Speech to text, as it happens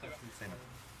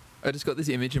I just got this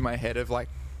image in my head of like,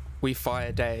 we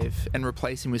fire Dave and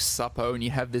replace him with Suppo, and you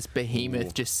have this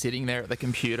behemoth just sitting there at the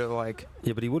computer like...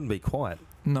 Yeah, but he wouldn't be quiet.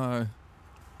 No.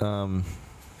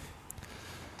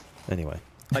 Anyway.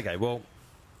 Okay, well,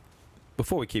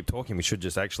 before we keep talking, we should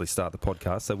just actually start the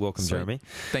podcast. So welcome, Sweet. Jeremy.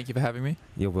 Thank you for having me.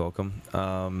 You're welcome.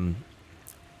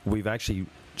 We've actually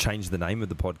changed the name of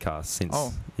the podcast since...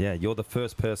 Oh. Yeah, you're the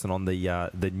first person on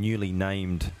the newly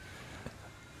named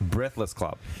Breathless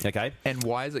Club. Okay? And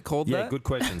why is it called that? Yeah, good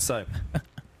question. So...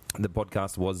 The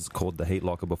podcast was called The Heat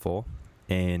Locker before,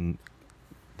 and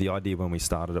the idea when we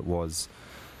started it was,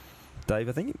 Dave,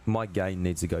 I think my gain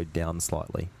needs to go down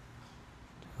slightly.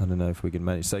 I don't know if we can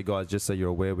manage. So, guys, just so you're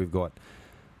aware, we've got,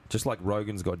 just like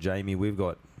Rogan's got Jamie, we've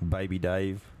got Baby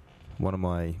Dave, one of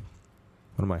my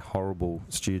horrible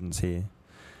students here,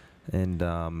 and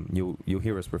you'll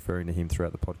hear us referring to him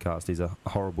throughout the podcast. He's a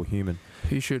horrible human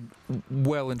who should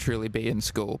well and truly be in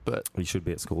school, but he should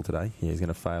be at school today. Yeah, he's going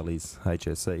to fail his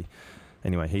HSC.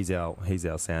 Anyway, he's our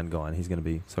sound guy, and he's going to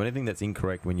be... So anything that's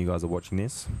incorrect when you guys are watching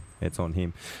this, it's on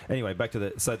him. Anyway, back to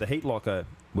the Heat Locker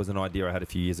was an idea I had a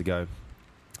few years ago.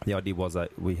 The idea was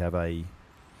that we have a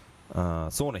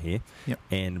sauna here, yep.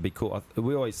 And it'd be cool.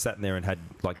 We always sat in there and had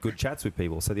like good chats with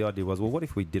people. So the idea was, well, what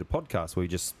if we did a podcast where we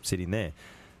just sit in there?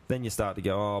 Then you start to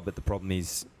go, oh, but the problem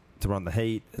is to run the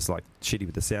heat, it's like shitty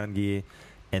with the sound gear,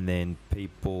 and then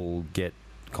people get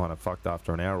kind of fucked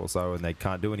after an hour or so and they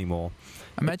can't do anymore.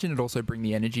 Imagine it also bring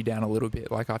the energy down a little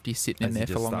bit, like after you're sitting in there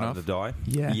for long enough. To die.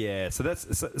 Yeah. So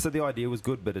the idea was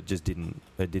good, but it just didn't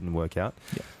work out.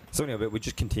 Yeah. So anyway, we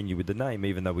just continued with the name,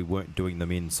 even though we weren't doing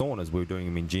them in saunas, we were doing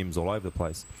them in gyms all over the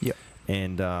place. Yep.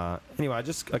 And anyway,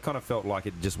 I kind of felt like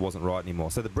it just wasn't right anymore.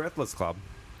 So the Breathless Club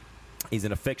is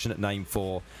an affectionate name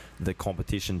for the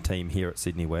competition team here at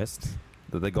Sydney West.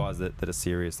 The guys that are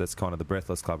serious, that's kind of the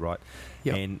Breathless Club, right?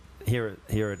 Yep. And here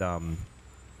at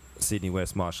Sydney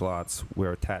West Martial Arts,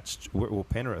 we're attached... Well,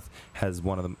 Penrith has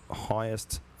one of the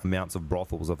highest amounts of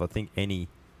brothels of, I think, any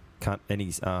town in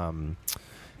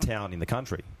the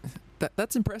country.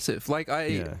 That's impressive. Like,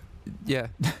 Yeah.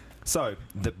 So,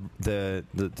 to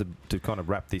kind of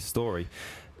wrap this story...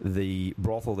 The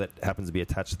brothel that happens to be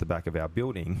attached to the back of our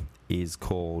building is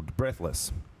called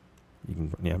Breathless. You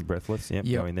can, Breathless, yep.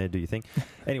 Go in there, do your thing.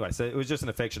 Anyway, so it was just an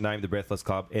affectionate name, the Breathless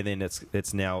Club, and then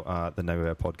it's now the name of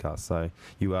our podcast. So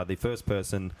you are the first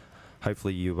person,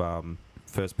 hopefully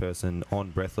first person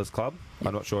on Breathless Club. Yep.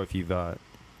 I'm not sure if you've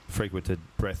frequented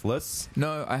Breathless.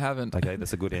 No, I haven't. Okay,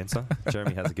 that's a good answer.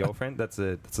 Jeremy has a girlfriend. That's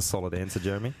a solid answer,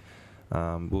 Jeremy.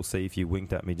 We'll see if you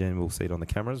winked at me, Jen. We'll see it on the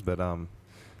cameras, but...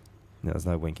 No, there's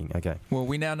no winking. Okay. Well,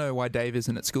 we now know why Dave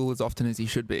isn't at school as often as he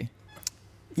should be.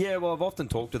 Yeah, well, I've often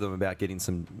talked to them about getting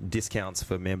some discounts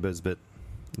for members, but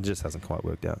it just hasn't quite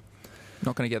worked out.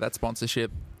 Not going to get that sponsorship.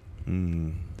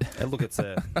 And look, it's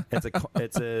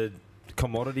a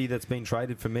commodity that's been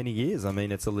traded for many years. I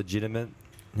mean, it's a legitimate...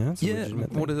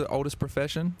 legitimate what is it? Oldest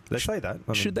profession? They say that.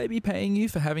 Should they be paying you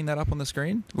for having that up on the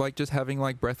screen? Like just having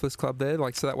like Breathless Club there,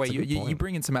 like so that way you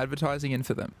bring in some advertising in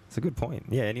for them. It's a good point.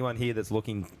 Yeah, anyone here that's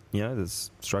looking,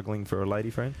 that's struggling for a lady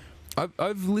friend?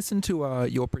 I've listened to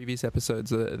your previous episodes,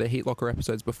 the Heat Locker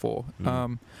episodes before.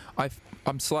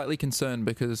 I'm slightly concerned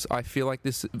because I feel like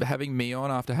this having me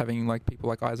on after having like people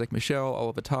like Isaac Michelle,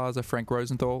 Oliver Tarza, Frank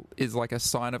Rosenthal is like a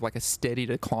sign of like a steady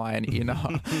decline in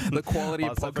the quality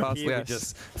of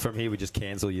podcasts. From here we just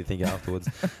cancel you think afterwards.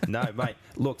 No, mate.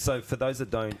 Look, so for those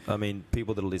that don't, I mean,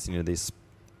 people that are listening to this,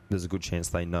 there's a good chance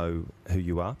they know who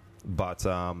you are. But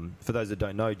for those that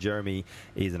don't know, Jeremy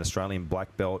is an Australian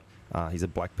black belt. He's a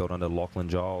black belt under Lachlan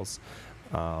Giles,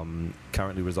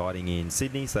 currently residing in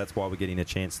Sydney, so that's why we're getting a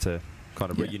chance to kind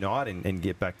of reunite and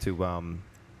get back to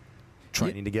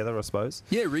training together, I suppose.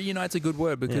 Yeah, reunite's a good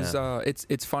word because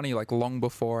it's funny, like long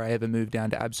before I ever moved down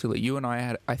to Absolute, you and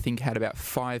I had about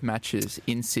 5 matches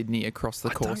in Sydney across the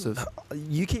course of...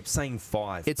 You keep saying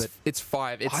 5. It's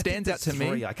 5. It stands out to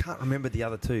 3. me. I can't remember the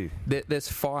other 2. There's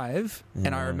 5,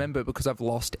 and I remember because I've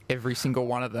lost every single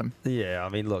one of them. Yeah, I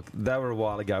mean, look, they were a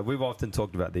while ago. We've often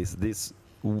talked about this.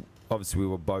 Obviously, we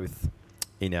were both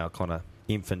in our kind of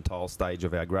infantile stage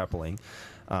of our grappling.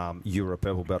 You were a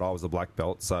purple belt, I was a black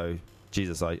belt, so...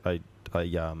 Jesus, I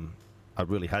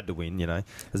really had to win,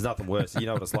 There's nothing worse. You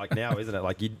know what it's like now, isn't it?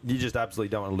 Like, you just absolutely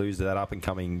don't want to lose to that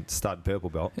up-and-coming stud purple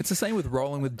belt. It's the same with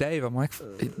rolling with Dave. I'm like,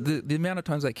 the amount of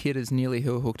times that kid has nearly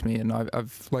heel-hooked me, and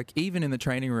I've like, even in the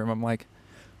training room, I'm like,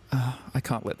 I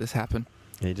can't let this happen.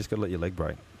 Yeah, you just got to let your leg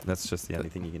break. That's just the only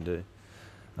thing you can do.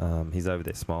 He's over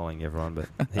there smiling, everyone, but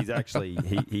he's actually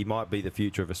he might be the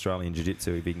future of Australian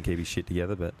Jiu-Jitsu if he can keep his shit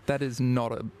together. But that is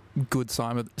not a good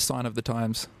sign of the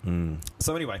times.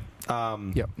 So anyway,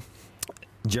 yep.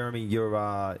 Jeremy,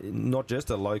 you're not just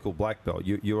a local black belt.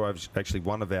 You're actually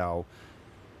one of our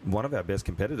best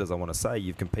competitors, I want to say.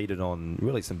 You've competed on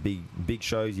really some big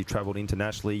shows. You've travelled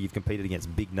internationally. You've competed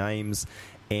against big names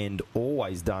and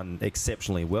always done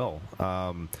exceptionally well.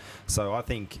 So I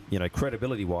think,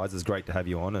 credibility-wise, it's great to have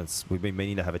you on. We've been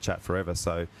meaning to have a chat forever,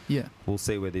 so yeah, we'll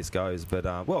see where this goes. But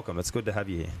welcome. It's good to have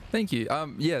you here. Thank you.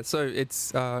 So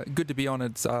it's good to be on.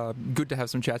 It's good to have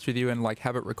some chats with you and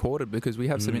have it recorded, because we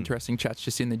have some interesting chats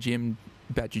just in the gym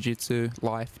about jiu-jitsu,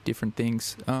 life, different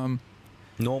things.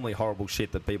 Normally horrible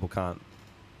shit that people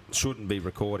shouldn't be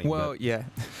recording. Well, yeah.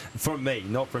 From me,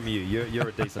 not from you. You're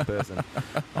a decent person.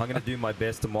 I'm going to do my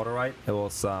best to moderate,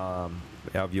 else our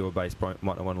viewer base might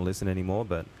not want to listen anymore,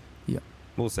 but yeah,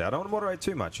 we'll see. I don't want to moderate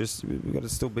too much. We've got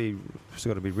to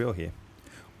be real here.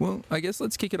 Well, I guess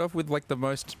let's kick it off with the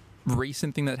most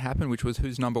recent thing that happened, which was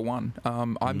who's number one.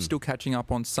 I'm still catching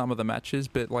up on some of the matches,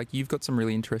 but you've got some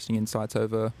really interesting insights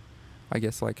over, I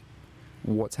guess,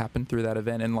 what's happened through that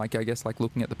event, and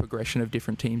looking at the progression of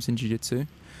different teams in jiu-jitsu.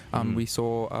 We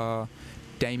saw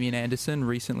Damian Anderson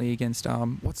recently against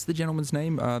what's the gentleman's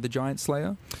name, the Giant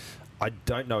Slayer? I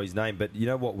don't know his name, but you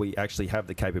know what? We actually have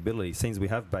the capability. Since we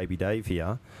have Baby Dave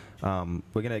here, we're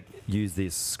going to use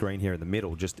this screen here in the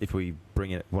middle, just if we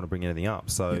want to bring anything up.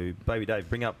 So, yep. Baby Dave,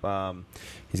 bring up...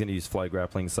 he's going to use flow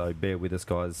grappling, so bear with us,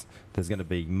 guys. There's going to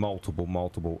be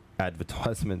multiple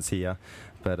advertisements here.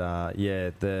 But,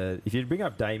 if you bring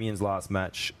up Damian's last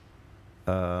match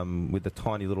with the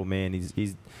tiny little man,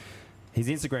 his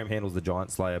Instagram handle's the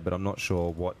Giant Slayer, but I'm not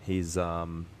sure what his...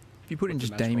 if you put in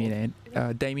just Damian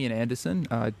Anderson,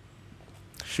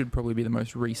 should probably be the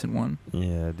most recent one.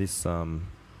 Yeah, this...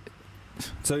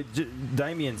 So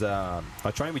Damian's... I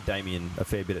trained with Damian a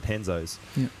fair bit at Henzo's.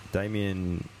 Yeah.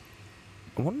 Damian...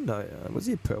 I want to know, was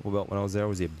he a purple belt when I was there, or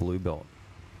was he a blue belt?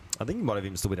 I think he might have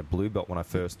even still been a blue belt when I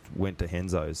first went to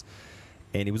Henzo's.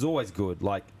 And he was always good.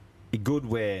 Good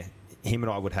where him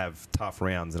and I would have tough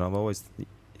rounds. And I'm always...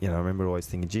 I remember always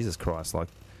thinking, Jesus Christ,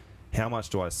 how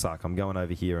much do I suck? I'm going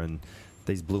over here, and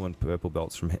these blue and purple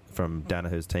belts from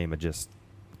Danaher's team are just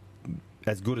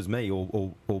as good as me,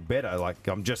 or better.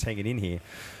 I'm just hanging in here.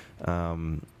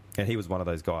 And he was one of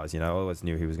those guys. I always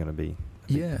knew he was going to be.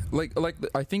 Yeah,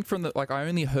 I think from the I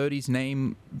only heard his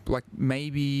name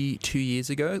maybe 2 years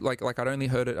ago. I'd only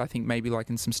heard it, I think maybe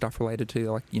in some stuff related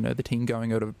to the team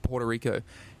going out of Puerto Rico.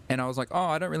 And I was like, oh,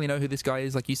 I don't really know who this guy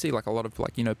is. You see a lot of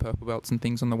purple belts and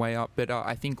things on the way up. But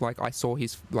I think I saw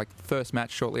his first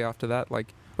match shortly after that, or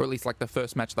at least the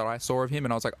first match that I saw of him,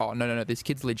 and I was like, oh, no, this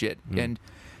kid's legit. And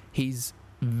he's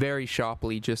very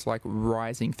sharply just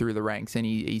rising through the ranks, and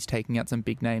he's taking out some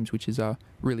big names, which is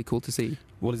really cool to see.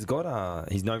 Well,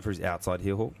 he's known for his outside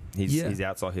heel hook. His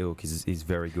outside heel hook is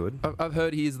very good. I've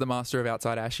heard he is the master of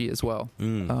outside ashi as well.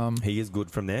 He is good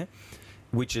from there,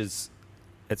 which is...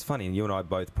 It's funny, you and I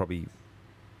both probably,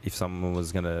 if someone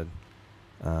was going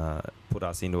to put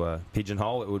us into a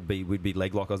pigeonhole, we'd be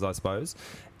leg lockers, I suppose.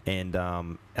 And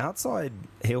outside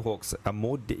heel hooks are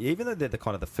more, even though they're the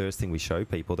kind of the first thing we show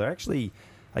people, they're actually,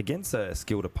 against a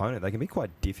skilled opponent, they can be quite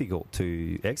difficult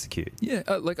to execute. Yeah,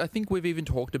 I think we've even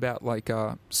talked about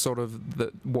sort of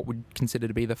what would consider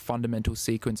to be the fundamental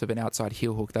sequence of an outside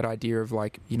heel hook. That idea of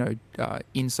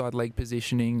inside leg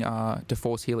positioning to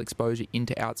force heel exposure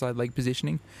into outside leg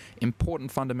positioning.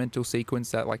 Important fundamental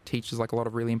sequence that teaches a lot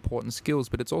of really important skills,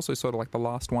 but it's also sort of the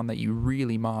last one that you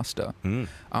really master.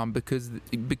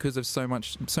 Because of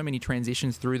so many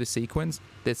transitions through the sequence.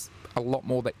 There's a lot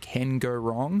more that can go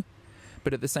wrong.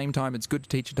 But at the same time, it's good to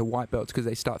teach it to white belts, because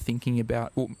they start thinking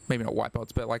about, well, maybe not white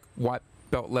belts, but white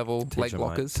belt level leg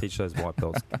lockers. Teach those white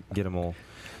belts. Get them all.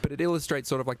 But it illustrates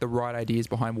sort of the right ideas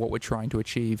behind what we're trying to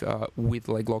achieve with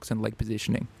leg locks and leg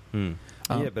positioning.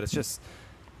 But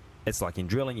it's like in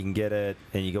drilling, you can get it,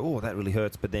 and you go, oh, that really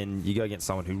hurts. But then you go against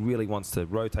someone who really wants to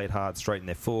rotate hard, straighten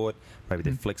their foot. Maybe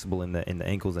they're flexible in the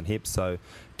ankles and hips. So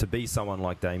to be someone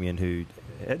like Damian, who...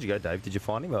 How'd you go, Dave? Did you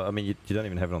find him? Well, I mean, you don't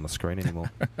even have it on the screen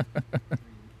anymore.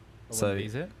 So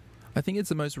is it? I think it's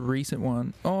the most recent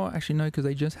one. Oh, actually, no, because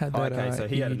they just had that. Okay, so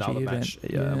he had another event. match.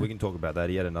 Yeah, we can talk about that.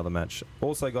 He had another match.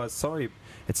 Also, guys, sorry,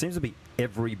 it seems to be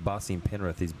every bus in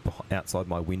Penrith is outside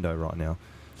my window right now.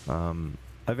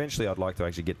 Eventually, I'd like to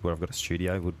actually get where I've got a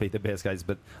studio. Would be the best case,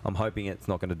 but I'm hoping it's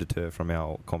not going to deter from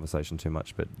our conversation too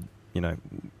much. But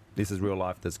this is real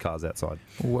life. There's cars outside.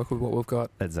 We'll work with what we've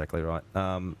got. Exactly right.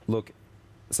 Look.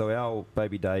 So our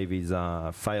baby Dave is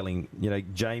failing.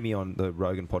 Jamie on the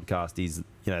Rogan podcast is,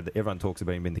 everyone talks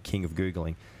about him being the king of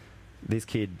Googling. This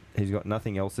kid, he's got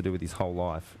nothing else to do with his whole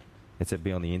life except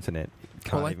be on the internet.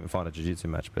 Can't even find a jiu-jitsu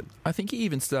match. But I think he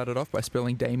even started off by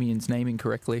spelling Damian's name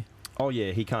incorrectly. Oh,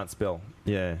 yeah, he can't spell.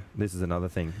 Yeah, this is another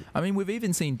thing. I mean, we've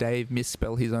even seen Dave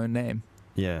misspell his own name.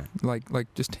 Yeah.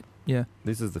 Yeah.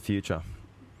 This is the future.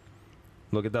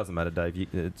 Look, it doesn't matter, Dave.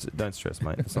 Don't stress,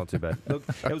 mate. It's not too bad. Look,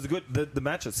 it was good. The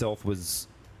match itself was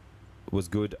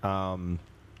good. There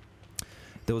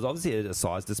was obviously a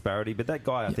size disparity, but that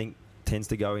guy, I think, tends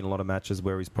to go in a lot of matches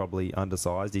where he's probably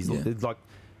undersized. He's like...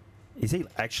 Is he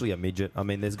actually a midget? I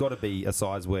mean, there's got to be a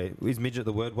size where... Is midget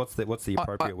the word? What's the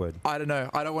appropriate word? I don't know.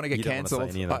 I don't want to get cancelled.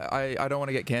 I don't want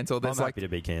to get cancelled. I'm happy to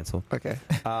be cancelled. Okay.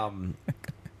 I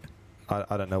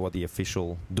don't know what the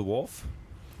official... Dwarf?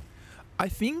 I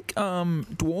think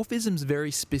dwarfism's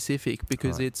very specific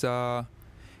because it's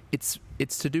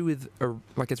to do with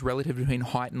it's relative between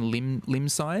height and limb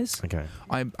size. Okay.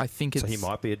 I think it's... So he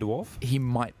might be a dwarf? He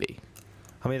might be.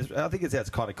 I mean, I think it's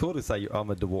kind of cool to say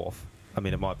I'm a dwarf. I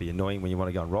mean, it might be annoying when you want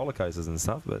to go on roller coasters and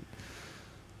stuff, but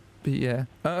yeah.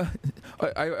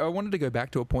 I wanted to go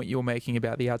back to a point you were making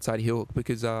about the outside heel hook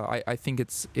because I think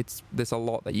it's there's a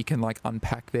lot that you can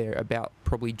unpack there about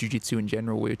probably jiu-jitsu in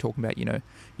general. We were talking about,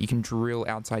 you can drill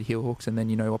outside heel hooks and then,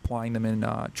 applying them in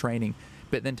training.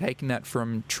 But then taking that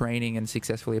from training and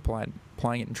successfully applying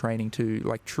it in training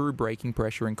to true breaking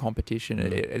pressure in competition,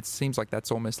 it seems like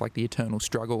that's almost like the eternal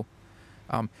struggle.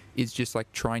 Is just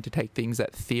trying to take things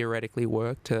that theoretically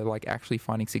work to actually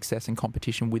finding success in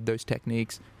competition with those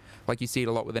techniques. You see it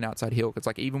a lot with an outside heel. It's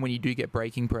even when you do get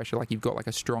breaking pressure, you've got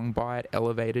a strong bite,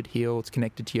 elevated heel, it's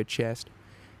connected to your chest.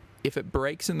 If it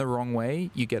breaks in the wrong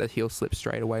way, you get a heel slip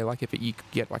straight away. You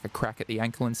get a crack at the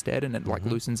ankle instead, and it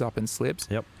loosens up and slips.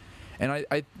 Yep. And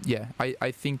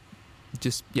I think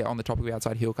just on the topic of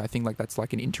outside heel hook, I think that's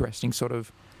an interesting sort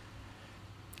of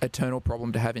eternal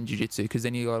problem to have in jiu-jitsu because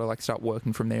then you got to start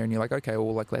working from there and you're okay,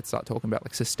 well let's start talking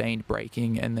about sustained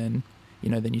breaking and then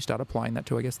then you start applying that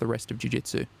to I guess the rest of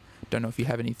jiu-jitsu. Don't know if you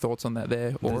have any thoughts on that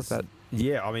there or if that...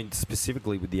 Yeah, I mean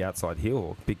specifically with the outside heel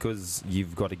hook because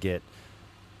you've got to get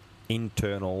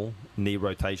internal knee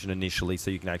rotation initially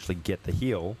so you can actually get the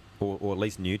heel or at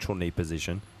least neutral knee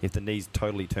position. If the knee's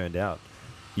totally turned out,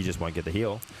 you just won't get the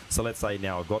heel. So let's say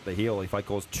now I've got the heel. If I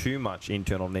cause too much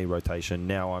internal knee rotation,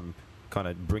 now I'm kind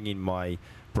of bringing my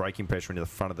breaking pressure into the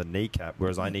front of the kneecap,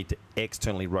 whereas I need to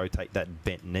externally rotate that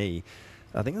bent knee.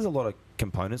 I think there's a lot of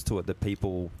components to it that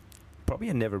people probably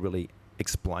are never really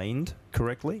explained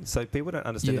correctly. So people don't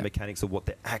understand the mechanics of what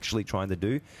they're actually trying to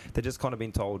do. They're just kind of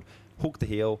been told, hook the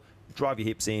heel, drive your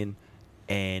hips in,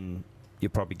 and you're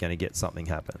probably going to get something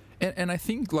happen. And I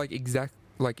think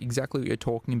exactly what you're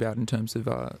talking about in terms of,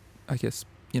 I guess,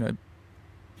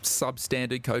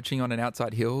 substandard coaching on an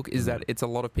outside heel hook is that it's a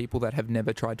lot of people that have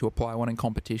never tried to apply one in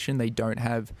competition. They don't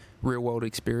have real world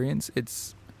experience.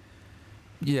 It's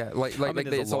there's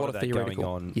a lot of theoretical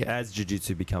going on. As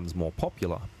jiu-jitsu becomes more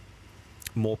popular,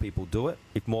 more people do it.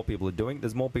 If more people are doing it,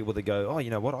 there's more people that go, oh,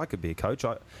 you know what, I could be a coach.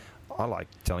 I like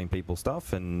telling people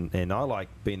stuff and I like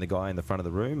being the guy in the front of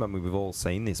the room. I mean, we've all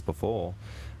seen this before.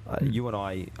 You and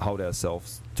I hold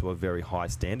ourselves to a very high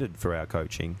standard for our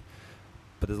coaching.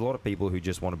 But there's a lot of people who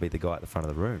just want to be the guy at the front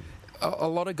of the room. A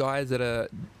lot of guys that are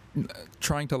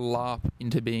trying to larp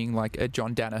into being a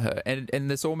John Danaher. And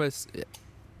there's almost...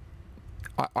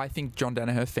 I think John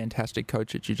Danaher, fantastic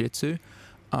coach at jiu-jitsu.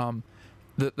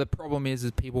 The problem is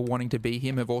people wanting to be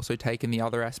him have also taken the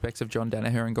other aspects of John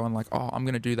Danaher and gone I'm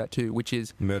going to do that too, which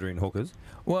is... Murdering hookers?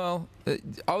 Well,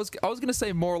 I was going to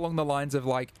say more along the lines of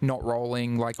not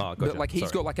rolling, gotcha.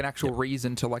 He's got an actual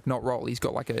reason to not roll. He's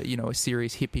got a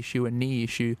serious hip issue, a knee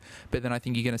issue, but then I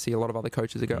think you're going to see a lot of other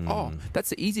coaches that go, that's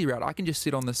the easy route. I can just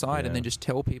sit on the side and then just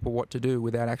tell people what to do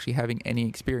without actually having any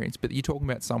experience. But you're talking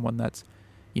about someone that's,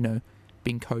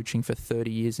 been coaching for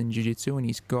 30 years in jiu-jitsu and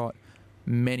he's got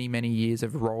many, many years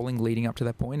of rolling leading up to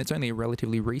that point. It's only a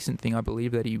relatively recent thing, I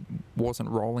believe, that he wasn't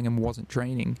rolling and wasn't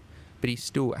training, but he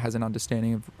still has an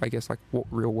understanding of, I guess, what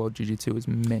real-world jiu-jitsu is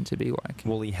meant to be like.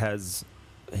 Well, he has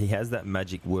that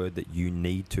magic word that you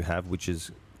need to have, which is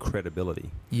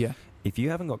credibility. Yeah. If you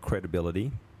haven't got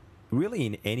credibility, really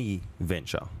in any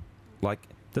venture,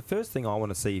 the first thing I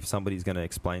want to see if somebody's going to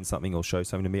explain something or show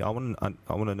something to me, I want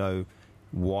to know,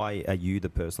 why are you the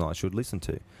person I should listen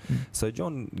to? So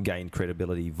John gained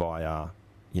credibility via,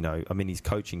 his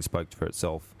coaching spoke for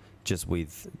itself just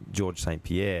with George St.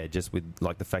 Pierre, just with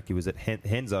the fact he was at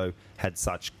Henzo had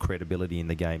such credibility in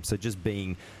the game. So just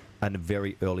being a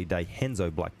very early day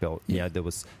Henzo black belt,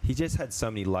 he just had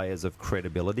so many layers of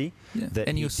credibility. Yeah.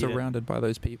 And you're surrounded by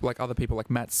those people, other people like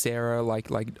Matt Serra, like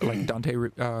Dante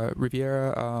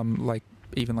Riviera,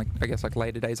 even I guess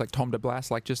later days Tom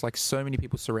DeBlas, just so many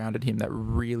people surrounded him that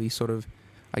really sort of,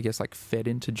 I guess fed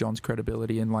into John's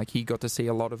credibility, and he got to see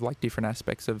a lot of different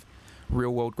aspects of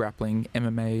real world grappling,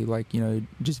 MMA, like, you know,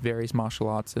 just various martial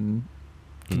arts, and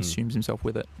consumes himself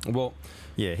with it. Well,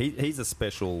 yeah, he's a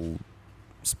special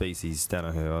species,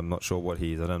 Danaher. I'm not sure what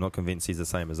he is. I'm not convinced he's the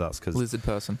same as us, because Lizard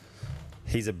person.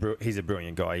 he's a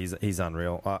brilliant guy. He's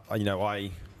unreal. You know,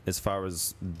 as far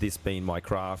as this being my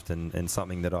craft and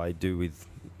something that I do with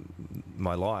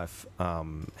my life,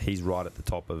 he's right at the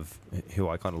top of who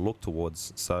I kind of look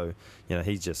towards. So, you know,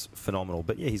 he's just phenomenal.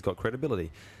 But yeah, he's got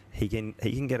credibility. He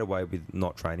can get away with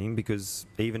not training, because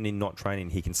even in not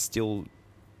training, he still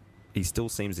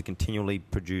seems to continually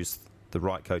produce the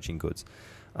right coaching goods.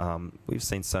 We've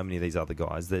seen so many of these other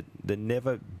guys that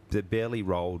barely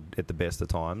rolled at the best of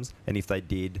times, and if they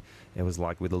did, it was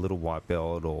like with a little white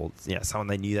belt, or someone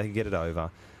they knew they could get it over,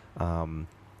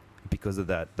 because of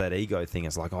that ego thing.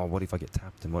 It's like, oh, what if I get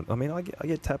tapped? And I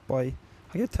get tapped by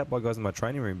guys in my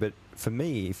training room. But for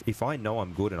me, if I know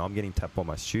I'm good and I'm getting tapped by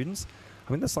my students,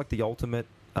 I mean, that's like the ultimate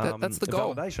that's the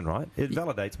goal. validation, right? It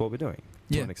validates what we're doing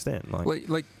to an extent.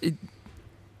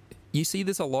 You see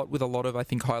this a lot with a lot of, I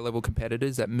think, high-level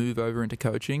competitors that move over into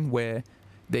coaching, where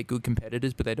they're good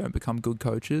competitors, but they don't become good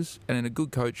coaches. And then a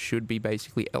good coach should be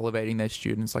basically elevating their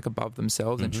students like above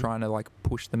themselves and trying to like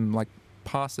push them like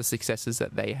past the successes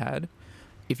that they had.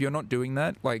 If you're not doing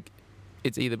that, like,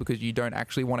 it's either because you don't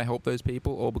actually want to help those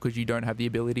people, or because you don't have the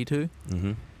ability to.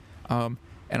 And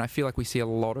I feel like we see a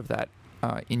lot of that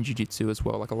in jiu-jitsu as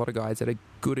well. Like, a lot of guys that are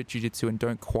good at jiu-jitsu and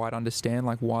don't quite understand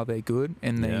like why they're good,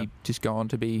 and they just go on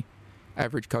to be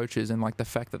average coaches, and like the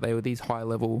fact that they were these high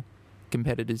level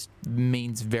competitors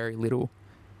means very little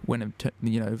when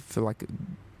for like,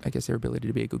 I guess, their ability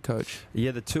to be a good coach.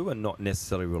 Yeah, the two are not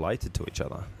necessarily related to each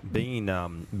other. Being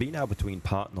able to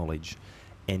impart knowledge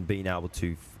and being able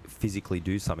to physically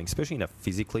do something, especially in a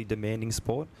physically demanding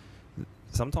sport,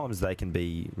 sometimes they can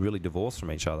be really divorced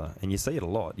from each other, and you see it a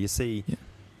lot. You see,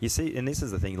 and this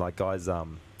is the thing. Like, guys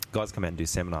come out and do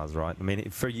seminars, right? I mean,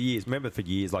 for years,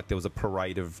 like, there was a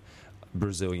parade of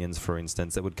Brazilians, for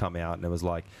instance, that would come out, and it was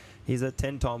like, he's a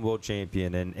 10-time world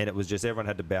champion, and it was just everyone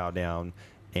had to bow down,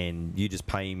 and you just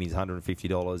pay him his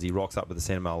 $150. He rocks up with the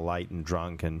seminar late and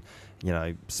drunk, and, you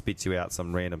know, spits you out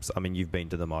some random. I mean, you've been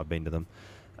to them, I've been to them.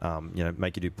 You know,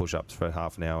 make you do push-ups for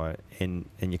half an hour, and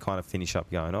you kind of finish up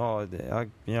going, oh, I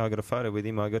got a photo with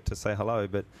him, I got to say hello,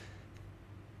 but,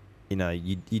 you know,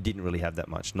 you didn't really have that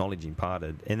much knowledge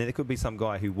imparted. And then there could be some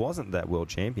guy who wasn't that world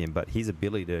champion, but his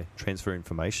ability to transfer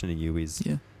information to you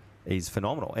is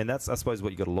phenomenal. And that's, I suppose,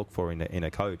 what you got to look for in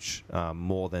a coach,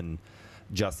 more than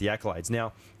just the accolades.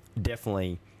 Now,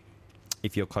 definitely,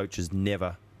 if your coach has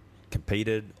never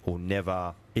competed or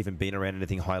never even been around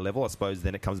anything high level, I suppose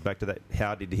then it comes back to that,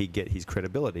 how did he get his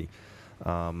credibility?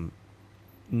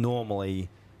 Normally,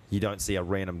 you don't see a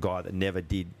random guy that never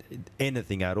did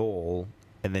anything at all,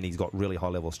 and then he's got really high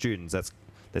level students.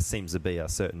 There seems to be a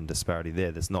certain disparity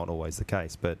there. That's not always the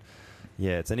case, but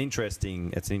yeah, it's an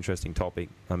interesting topic.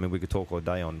 I mean, we could talk all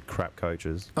day on crap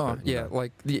coaches. Oh, but,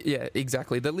 yeah,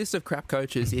 exactly. The list of crap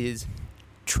coaches is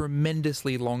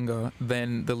tremendously longer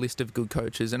than the list of good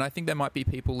coaches, and I think there might be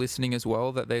people listening as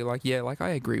well that they like, yeah, like, I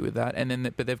agree with that, and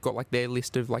then but they've got like their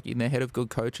list of like in their head of good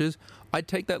coaches. I'd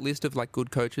take that list of like good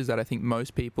coaches that I think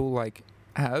most people like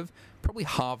have, probably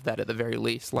halve that at the very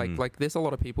least. Like there's a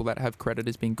lot of people that have credit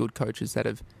as being good coaches that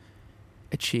have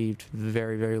achieved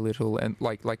very, very little, and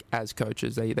like as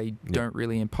coaches they don't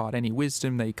really impart any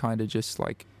wisdom. They kind of just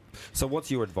like. So what's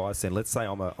your advice then? Let's say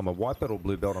I'm a white belt or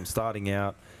blue belt, I'm starting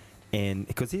out, and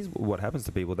because here's what happens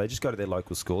to people: they just go to their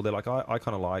local school, they're like, I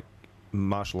kind of like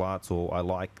martial arts, or I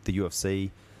like the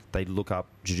UFC. They look up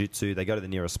jiu-jitsu, they go to the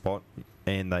nearest spot,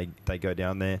 and they go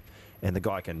down there, and the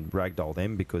guy can ragdoll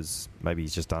them because maybe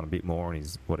he's just done a bit more,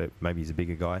 and maybe he's a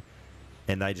bigger guy,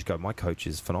 and they just go, my coach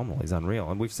is phenomenal, he's unreal.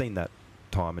 And we've seen that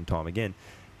time and time again.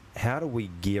 How do we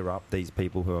gear up these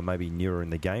people who are maybe newer in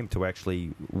the game to actually,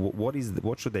 what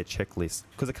should their checklist,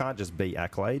 because it can't just be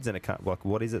accolades, and it can't, like,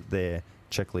 what is it their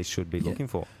checklist should be looking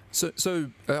for?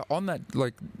 So on that,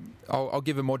 like, I'll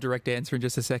give a more direct answer in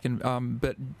just a second,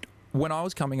 but when I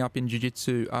was coming up in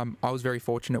jiu-jitsu, I was very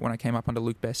fortunate when I came up under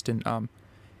Luke Beston.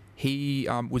 He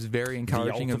was very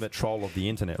encouraging. The ultimate troll of the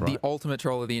internet, right? The ultimate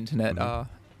troll of the internet.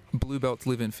 Blue belts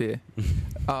live in fear.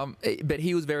 But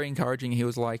he was very encouraging. He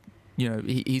was like, you know,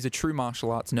 he's a true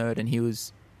martial arts nerd, and he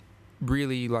was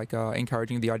really like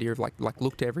encouraging the idea of like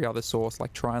look to every other source,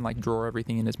 like try and like draw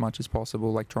everything in as much as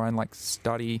possible, like try and like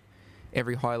study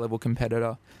every high level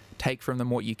competitor, take from them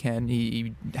what you can.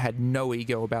 He had no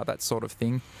ego about that sort of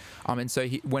thing. And so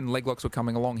when leg locks were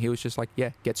coming along, he was just like,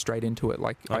 yeah, get straight into it.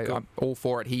 Like, I'm all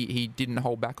for it. He didn't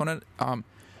hold back on it.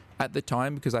 at the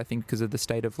time, because I think because of the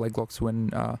state of leg locks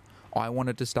when I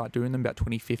wanted to start doing them about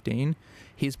 2015,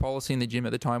 his policy in the gym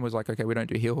at the time was like, okay, we don't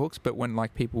do heel hooks. But when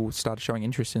like people started showing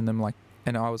interest in them, like,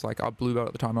 and I was like, I blue belt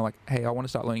at the time, I'm like, hey, I want to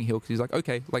start learning heel hooks. He's like,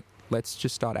 okay, like let's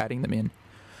just start adding them in.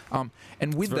 And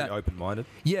with it's very that, open-minded.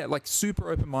 yeah, like super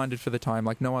open-minded for the time.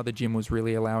 Like no other gym was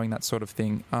really allowing that sort of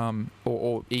thing,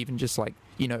 or even just like,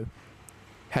 you know,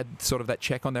 had sort of that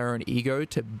check on their own ego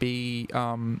to be,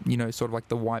 you know, sort of like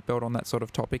the white belt on that sort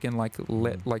of topic and like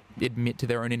like admit to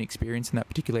their own inexperience in that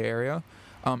particular area.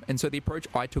 And so the approach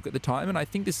I took at the time, and I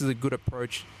think this is a good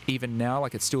approach even now,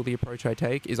 like it's still the approach I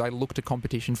take, is I look to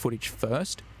competition footage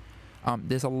first.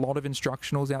 There's a lot of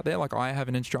instructionals out there. Like I have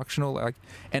an instructional, like,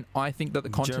 and I think that the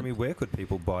content. Jeremy, where could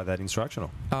people buy that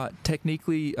instructional?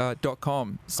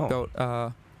 Technically.com, spelled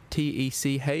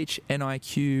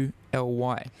TECHNIQLY.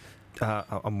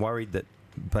 I'm worried that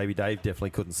Baby Dave definitely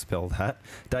couldn't spell that.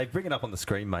 Dave, bring it up on the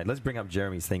screen, mate. Let's bring up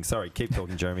Jeremy's thing. Sorry, keep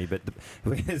talking, Jeremy, but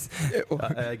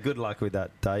good luck with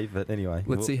that, Dave. But anyway.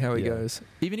 Let's see how he goes.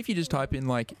 Even if you just type in,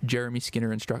 like, Jeremy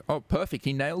Skinner instruct... Oh, perfect.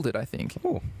 He nailed it, I think.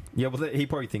 Oh. Yeah, well, he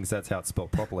probably thinks that's how it's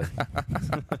spelled properly.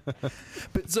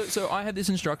 But so I had this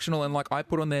instructional, and, like, I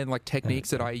put on there, like,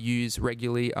 techniques that I use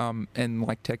regularly, and,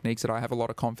 like, techniques that I have a lot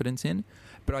of confidence in.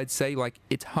 But I'd say, like,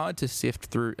 it's hard to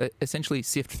essentially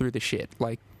sift through the shit.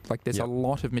 Like there's a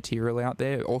lot of material out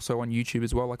there, also on YouTube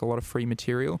as well, like a lot of free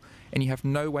material, and you have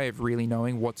no way of really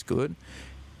knowing what's good.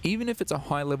 Even if it's a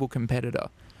high-level competitor,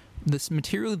 this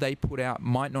material they put out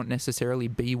might not necessarily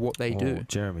be what they do.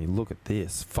 Jeremy, look at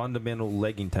this. Fundamental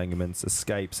leg entanglements,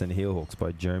 escapes, and heel hooks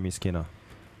by Jeremy Skinner.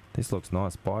 This looks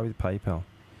nice. Buy with PayPal.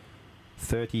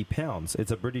 £30.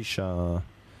 It's a British...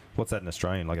 what's that in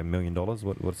Australian? Like $1 million?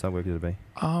 What's that work to be?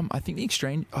 I think the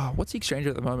exchange... Oh, what's the exchange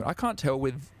at the moment? I can't tell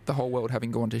with the whole world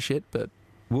having gone to shit, but...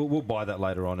 We'll buy that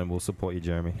later on and we'll support you,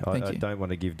 Jeremy. I you. don't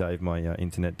want to give Dave my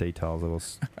internet details, or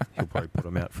else he'll probably put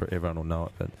them out for everyone will know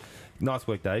it. But nice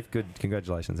work, Dave. Good.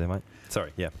 Congratulations there, mate.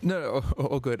 Sorry, yeah. No,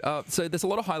 all good. So there's a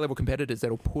lot of high-level competitors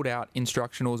that'll put out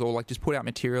instructionals or like just put out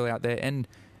material out there, and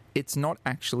it's not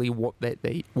actually what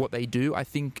they do. I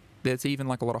think... There's even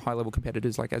like a lot of high-level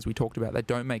competitors, like as we talked about, that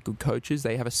don't make good coaches.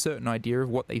 They have a certain idea of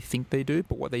what they think they do,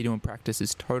 but what they do in practice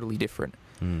is totally different.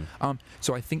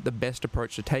 So I think the best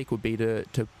approach to take would be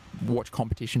to watch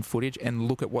competition footage and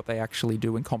look at what they actually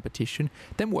do in competition,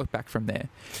 then work back from there.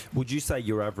 Would you say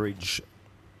your average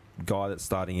guy that's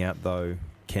starting out, though,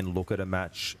 can look at a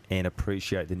match and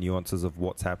appreciate the nuances of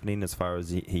what's happening, as far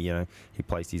as he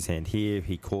placed his hand here,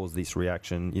 he caused this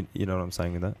reaction, you know what I'm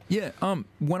saying with that? Yeah,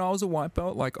 when I was a white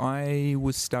belt, like I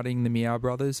was studying the Meow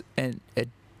Brothers, and it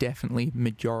definitely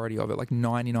majority of it, like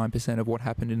 99% of what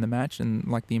happened in the match and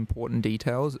like the important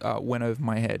details went over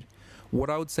my head. What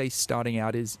I would say starting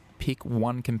out is pick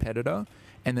one competitor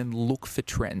and then look for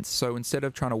trends. So instead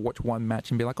of trying to watch one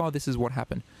match and be like, oh, this is what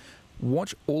happened,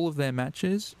 watch all of their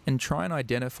matches and try and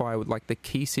identify with like the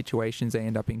key situations they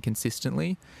end up in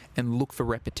consistently, and look for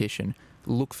repetition,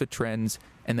 look for trends,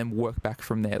 and then work back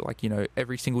from there. Like, you know,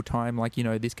 every single time, like, you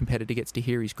know, this competitor gets to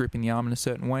here, he's gripping the arm in a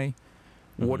certain way.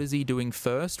 What is he doing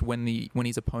first when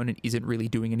his opponent isn't really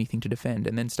doing anything to defend?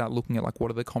 And then start looking at like what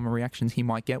are the common reactions he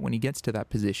might get when he gets to that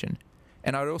position.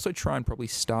 And I'd also try and probably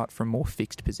start from more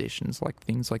fixed positions, like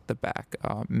things like the back,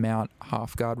 mount,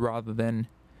 half guard, rather than,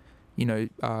 you know,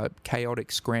 chaotic,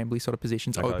 scrambly sort of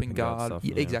positions, like open guard, stuff,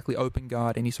 exactly, open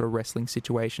guard, any sort of wrestling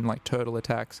situation like turtle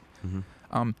attacks.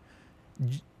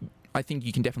 I think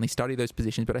you can definitely study those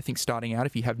positions, but I think starting out,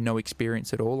 if you have no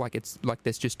experience at all, like it's like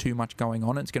there's just too much going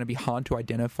on. It's going to be hard to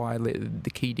identify the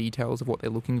key details of what they're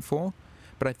looking for.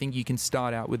 But I think you can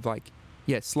start out with like,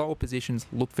 slower positions,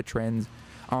 look for trends.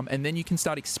 And then you can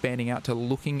start expanding out to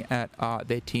looking at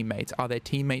their teammates. Are their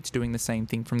teammates doing the same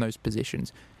thing from those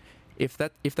positions?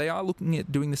 If they are looking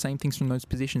at doing the same things from those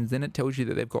positions, then it tells you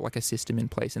that they've got like a system in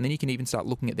place. And then you can even start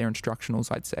looking at their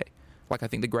instructionals, I'd say. Like I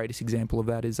think the greatest example of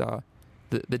that is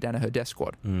the Danaher Death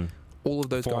Squad. All of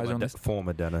those guys on this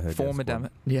former Danaher.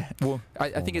 Well,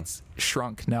 I think it's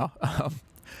shrunk now.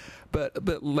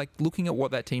 But like looking at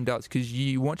what that team does, because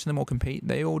you watch them all compete,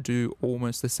 they all do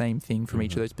almost the same thing from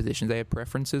each of those positions. They have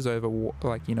preferences over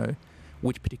like, you know,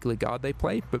 which particular guard they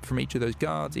play, but from each of those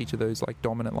guards, each of those like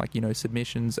dominant, like, you know,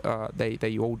 submissions,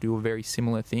 they all do a very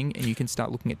similar thing, and you can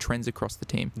start looking at trends across the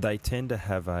team. They tend to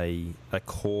have a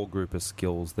core group of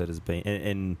skills that has been,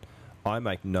 and I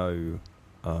make no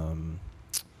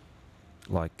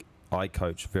like I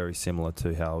coach very similar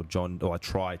to how John, or I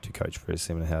try to coach very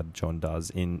similar to how John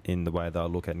does, in the way that I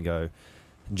look at and go,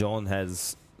 John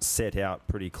has set out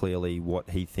pretty clearly what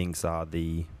he thinks are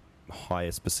the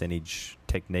highest percentage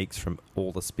techniques from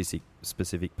all the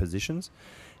specific positions,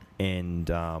 and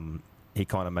he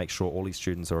kind of makes sure all his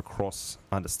students are across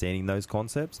understanding those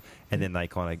concepts, and then they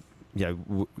kind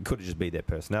of, could it just be their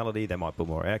personality? They might be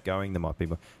more outgoing. They might be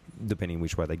more, depending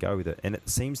which way they go with it. And it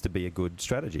seems to be a good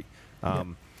strategy.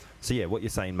 So what you're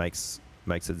saying makes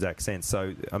exact sense.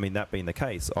 So, I mean, that being the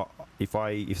case,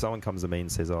 if someone comes to me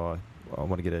and says, I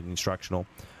want to get an instructional,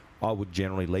 I would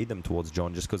generally lead them towards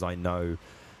John, just because I know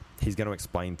he's going to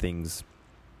explain things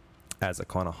as a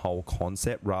kind of whole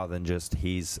concept rather than just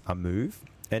here's a move.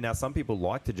 And now some people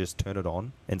like to just turn it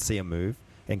on and see a move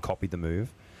and copy the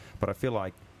move. But I feel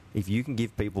like if you can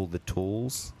give people the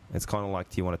tools, it's kind of like,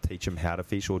 do you want to teach them how to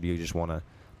fish, or do you just want to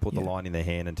put the line in their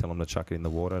hand and tell them to chuck it in the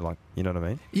water? Like, you know what I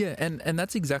mean? Yeah, and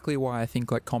that's exactly why I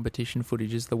think like competition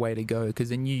footage is the way to go, because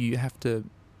then you have to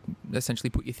essentially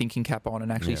put your thinking cap on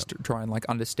and actually try and like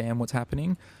understand what's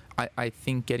happening. I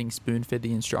think getting spoon-fed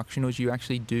the instructionals, you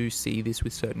actually do see this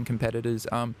with certain competitors.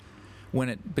 When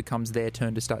it becomes their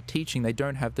turn to start teaching, they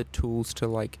don't have the tools to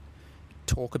like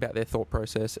talk about their thought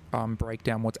process, break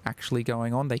down what's actually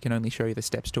going on. They can only show you the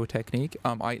steps to a technique.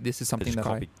 This is something that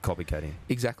copycatting.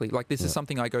 Exactly. Like this is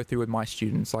something I go through with my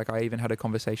students. Like I even had a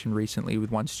conversation recently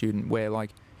with one student where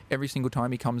like every single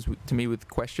time he comes to me with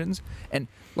questions, and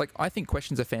like I think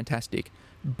questions are fantastic,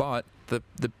 but the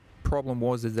problem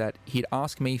is that he'd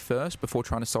ask me first before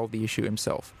trying to solve the issue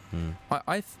himself.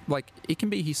 I like it can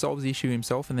be he solves the issue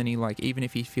himself, and then he like, even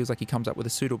if he feels like he comes up with a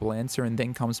suitable answer and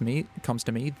then comes to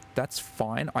me, that's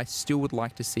fine. I still would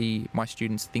like to see my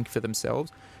students think for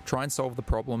themselves, try and solve the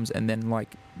problems, and then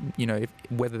like,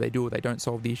 whether they do or they don't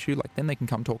solve the issue, like then they can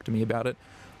come talk to me about it.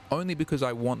 Only because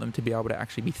I want them to be able to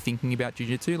actually be thinking about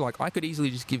jiu-jitsu. Like I could easily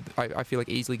just I feel like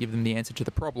easily give them the answer to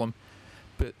the problem,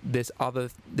 but there's other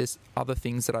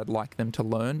things that I'd like them to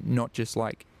learn, not just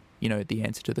like, the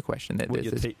answer to the question.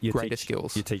 There's greater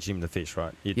skills. You teach him to fish,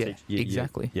 right?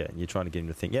 Exactly. You're trying to get him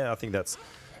to think. Yeah, I think that's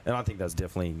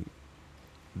definitely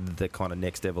the kind of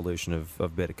next evolution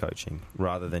of better coaching,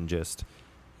 rather than just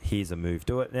here's a move,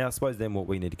 do it. Now, I suppose then what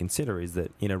we need to consider is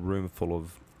that in a room full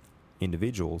of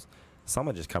individuals, some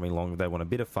are just coming along, they want a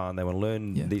bit of fun, they want to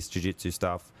learn this jiu-jitsu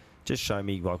stuff, just show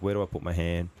me like, where do I put my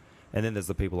hand? And then there's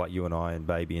the people like you and I and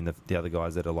Baby and the other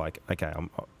guys that are like, okay,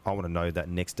 I want to know that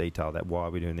next detail, that why are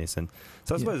we doing this? And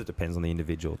so I suppose it depends on the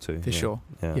individual too. For sure.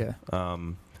 Yeah.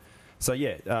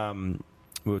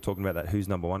 We were talking about that Who's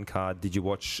Number One card. Did you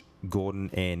watch Gordon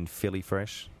and Philly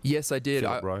Fresh? Yes, I did.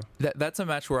 That's a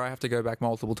match where I have to go back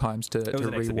multiple times to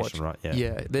rewatch. Right?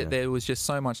 Yeah. There was just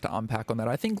so much to unpack on that.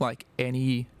 I think like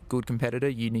any good competitor,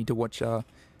 you need to watch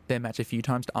their match a few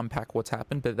times to unpack what's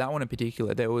happened. But that one in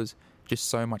particular, there was just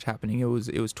so much happening. It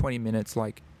was 20 minutes,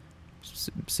 like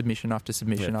submission after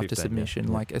submission after submission,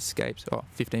 like escapes.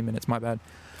 15 minutes, my bad.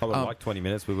 I would have liked 20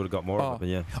 minutes. We would have got more of it, but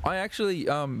yeah. I actually,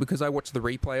 because I watched the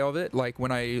replay of it, like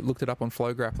when I looked it up on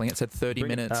Flow Grappling, it said 30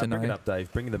 minutes. Bring it up,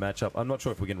 Dave. Bring the match up. I'm not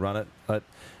sure if we can run it. I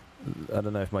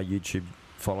don't know if my YouTube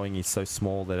following is so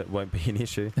small that it won't be an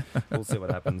issue. We'll see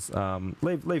what happens.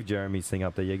 Leave Jeremy's thing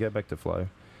up there. Yeah, go back to Flow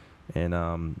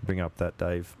and bring up that,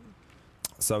 Dave.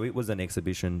 So it was an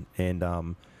exhibition,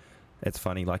 and it's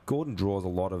funny. Like Gordon draws a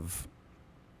lot of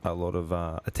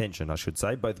attention, I should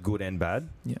say, both good and bad.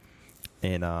 Yeah.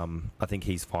 And I think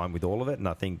he's fine with all of it, and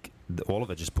I think all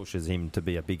of it just pushes him to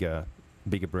be a bigger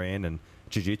brand and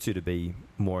jiu-jitsu to be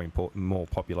more important, more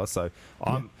popular. So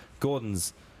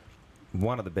Gordon's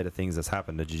one of the better things that's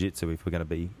happened to jiu-jitsu, if we're going to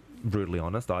be brutally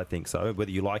honest. I think so.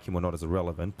 Whether you like him or not is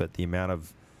irrelevant, but the amount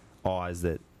of eyes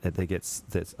that gets,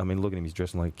 I mean, look at him, he's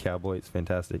dressing like a cowboy. It's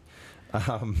fantastic.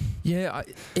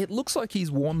 It looks like he's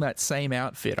worn that same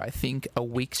outfit, I think, a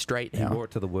week straight now. He wore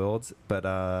it to the Worlds,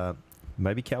 but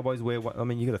maybe cowboys wear one. I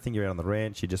mean, you got to think you're out on the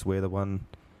ranch, you just wear the one.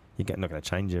 You're not going to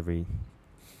change every, you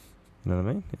know what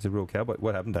I mean? It's a real cowboy.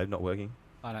 What happened, Dave? Not working?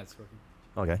 Oh, no, it's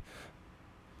working.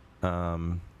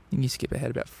 Okay. You skip ahead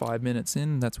about 5 minutes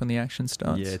in, that's when the action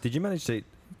starts. Yeah. Did you manage to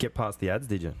get past the ads,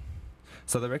 did you?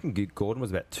 So they reckon Gordon was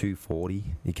about 240.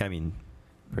 He came in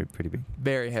pretty big.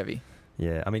 Very heavy.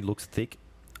 Yeah. I mean, looks thick.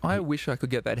 I wish I could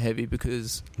get that heavy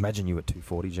because... Imagine you at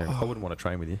 240, Jeremy. I wouldn't want to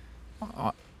train with you.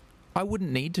 I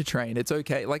wouldn't need to train. It's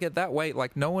okay. Like at that weight,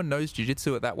 like no one knows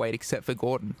jiu-jitsu at that weight except for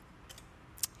Gordon.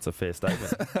 It's a fair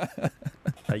statement.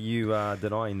 Are you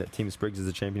denying that Tim Spriggs is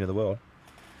a champion of the world?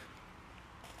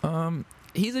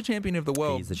 He's a champion of the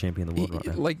world. He's the champion of the world right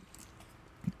now. Like,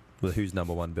 well, who's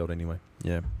number one belt anyway?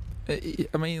 Yeah.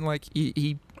 I mean, like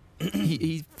he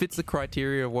fits the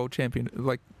criteria of world champion,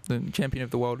 like the champion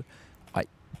of the world. I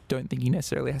don't think he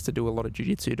necessarily has to do a lot of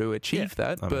jiu-jitsu to achieve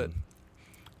that. I but mean,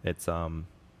 it's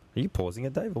Are you pausing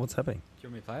it, Dave, or what's happening? Do you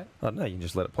want me to play it? I don't know. You can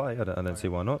just let it play. I don't see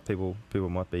why not. People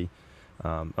might be.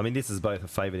 I mean, this is both a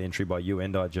favourite entry by you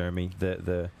and I, Jeremy.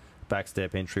 The back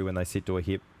step entry when they sit to a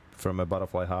hip from a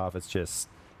butterfly half. It's just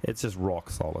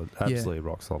rock solid. Absolutely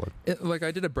rock solid. Like,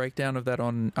 I did a breakdown of that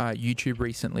on YouTube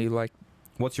recently. Like,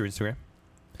 what's your Instagram?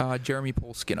 Jeremy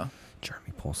Paul Skinner.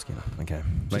 Jeremy Paul Skinner. Okay.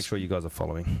 Make sure you guys are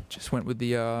following. Just went with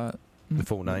the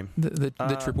full name.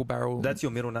 The triple barrel. That's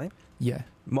your middle name? Yeah.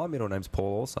 My middle name's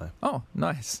Paul also. Oh,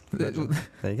 nice. There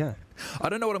you go. I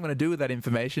don't know what I'm going to do with that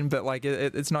information, but like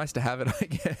it's nice to have it, I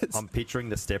guess. I'm picturing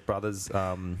the Step Brothers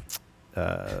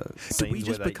Did we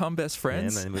just become best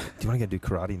friends? Yeah, do you want to go do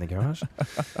karate in the garage?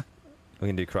 We're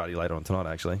going to do karate later on tonight,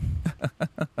 actually.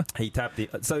 He tapped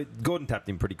it. So Gordon tapped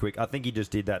him pretty quick. I think he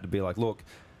just did that to be like, look,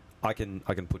 I can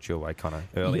put you away kind of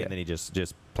early. And then he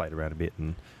just played around a bit.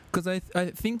 Because I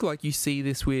think like you see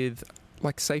this with,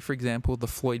 like, say, for example, the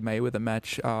Floyd Mayweather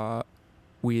match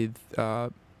with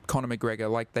Conor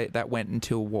McGregor. Like, that went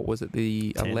until, what was it,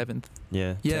 the 10. 11th?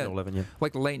 Yeah, 10 or 11, yeah.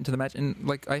 Like, late into the match. And,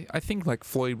 like, I think, like,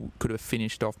 Floyd could have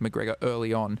finished off McGregor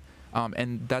early on.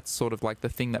 And that's sort of, like, the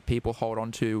thing that people hold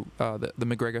on to, the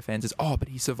McGregor fans, is, but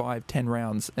he survived 10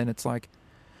 rounds. And it's like,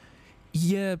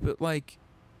 yeah, but, like,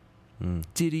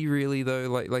 did he really, though?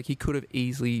 Like, he could have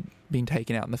easily been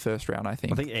taken out in the first round, I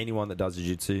think. I think anyone that does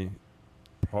jiu-jitsu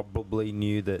probably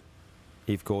knew that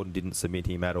if Gordon didn't submit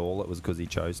him at all, it was because he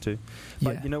chose to.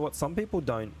 But you know what? Some people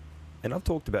don't, and I've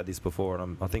talked about this before,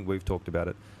 and I think we've talked about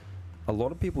it. A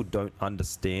lot of people don't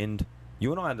understand.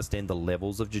 You and I understand the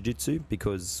levels of jiu-jitsu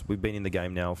because we've been in the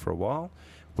game now for a while.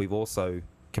 We've also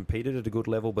competed at a good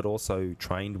level, but also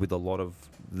trained with a lot of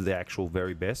the actual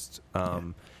very best.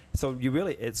 So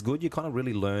it's good. You kind of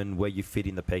really learn where you fit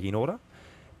in the pecking order.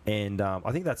 And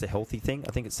I think that's a healthy thing.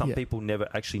 I think some people never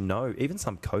actually know. Even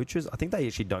some coaches, I think they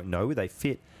actually don't know where they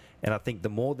fit. And I think the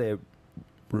more they're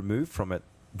removed from it,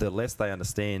 the less they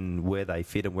understand where they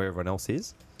fit and where everyone else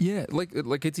is. Yeah, like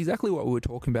it's exactly what we were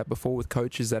talking about before with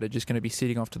coaches that are just going to be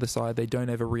sitting off to the side. They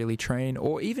don't ever really train,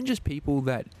 or even just people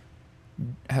that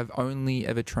have only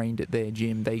ever trained at their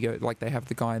gym. They go, like, they have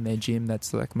the guy in their gym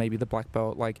that's like maybe the black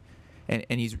belt, like.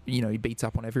 And he's, he beats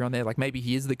up on everyone there. Like, maybe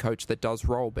he is the coach that does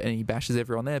roll, and he bashes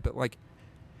everyone there. But, like,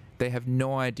 they have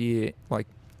no idea, like,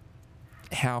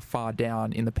 how far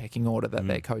down in the pecking order that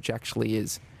their coach actually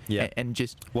is. Yeah. And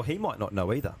just... Well, he might not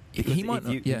know either. He might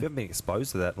not, You've never been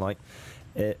exposed to that. Like,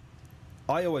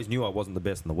 I always knew I wasn't the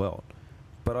best in the world.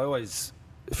 But I always...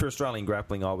 For Australian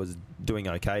grappling, I was doing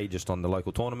okay just on the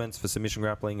local tournaments. For submission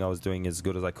grappling, I was doing as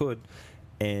good as I could.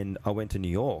 And I went to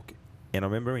New York... And I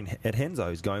remember at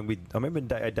Henzo's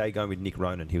a day going with Nick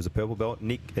Ronan. He was a purple belt.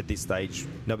 Nick, at this stage,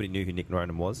 nobody knew who Nick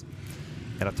Ronan was.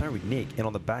 And I trained with Nick, and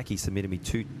on the back he submitted me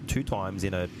two times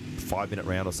in a 5-minute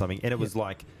round or something. And it was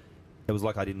like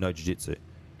I didn't know jiu-jitsu.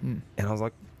 And I was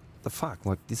like, the fuck?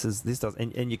 Like, this does...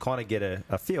 And you kind of get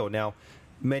a feel. Now,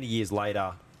 many years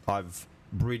later, I've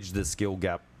bridged the skill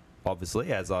gap,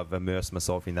 obviously, as I've immersed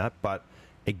myself in that. But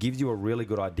it gives you a really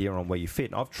good idea on where you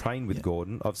fit. And I've trained with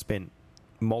Gordon. I've spent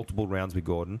multiple rounds with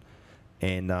Gordon,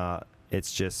 and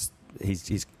it's just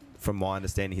he's from my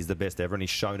understanding he's the best ever, and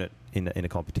he's shown it in a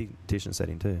competition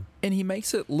setting too. And he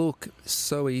makes it look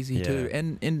so easy too,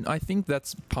 and I think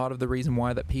that's part of the reason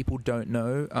why that people don't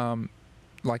know,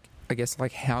 like, I guess,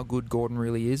 like, how good Gordon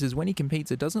really is when he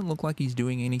competes. It doesn't look like he's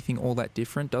doing anything all that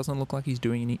different. Doesn't look like he's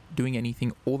doing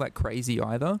anything all that crazy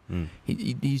either.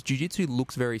 His jiu-jitsu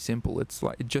looks very simple. It's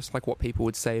like just like what people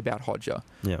would say about Hodger,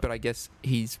 but I guess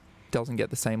he's doesn't get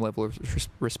the same level of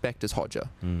respect as Hodger.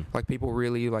 Like, people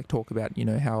really like talk about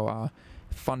how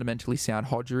fundamentally sound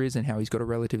Hodger is and how he's got a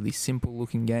relatively simple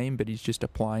looking game, but he's just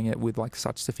applying it with like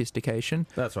such sophistication.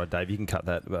 That's right, Dave. You can cut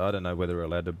that, but I don't know whether we're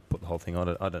allowed to put the whole thing on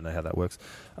it. I don't know how that works.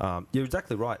 You're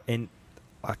exactly right, and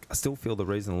I still feel the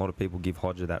reason a lot of people give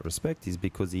Hodger that respect is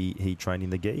because he trained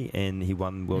in the gi and he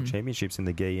won world championships in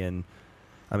the gi. And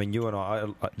I mean, you and I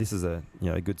this is a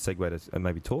good segue to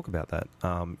maybe talk about that.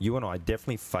 You and I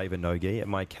definitely favour no gi. At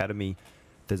my academy,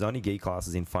 there's only gi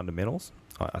classes in fundamentals.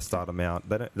 I start them out.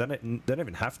 They don't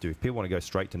even have to. If people want to go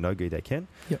straight to no gi, they can.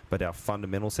 Yep. But our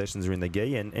fundamental sessions are in the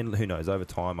gi, and who knows, over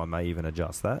time I may even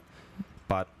adjust that.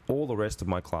 But all the rest of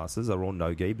my classes are all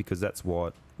no gi because that's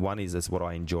what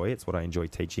I enjoy. It's what I enjoy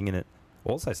teaching, and it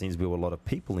also seems to be what a lot of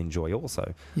people enjoy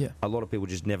also. Yeah. A lot of people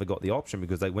just never got the option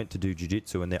because they went to do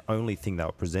jiu-jitsu and their only thing they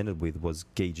were presented with was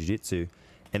gi jiu-jitsu,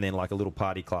 and then like a little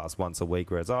party class once a week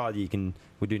where it's,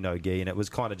 we do no gi, and it was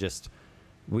kind of just,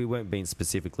 we weren't being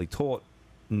specifically taught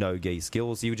no gi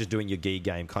skills. You were just doing your gi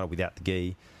game kind of without the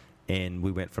gi, and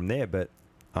we went from there. But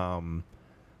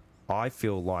I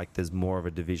feel like there's more of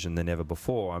a division than ever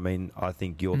before. I mean, I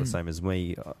think you're the same as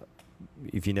me.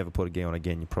 If you never put a gi on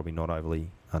again, you're probably not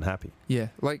overly unhappy. Yeah,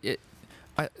 like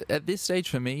at this stage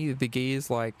for me, the gi is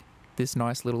like this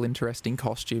nice little interesting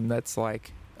costume that's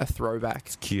like a throwback.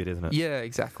 It's cute, isn't it? Yeah,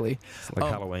 exactly. It's like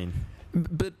Halloween.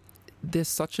 But there's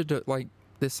such a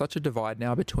divide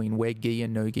now between where gi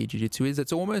and no gi jiu-jitsu is.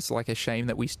 It's almost like a shame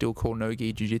that we still call no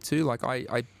gi jiu-jitsu. Like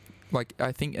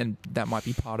I think, and that might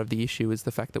be part of the issue, is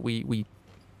the fact that we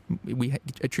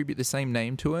attribute the same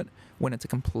name to it when it's a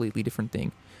completely different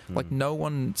thing. Like no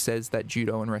one says that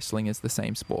judo and wrestling is the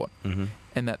same sport,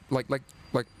 and that like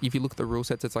if you look at the rule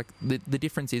sets, it's like the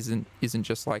difference isn't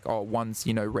just like, oh, one's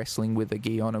wrestling with a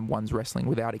gi on and one's wrestling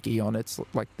without a gi on. It's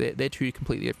like they're two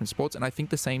completely different sports, and I think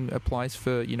the same applies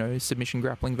for submission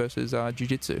grappling versus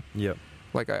jiu-jitsu. Yeah,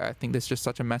 like I think there's just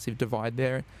such a massive divide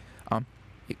there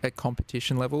at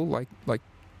competition level, like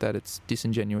that it's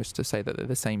disingenuous to say that they're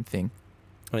the same thing.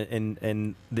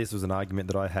 And this was an argument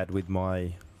that I had with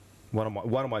one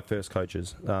of my first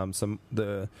coaches.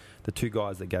 The two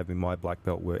guys that gave me my black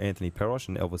belt were Anthony Perosh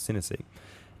and Elvis Sinisek.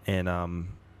 And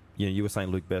you were saying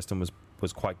Luke Beston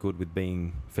was quite good with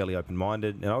being fairly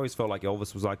open-minded, and I always felt like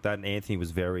Elvis was like that, and Anthony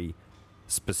was very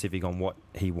specific on what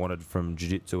he wanted from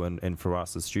jiu-jitsu and for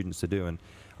us as students to do. And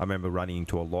I remember running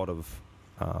into a lot of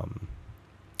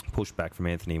pushback from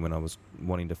Anthony when I was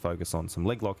wanting to focus on some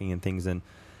leg locking and things, and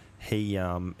he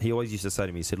always used to say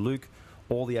to me, he said, Luke,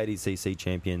 all the ADCC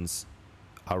champions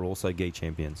are also gi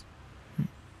champions.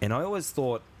 And I always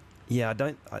thought, yeah,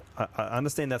 I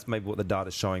understand that's maybe what the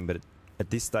data's showing, but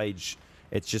at this stage,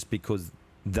 it's just because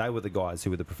they were the guys who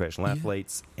were the professional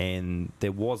athletes, and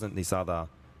there wasn't this other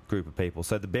group of people.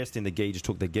 So the best in the gi just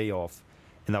took the gi off,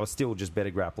 and they were still just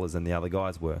better grapplers than the other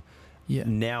guys were. Yeah.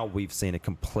 Now we've seen a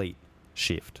complete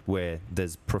shift where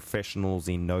there's professionals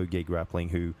in no gi grappling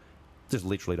who just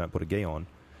literally don't put a gi on,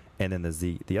 and then there's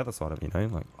the other side of it,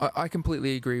 like I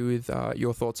completely agree with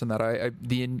your thoughts on that.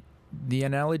 The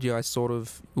analogy I sort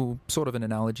of an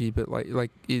analogy, but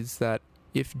like is that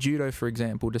if judo, for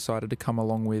example, decided to come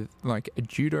along with like a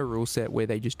judo rule set where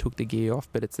they just took the gi off,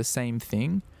 but it's the same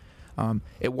thing.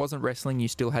 It wasn't wrestling. You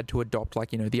still had to adopt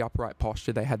the upright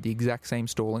posture. They had the exact same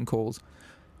stalling calls.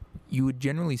 You would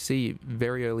generally see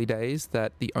very early days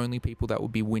that the only people that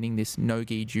would be winning this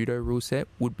no-gi judo rule set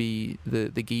would be the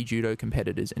gi judo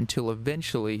competitors, until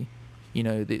eventually,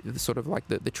 the sort of like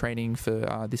the training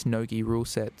for this no-gi rule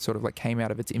set sort of like came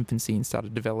out of its infancy and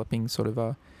started developing sort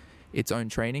of its own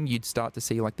training. You'd start to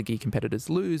see like the gi competitors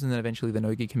lose, and then eventually the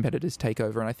no-gi competitors take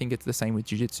over. And I think it's the same with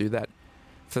jiu-jitsu, that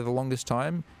for the longest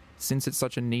time, since it's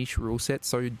such a niche rule set,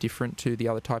 so different to the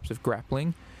other types of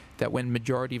grappling, that when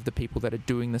majority of the people that are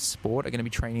doing the sport are going to be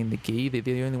training the gi, they're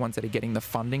the only ones that are getting the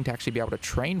funding to actually be able to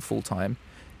train full-time,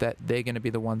 that they're going to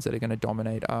be the ones that are going to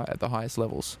dominate at the highest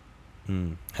levels.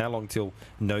 How long till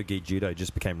no-gi judo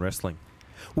just became wrestling?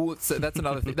 Well, so that's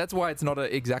another thing. That's why it's not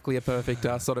exactly a perfect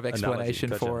sort of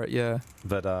explanation for it, yeah.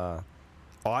 But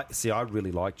I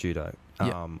really like judo.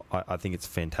 I think it's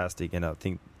fantastic, and I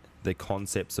think the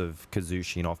concepts of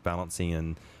kazushi and off-balancing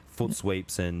and foot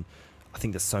sweeps, and I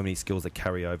think there's so many skills that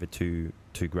carry over to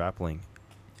grappling.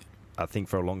 I think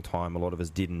for a long time, a lot of us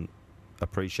didn't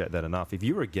appreciate that enough. If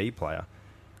you were a gi player,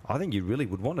 I think you really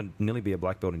would want to nearly be a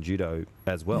black belt in judo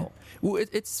as well. Yeah. Well,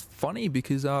 it's funny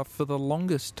because for the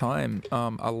longest time,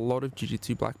 a lot of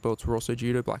jiu-jitsu black belts were also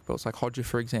judo black belts. Like Hodger,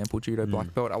 for example, judo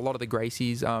black belt. A lot of the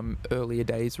Gracies earlier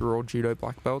days were all judo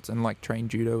black belts and like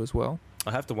trained judo as well.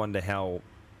 I have to wonder how,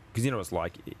 because it's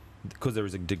like, because there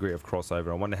is a degree of crossover,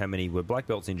 I wonder how many were black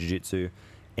belts in jiu-jitsu,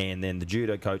 and then the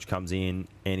judo coach comes in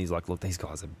and he's like, look, these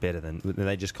guys are better than, and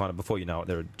they just kind of, before you know it,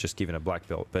 they're just given a black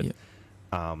belt. But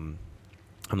I'm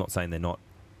not saying they're not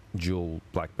dual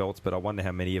black belts, but I wonder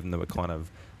how many of them were kind of,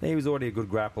 he was already a good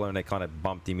grappler and they kind of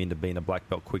bumped him into being a black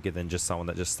belt quicker than just someone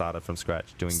that just started from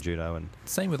scratch doing judo. And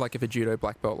same with like if a judo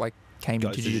black belt like came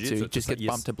into jiu-jitsu, just gets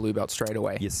bumped to blue belt straight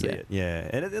away. You see it, yeah.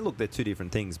 And look, they're two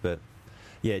different things, but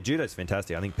yeah, judo's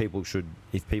fantastic. I think people should,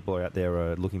 if people are out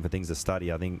there looking for things to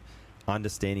study, I think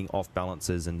understanding off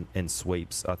balances and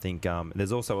sweeps. I think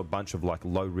there's also a bunch of like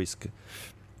low risk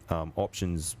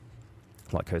options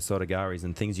like Hosotogaris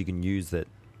and things you can use that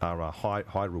are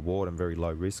high reward and very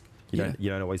low risk. You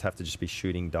don't always have to just be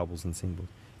shooting doubles and singles.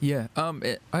 Yeah,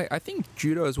 I think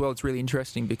judo as well, it's really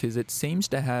interesting because it seems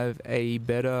to have a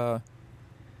better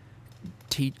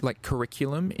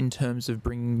curriculum in terms of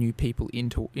bringing new people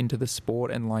into the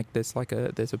sport, and like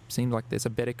seems like there's a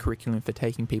better curriculum for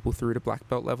taking people through to black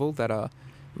belt level that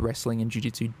wrestling and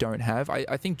jiu-jitsu don't have.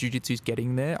 I think jiu-jitsu's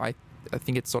getting there. I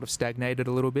think it's sort of stagnated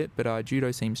a little bit, but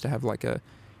judo seems to have like a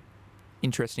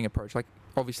interesting approach. Like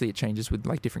obviously it changes with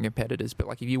like different competitors, but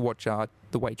like if you watch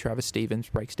the way Travis Stevens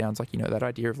breaks down, like that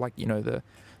idea of like the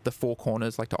four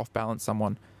corners, like to off balance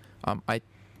someone.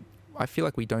 I feel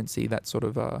like we don't see that sort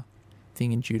of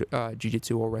thing in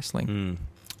jiu-jitsu or wrestling.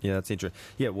 Yeah, that's interesting.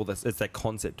 Yeah, well, it's that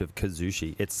concept of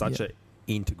kazushi. It's such an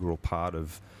integral part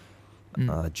of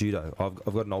judo.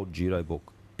 I've got an old judo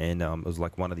book, and it was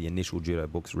like one of the initial judo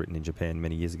books written in Japan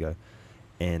many years ago,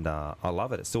 and I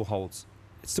love it. It still holds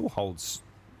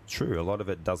true. A lot of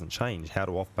it doesn't change. How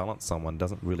to off balance someone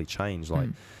doesn't really change. Like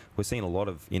we're seeing a lot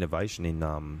of innovation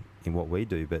in what we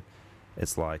do, but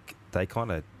it's like they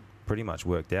kind of pretty much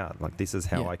worked out. Like, this is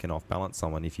how I can off balance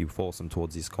someone if you force them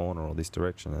towards this corner or this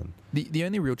direction. And the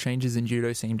only real changes in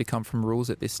judo seem to come from rules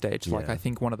at this stage. Like, I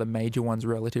think one of the major ones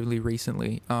relatively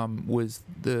recently was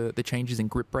the changes in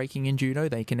grip breaking in judo.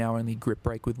 They can now only grip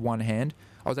break with one hand.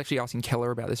 I was actually asking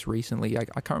Keller about this recently. I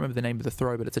can't remember the name of the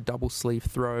throw, but it's a double sleeve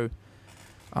throw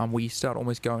where you start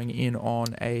almost going in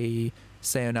on a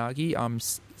seonagi,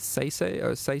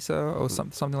 seisa or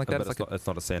something like that. It's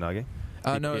not a seonagi.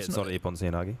 No, it's not an ippon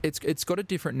seonagi. It's got a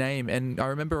different name, and I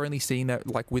remember only seeing that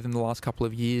like within the last couple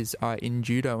of years in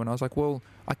judo, and I was like, well,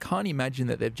 I can't imagine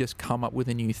that they've just come up with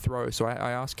a new throw. So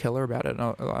I asked Keller about it.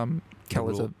 And,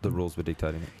 the rules were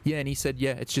dictating it. Yeah, and he said,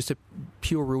 it's just a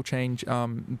pure rule change.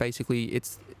 Basically,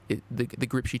 the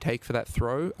grips you take for that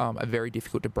throw are very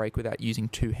difficult to break without using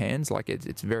two hands. Like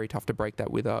it's very tough to break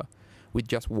that with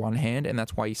just one hand, and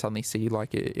that's why you suddenly see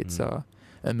like it's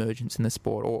emergence in the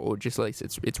sport, or just at least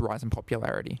its rise in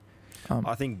popularity.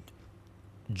 I think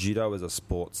judo as a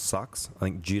sport sucks. I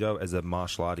think judo as a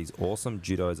martial art is awesome.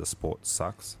 Judo as a sport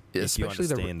sucks. Yeah, if you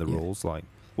understand the rules, like,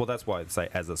 well, that's why I say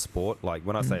as a sport. Like,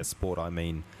 when I say a sport, I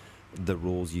mean the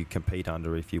rules you compete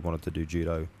under if you wanted to do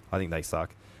judo. I think they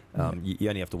suck. You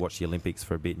only have to watch the Olympics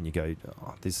for a bit and you go,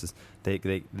 oh,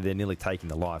 they're nearly taking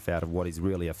the life out of what is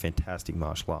really a fantastic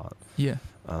martial art. Yeah.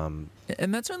 And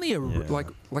that's only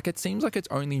like it seems like it's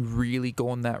only really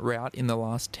gone that route in the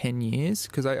last 10 years,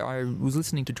 because I was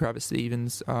listening to Travis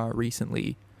Stevens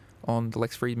recently on the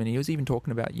Lex Friedman. He was even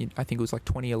talking about, I think it was like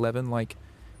 2011, like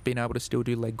being able to still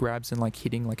do leg grabs and like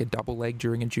hitting like a double leg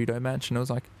during a judo match, and I was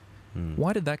like,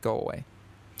 why did that go away?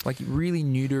 Like, really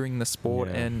neutering the sport,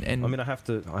 and I mean, I have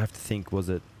to think, was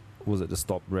it to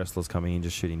stop wrestlers coming in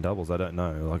just shooting doubles? I don't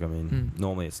know. Like, I mean,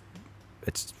 normally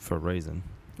it's for a reason.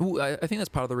 Well, I think that's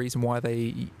part of the reason why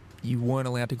you weren't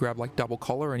allowed to grab like double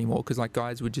collar anymore, because like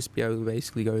guys would just be able to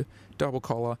basically go double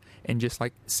collar and just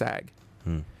like sag.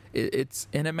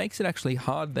 It makes it actually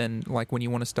hard then, like when you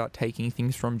want to start taking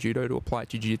things from judo to apply it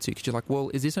to jiu-jitsu, because you're like,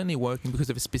 well, is this only working because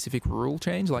of a specific rule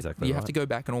change? Like, you have to go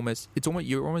back and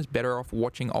you're almost better off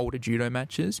watching older judo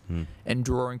matches and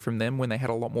drawing from them when they had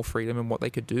a lot more freedom in what they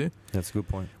could do. That's a good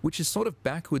point. Which is sort of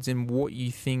backwards in what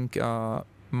you think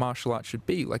martial arts should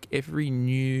be. Like every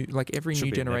new generation,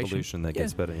 an evolution that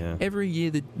gets better. Yeah. Every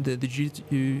year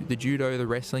the judo, the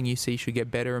wrestling you see should get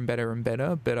better and better and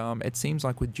better. But it seems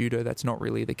like with judo that's not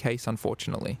really the case,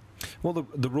 unfortunately. Well,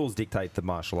 the rules dictate the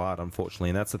martial art, unfortunately,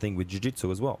 and that's the thing with jiu-jitsu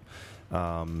as well.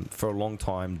 For a long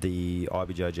time, the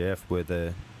IBJJF were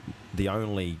the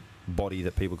only body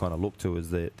that people kind of look to as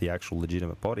the actual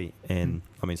legitimate body, and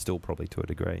I mean, still probably to a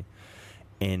degree.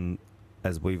 And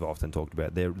as we've often talked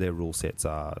about, their rule sets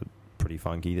are pretty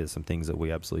funky. There's some things that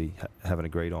we absolutely haven't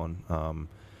agreed on.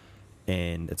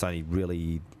 And it's only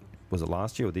really, was it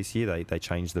last year or this year, they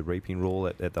changed the reaping rule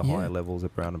at the higher levels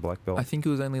at brown and black belt? I think it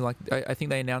was only like, I think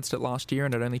they announced it last year,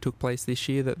 and it only took place this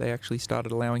year that they actually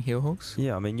started allowing heel hooks.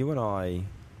 Yeah, I mean, you and I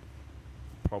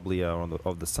probably are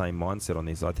of the same mindset on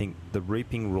this. I think the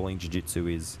reaping rule in jiu-jitsu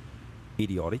is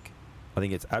idiotic. I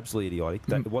think it's absolutely idiotic.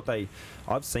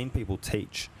 I've seen people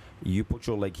teach, you put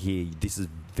your leg here, this is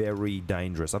very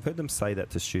dangerous. I've heard them say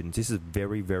that to students. This is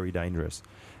very, very dangerous.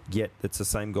 Yet it's the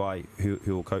same guy who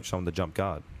will coach someone to jump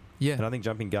guard. Yeah. And I think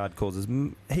jumping guard causes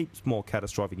heaps more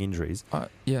catastrophic injuries.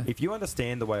 If you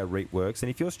understand the way a reap works, and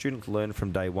if your students learn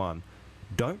from day one,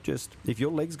 if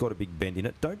your leg's got a big bend in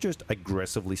it, don't just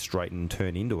aggressively straighten and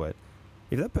turn into it.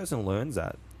 If that person learns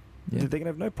that, they're going to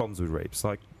have no problems with reaps.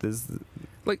 Like, there's...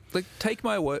 Like, take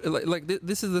my word.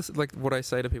 This is what I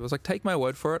say to people. It's like, take my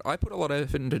word for it. I put a lot of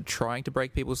effort into trying to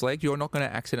break people's legs. You're not going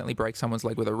to accidentally break someone's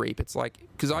leg with a reap. It's like,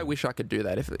 because I wish I could do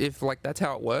that. If like that's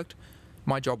how it worked,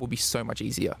 my job would be so much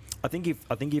easier. I think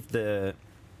if the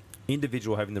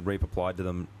individual having the reap applied to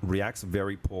them reacts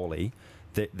very poorly,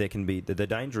 there can be the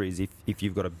danger is if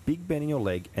you've got a big bend in your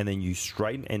leg and then you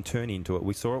straighten and turn into it.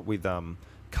 We saw it with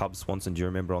Cub Swanson. Do you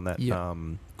remember on that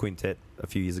quintet a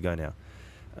few years ago now?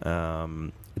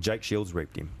 Jake Shields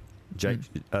reaped him. See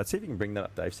if you can bring that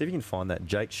up, Dave. See if you can find that.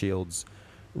 Jake Shields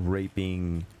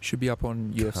reaping. Should be up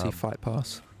on UFC Fight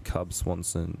Pass. Cub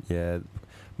Swanson. Yeah.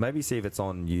 Maybe see if it's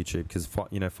on YouTube, because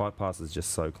Fight Pass is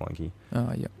just so clunky.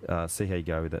 See how you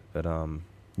go with it. But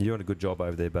you're doing a good job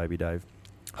over there, baby Dave.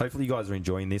 Hopefully you guys are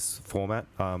enjoying this format.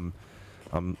 I'm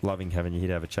loving having you here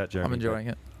to have a chat, Jeremy. I'm enjoying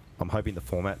it. I'm hoping the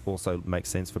format also makes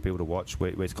sense for people to watch.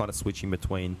 We're kind of switching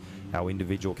between our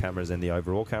individual cameras and the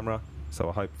overall camera. So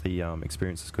I hope the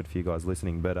experience is good for you guys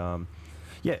listening. But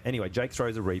yeah, anyway, Jake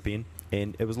throws a reap in,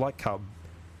 and it was like Cub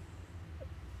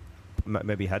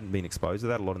maybe hadn't been exposed to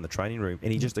that a lot in the training room,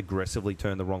 and he just aggressively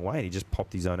turned the wrong way, and he just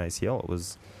popped his own ACL. It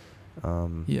was...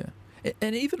 yeah.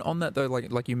 And even on that, though,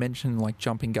 like you mentioned, like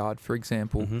jumping guard, for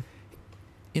example,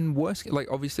 in worst...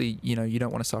 Like, obviously, you know, you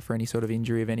don't want to suffer any sort of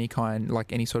injury of any kind,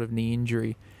 like any sort of knee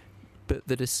injury, but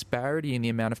the disparity in the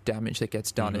amount of damage that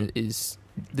gets done is...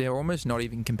 They're almost not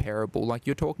even comparable. Like,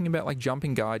 you're talking about, like,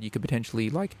 jumping guard, you could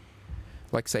potentially, like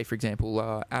say, for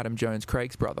example, Adam Jones,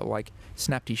 Craig's brother, like,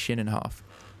 snapped his shin in half.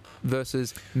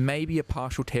 Versus maybe a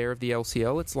partial tear of the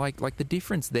LCL. It's like the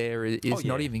difference there is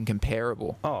not even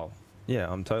comparable. Oh,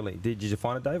 yeah, I'm totally... Did you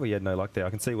find it, Dave, or you had no luck there? I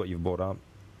can see what you've brought up.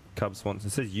 Cubs wants... It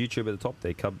says YouTube at the top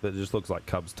there, Cub, but it just looks like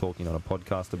Cubs talking on a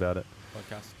podcast about it.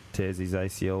 Podcast. Tears his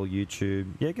ACL, YouTube.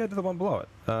 Yeah, go to the one below it.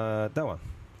 That one.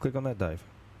 Click on that, Dave.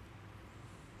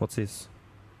 What's this?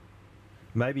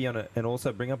 Maybe on it, and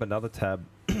also bring up another tab.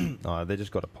 Oh, they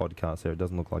just got a podcast there. It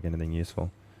doesn't look like anything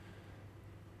useful.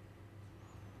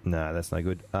 No, that's no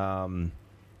good.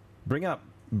 Bring up...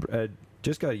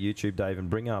 just go to YouTube, Dave, and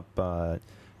bring up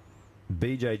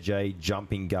BJJ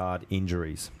jumping guard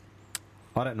injuries.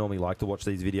 I don't normally like to watch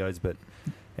these videos, but...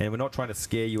 And we're not trying to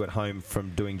scare you at home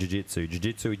from doing jiu-jitsu.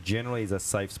 Jiu-jitsu generally is a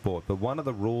safe sport, but one of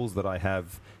the rules that I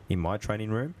have in my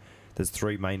training room, there's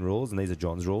 3 main rules, and these are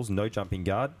John's rules. No jumping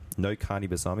guard, no carni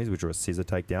basamis, which are a scissor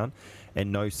takedown,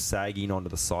 and no sagging onto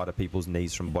the side of people's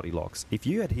knees from body locks. If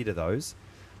you adhere to those...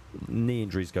 knee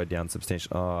injuries go down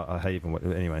substantially. I hate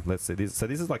even... Anyway, let's see. So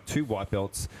this is like 2 white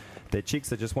belts. They're chicks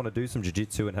that just want to do some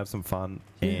jiu-jitsu and have some fun,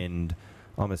 and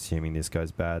I'm assuming this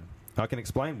goes bad. I can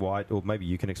explain why, or maybe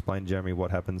you can explain, Jeremy,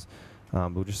 what happens.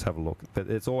 We'll just have a look. But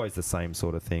it's always the same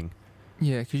sort of thing.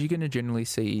 Yeah, because you're going to generally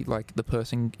see like the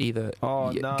person either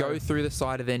go through the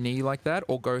side of their knee like that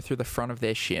or go through the front of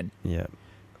their shin. Yeah.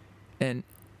 And...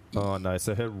 Oh, no.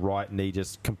 So her right knee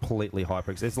just completely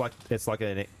hyper... It's like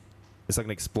an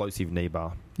explosive knee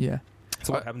bar. Yeah.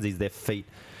 So what happens is their feet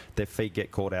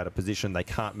get caught out of position. They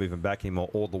can't move them back anymore.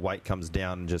 All the weight comes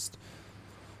down and just...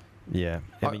 Yeah.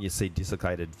 I mean, you see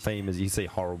dislocated femurs. You see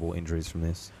horrible injuries from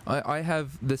this. I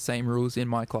have the same rules in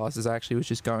my classes. I actually was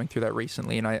just going through that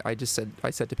recently, and I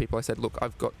said to people, look,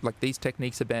 I've got, like, these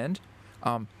techniques are banned.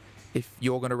 If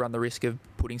you're going to run the risk of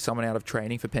putting someone out of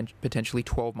training for potentially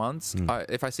 12 months,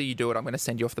 if I see you do it, I'm going to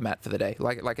send you off the mat for the day.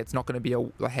 Like it's not going to be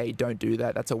a, hey, don't do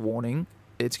that. That's a warning.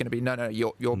 It's going to be, no,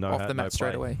 you're off the mat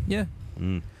straight away. Yeah.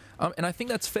 And I think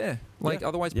that's fair.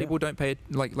 Otherwise people don't pay it,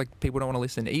 like people don't want to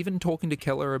listen. Even talking to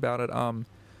Keller about it,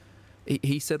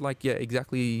 he said,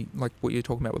 exactly like what you're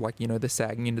talking about with, the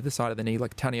sagging into the side of the knee,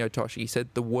 like Tani Otoshi. He said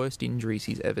the worst injuries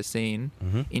he's ever seen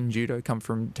in judo come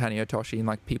from Tani Otoshi,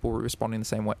 and people were responding the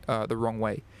same way, the wrong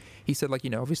way. He said,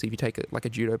 obviously if you take a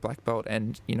judo black belt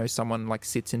and, someone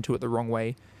sits into it the wrong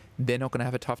way, they're not going to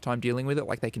have a tough time dealing with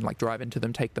it. They can drive into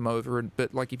them, take them over. But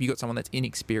if you got someone that's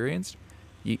inexperienced,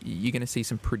 you're going to see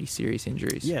some pretty serious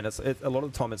injuries. Yeah, and a lot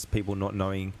of the time it's people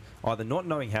either not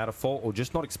knowing how to fall or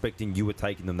just not expecting you were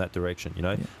taking them that direction.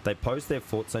 They post their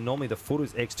foot, so normally the foot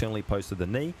is externally posted to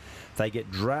the knee. They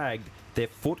get dragged. Their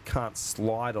foot can't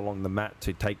slide along the mat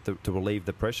to relieve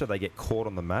the pressure. They get caught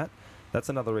on the mat. That's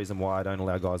another reason why I don't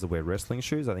allow guys to wear wrestling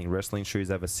shoes. I think wrestling shoes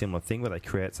have a similar thing where they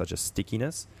create such a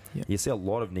stickiness. Yep. You see a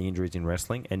lot of knee injuries in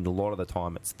wrestling, and a lot of the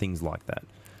time it's things like that.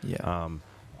 Yeah.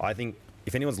 I think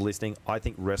if anyone's listening, I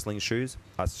think wrestling shoes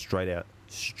are straight out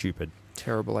stupid.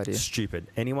 Terrible idea. Stupid.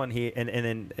 Anyone here,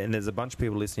 and there's a bunch of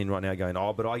people listening right now going,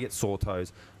 oh, but I get sore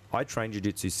toes. I train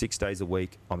jiu-jitsu 6 days a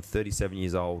week. I'm 37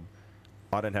 years old.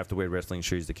 I don't have to wear wrestling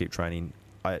shoes to keep training.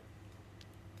 And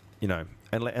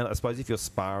I suppose if you're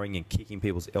sparring and kicking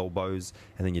people's elbows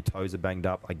and then your toes are banged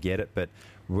up, I get it. But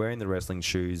wearing the wrestling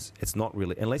shoes, it's not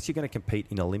really... Unless you're going to compete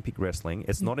in Olympic wrestling,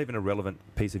 it's not even a relevant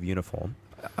piece of uniform.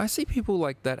 I see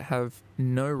people that have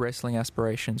no wrestling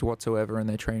aspirations whatsoever and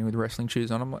they're training with wrestling shoes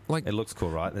on. I'm like... It looks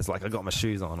cool, right? And it's I got my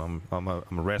shoes on. I'm a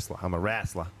wrestler. I'm a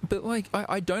wrestler. But,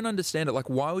 I don't understand it.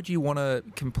 Why would you want to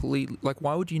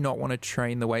why would you not want to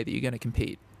train the way that you're going to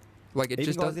compete? It even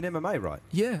just guys in MMA, right?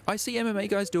 Yeah, I see MMA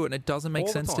guys do it, and it doesn't make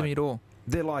sense to me at all.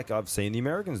 They're I've seen the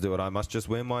Americans do it. I must just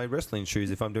wear my wrestling shoes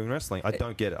if I'm doing wrestling. I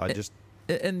don't get it.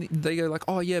 And they go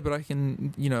oh yeah, but I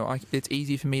can, it's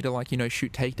easy for me to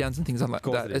shoot takedowns and things like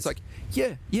that. It's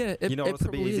yeah. You know what's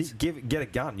be easy? Get a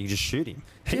gun. You just shoot him.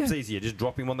 Heaps easier. Just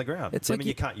drop him on the ground.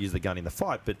 You can't use the gun in the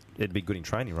fight, but it'd be good in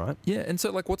training, right? Yeah. And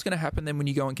so what's going to happen then when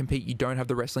you go and compete? You don't have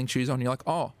the wrestling shoes on. You're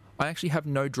oh, I actually have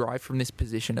no drive from this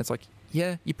position. It's like,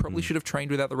 yeah, you probably should have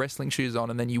trained without the wrestling shoes on,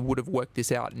 and then you would have worked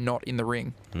this out, not in the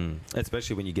ring.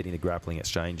 Especially when you're getting the grappling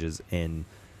exchanges and,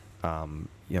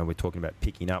 we're talking about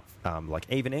picking up, like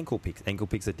even ankle picks. Ankle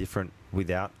picks are different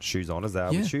without shoes on as they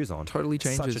are with shoes on. Totally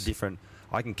changes. Such a different...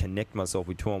 I can connect myself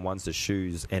with 2-on-1s to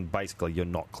shoes, and basically you're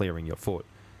not clearing your foot.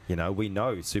 We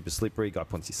know super slippery. Guy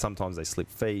points. Sometimes they slip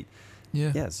feet.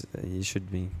 Yeah. Yes, you should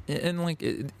be. And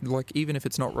like even if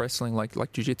it's not wrestling,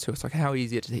 like jiu-jitsu, it's like how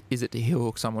easy is it to heel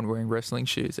hook someone wearing wrestling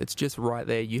shoes? It's just right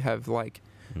there. You have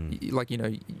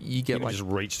you get can just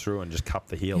reach through and just cup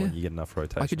the heel, and you get enough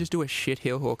rotation. I could just do a shit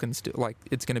heel hook and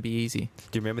it's going to be easy.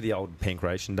 Do you remember the old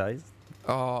pancration days?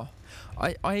 Oh,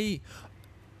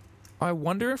 I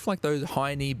wonder if like those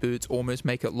high knee boots almost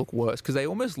make it look worse, because they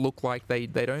almost look like they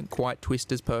don't quite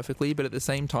twist as perfectly, but at the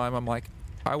same time I'm like,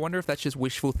 I wonder if that's just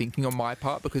wishful thinking on my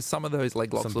part, because some of those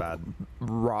leg locks look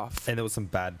rough. And there was some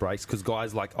bad breaks because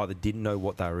guys like either didn't know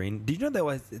what they were in. Did you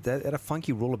know they had a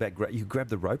funky rule about you grab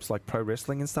the ropes like pro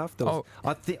wrestling and stuff? I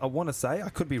want to say, I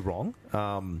could be wrong.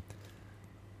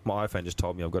 My iPhone just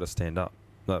told me I've got to stand up.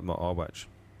 My iWatch.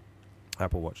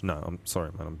 Apple Watch. No, I'm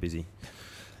sorry, man. I'm busy.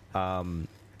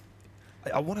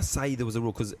 I want to say there was a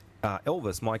rule because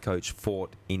Elvis, my coach,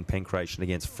 fought in pancration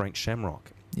against Frank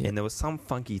Shamrock. Yeah. And there was some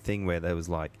funky thing where there was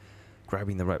like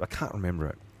grabbing the rope. I can't remember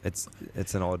it.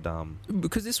 It's an odd...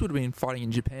 because this would have been fighting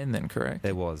in Japan then, correct?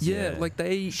 It was, yeah. Like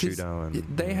they... Shudo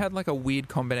and... They had like a weird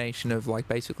combination of like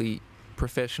basically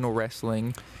professional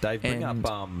wrestling. Dave, bring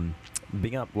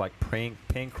up like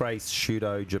Pancrase,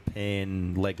 Shudo,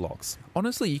 Japan, leg locks.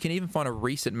 Honestly, you can even find a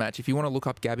recent match if you want to look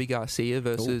up Gabby Garcia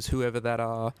versus whoever that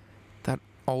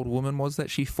old woman was that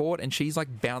she fought, and she's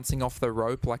like bouncing off the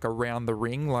rope like around the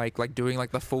ring, like doing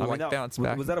like the full bounce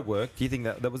back. Was that at work? Do you think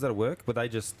that was at work? But they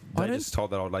just told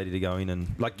that old lady to go in,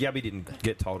 and like Gabby didn't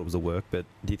get told it was a work, but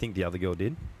do you think the other girl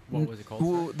did? What was it called?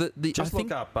 Well,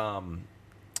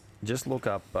 just look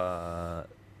up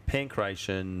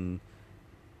pancration,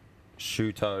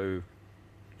 Shuto,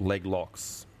 leg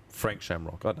locks, Frank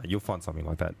Shamrock. I don't know, you'll find something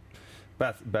like that.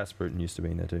 Bass Bruton used to be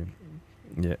in there too.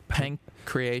 Yeah.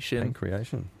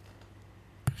 Pancreation.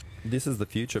 This is the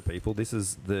future, people. This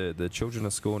is the children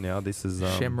of school now. This is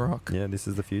Shamrock. Yeah, this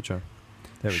is the future.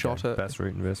 There we go. Bass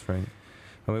Bruton versus Frank.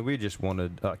 I mean, we just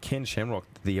wanted Ken Shamrock,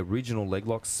 the original leg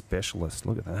lock specialist.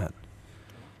 Look at that.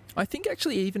 I think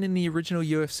actually even in the original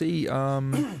UFC,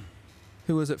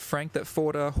 who was it? Frank that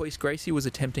fought Hoist Gracie was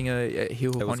attempting a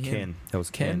heel hook on him. It was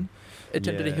Ken.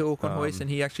 Attempted a heel hook on Hoist, and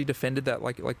he actually defended that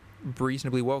like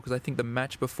reasonably well, because I think the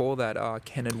match before that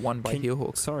Ken had won by heel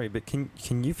hook. Sorry, but can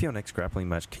you, for your next grappling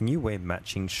match, can you wear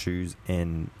matching shoes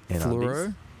and fluoro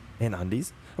undies? And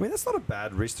undies? I mean, that's not a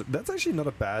bad wrist. That's actually not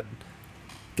a bad...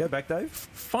 Go back, Dave.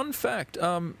 Fun fact,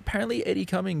 apparently Eddie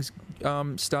Cummings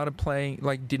started playing,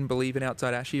 like, didn't believe in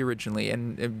outside Ashi originally,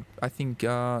 and I think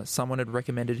someone had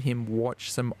recommended him watch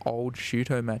some old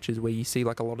Shuto matches where you see,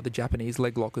 like, a lot of the Japanese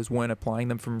leg lockers weren't applying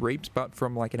them from reaps, but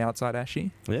from, like, an outside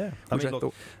Ashi. Yeah. I mean,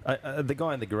 look, the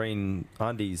guy in the green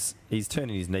undies, he's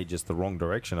turning his knee just the wrong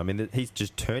direction. I mean, he's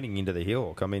just turning into the heel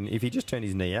hook. I mean, if he just turned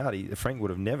his knee out, Frank would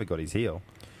have never got his heel.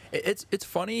 It's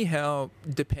funny how,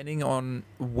 depending on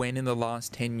when in the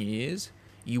last 10 years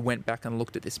you went back and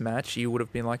looked at this match, you would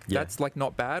have been like, that's like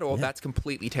not bad, or that's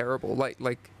completely terrible.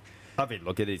 Like I mean,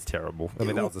 look, it is terrible. I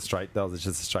mean, that was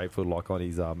just a straight foot lock on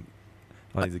his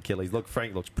Achilles. Look,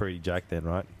 Frank looks pretty jacked then,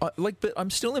 right? But I'm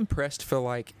still impressed for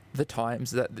like the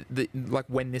times that like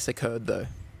when this occurred though.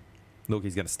 Look,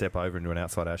 he's going to step over into an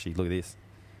outside Ashi. Look at this.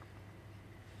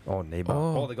 Oh, knee bar.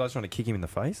 Oh, the guy's trying to kick him in the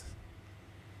face.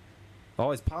 Oh,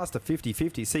 he's past a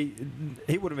 50-50. See,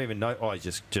 he wouldn't even know. Oh, he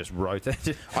just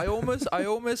rotated. I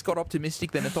almost got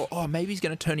optimistic then and thought, oh, maybe he's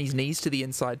going to turn his knees to the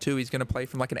inside too. He's going to play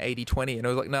from like an 80-20. And I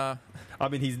was like, nah. I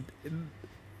mean,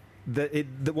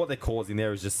 what they're causing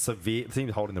there is just severe. It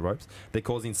seems holding the ropes. They're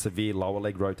causing severe lower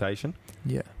leg rotation.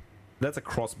 Yeah. That's a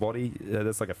cross body.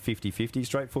 That's like a 50-50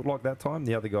 straight foot lock that time.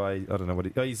 The other guy, I don't know what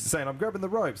he's saying. I'm grabbing the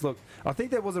ropes. Look, I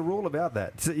think there was a rule about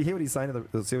that. So you hear what he's saying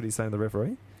see what he's saying to the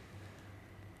referee?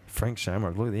 Frank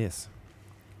Shamrock, look at this.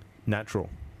 Natural.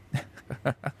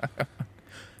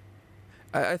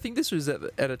 I think this was at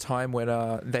a time when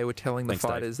they were telling the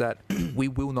fighters that we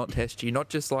will not test you. Not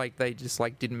just like they just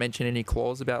like didn't mention any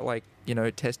clause about like, you know,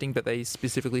 testing, but they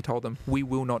specifically told them we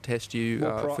will not test you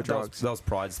for drugs. That was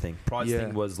Pride's thing. Pride's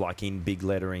thing was like in big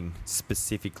lettering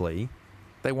specifically.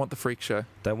 They want the freak show.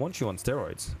 They want you on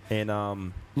steroids.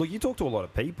 And look, you talk to a lot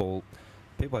of people.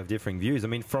 People have differing views. I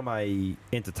mean, from a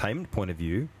entertainment point of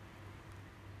view,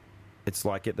 it's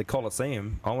like at the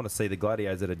Coliseum, I want to see the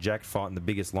gladiators that are jacked fighting the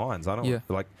biggest lions. I don't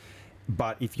like,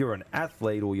 but if you're an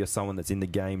athlete or you're someone that's in the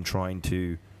game trying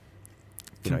to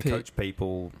coach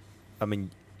people. I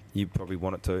mean, you probably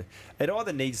want it to. It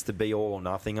either needs to be all or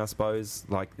nothing, I suppose.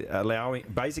 Like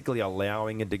basically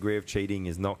allowing a degree of cheating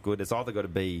is not good. It's either got to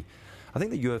be. I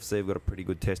think the UFC have got a pretty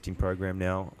good testing program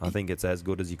now. I think it's as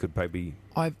good as you could probably.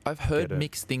 I've heard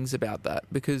mixed things about that,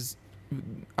 because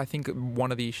I think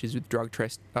one of the issues with drug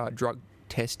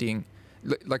testing,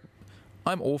 like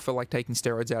I'm all for like taking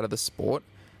steroids out of the sport.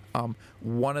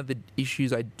 One of the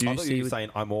issues I do I thought see you were saying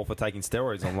I'm all for taking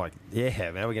steroids. I'm like, yeah,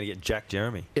 man, we're going to get Jack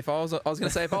Jeremy. I was going to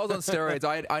say, if I was on steroids,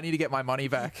 I need to get my money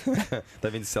back.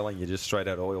 They've been selling you just straight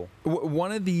out oil.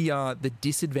 One of the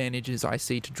disadvantages I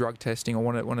see to drug testing, or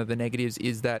one of the negatives,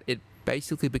 is that it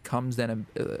basically becomes then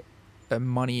a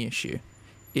money issue.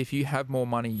 If you have more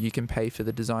money, you can pay for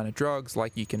the designer drugs,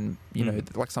 like you can,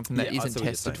 like something that isn't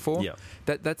tested for. Yeah.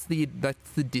 That's the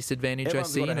disadvantage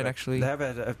Everyone's I see in it. Actually, they have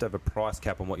to have a price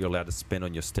cap on what you're allowed to spend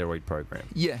on your steroid program.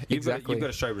 Yeah, exactly. You've got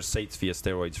to show receipts for your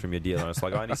steroids from your dealer. And it's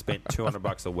like, I only spent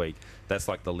 $200 a week. That's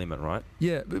like the limit, right?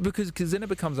 Yeah, because then it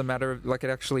becomes a matter of, like, it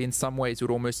actually in some ways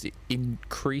would almost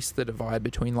increase the divide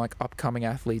between like upcoming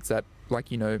athletes that, like,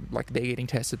 like they're getting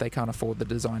tested, they can't afford the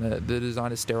designer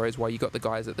steroids, while you got the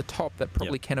guys at the top that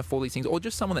probably can afford these things, or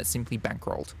just someone that's simply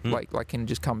bankrolled, like can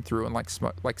just come through and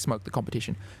smoke the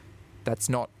competition. That's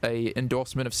not a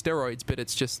endorsement of steroids, but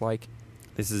it's just like,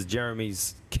 this is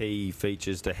Jeremy's key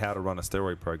features to how to run a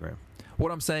steroid program.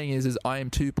 What I'm saying is I am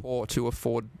too poor to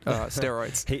afford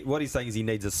steroids. What he's saying is he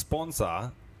needs a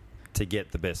sponsor to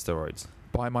get the best steroids.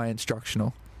 Buy my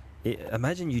instructional.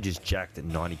 Imagine you just jacked at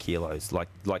 90 kilos, like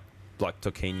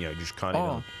Toquinho,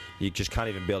 you just can't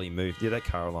even barely move. Yeah, that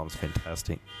car alarm's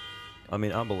fantastic. I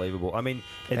mean, unbelievable. I mean,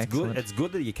 it's Excellent. good. It's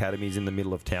good that the academy's in the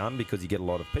middle of town, because you get a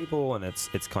lot of people, and it's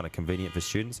kind of convenient for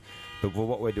students. But for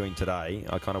what we're doing today,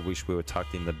 I kind of wish we were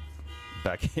tucked in the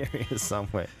back area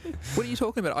somewhere. What are you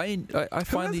talking about? I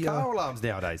find the car alarms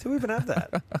nowadays. Who even have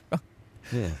that?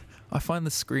 Yeah, I find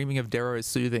the screaming of Darrow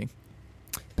soothing.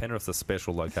 Penrith's a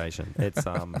special location. It's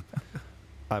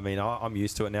I mean, I'm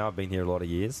used to it now. I've been here a lot of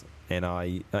years, and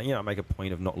I make a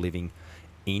point of not living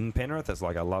in Penrith. It's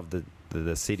like I love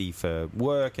the city for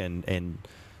work and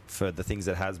for the things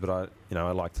it has, but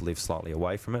I like to live slightly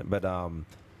away from it. But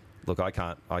look, I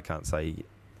can't say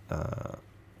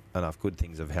enough good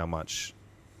things of how much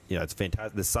it's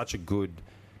fantastic. There's such a good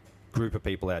group of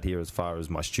people out here as far as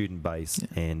my student base,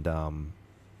 and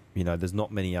there's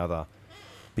not many other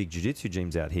big jiu-jitsu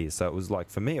gyms out here. So it was like,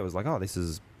 for me, it was like, oh,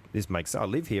 this makes sense. I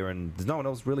live here, and there's no one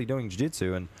else really doing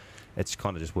jiu-jitsu, and it's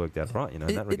kind of just worked out right, in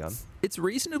that regard. It's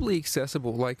reasonably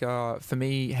accessible. Like, for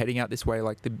me, heading out this way,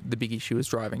 like, the big issue is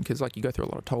driving, because, like, you go through a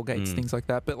lot of toll gates, things like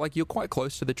that. But, like, you're quite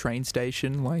close to the train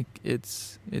station. Like,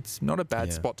 it's not a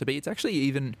bad spot to be. It's actually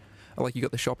even, like, you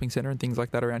got the shopping centre and things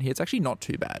like that around here. It's actually not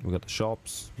too bad. We've got the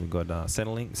shops. We've got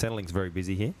Centrelink. Centrelink's very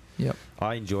busy here. Yep.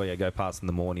 I go past in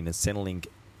the morning, and Centrelink,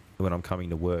 when I'm coming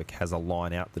to work, has a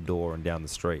line out the door and down the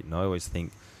street. And I always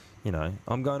think,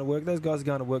 I'm going to work. Those guys are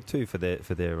going to work too for their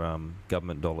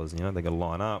government dollars. They got to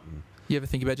line up. And you ever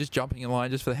think about just jumping in line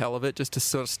just for the hell of it, just to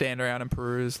sort of stand around and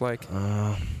peruse, like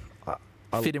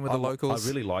fit in with the locals? I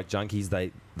really like junkies.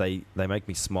 They make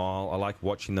me smile. I like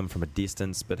watching them from a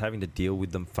distance, but having to deal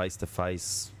with them face to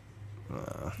face.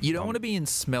 You don't want to be in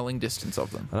smelling distance of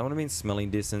them. I don't want to be in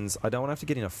smelling distance. I don't want to have to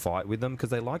get in a fight with them,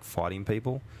 because they like fighting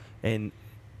people. And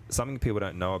something people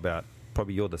don't know about,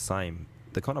 probably you're the same,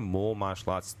 the kind of more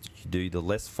martial arts you do, the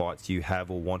less fights you have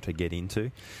or want to get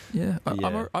into. Yeah.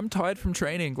 I'm tired from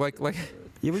training. Like.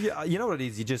 Yeah, well, you know what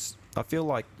it is? I feel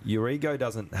like your ego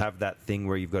doesn't have that thing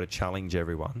where you've got to challenge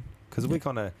everyone. Because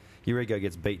your ego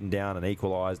gets beaten down and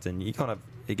equalised, and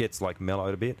it gets like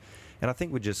mellowed a bit. And I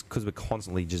think because we're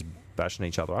constantly just bashing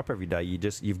each other up every day,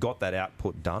 you've got that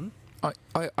output done.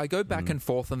 I go back and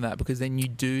forth on that, because then you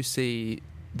do see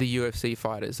the UFC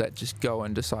fighters that just go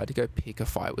and decide to go pick a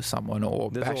fight with someone or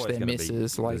bash their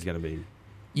misses. There's going to be.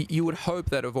 You would hope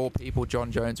that, of all people,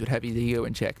 John Jones would have his ego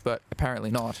in check, but apparently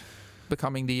not.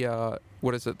 Becoming the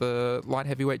the light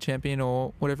heavyweight champion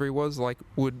or whatever he was, like,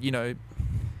 would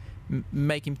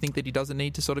make him think that he doesn't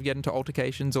need to sort of get into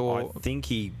altercations. Or I think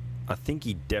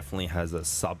he definitely has a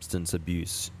substance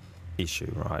abuse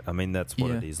issue, right? I mean, that's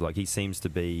what it is. Like, he seems to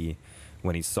be,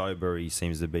 when he's sober, he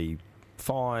seems to be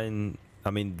fine. I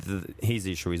mean, his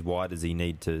issue is, why does he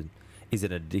need to? Is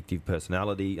it an addictive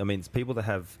personality? I mean, it's people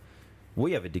that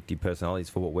we have addictive personalities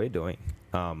for what we're doing.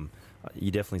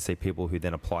 You definitely see people who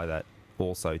then apply that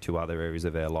also to other areas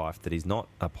of our life that is not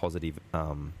a positive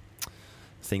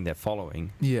thing they're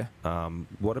following. Yeah.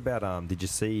 What about, did you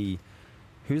see,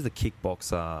 who's the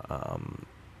kickboxer?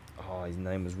 His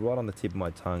name was right on the tip of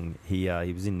my tongue. He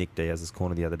was in Nick Diaz's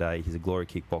corner the other day. He's a glory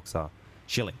kickboxer.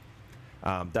 Schilling.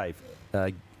 Dave.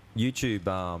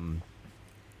 YouTube.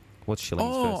 What's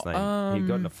Schilling's first name? He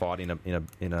got in a fight in a.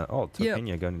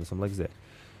 Topenia going into some legs there.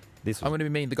 This I'm going to be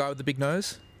mean. The guy with the big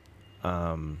nose.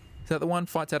 Is that the one?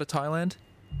 Fights out of Thailand.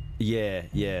 Yeah.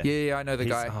 Yeah, I know the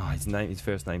guy. His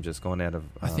first name's just gone out of.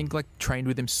 I think like trained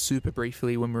with him super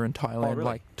briefly when we were in Thailand, really?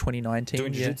 like 2019.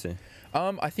 Doing jiu-jitsu.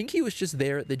 I think he was just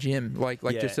there at the gym,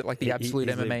 just at like the Absolute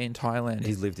MMA in Thailand.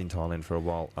 He's lived in Thailand for a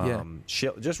while.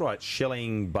 Just right,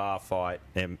 Schilling bar fight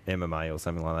MMA or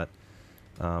something like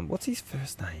that. What's his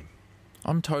first name?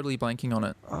 I'm totally blanking on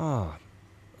it. Oh,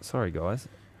 sorry guys.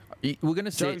 We're going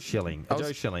to see Joe Schilling.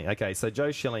 Joe Schilling. Okay, so Joe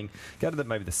Schilling. Go to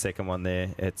maybe the second one there.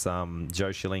 It's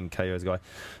Joe Schilling, KO's guy.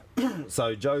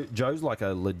 So Joe's like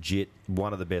a legit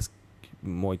one of the best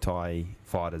Muay Thai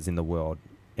fighters in the world,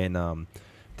 and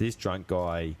this drunk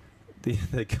guy,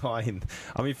 the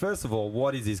guy. First of all,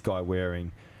 what is this guy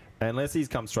wearing? Unless he's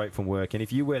come straight from work, and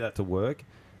if you wear that to work,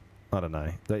 I don't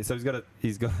know. So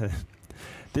he's got.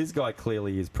 This guy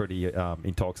clearly is pretty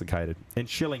intoxicated. And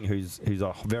Schilling, who's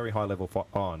a very high level fight.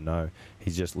 Oh no,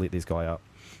 he's just lit this guy up,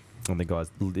 and the guy's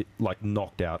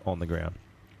knocked out on the ground.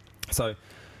 So.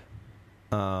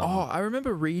 I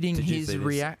remember reading his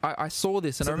reaction. I saw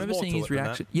this, and I remember seeing his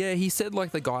reaction. Yeah, he said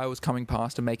like the guy was coming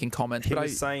past and making comments. He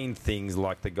was saying things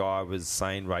like the guy was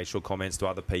saying racial comments to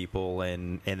other people,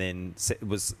 and then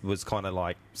was kind of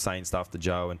like saying stuff to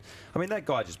Joe. And that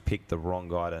guy just picked the wrong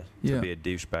guy to be a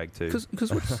douchebag too.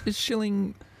 Because is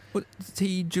Schilling? Is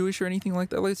he Jewish or anything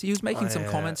like that? Like, he was making some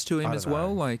comments to him as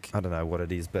well. Like, I don't know what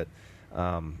it is, but.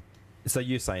 So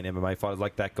you're saying MMA fighters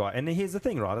like that guy, and here's the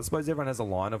thing, right? I suppose everyone has a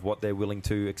line of what they're willing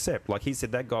to accept. Like he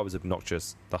said, that guy was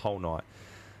obnoxious the whole night.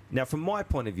 Now, from my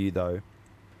point of view, though,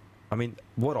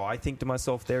 what I think to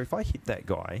myself there, if I hit that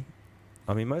guy,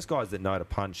 most guys that know how to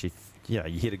punch, if you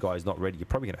hit a guy who's not ready, you're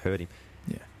probably going to hurt him.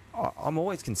 Yeah. I'm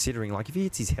always considering, like, if he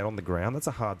hits his head on the ground, that's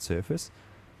a hard surface.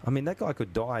 That guy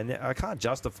could die, and I can't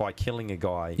justify killing a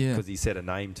guy because he said a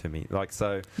name to me. Like,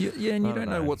 so. Yeah, and you don't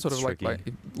know what sort of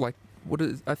like. What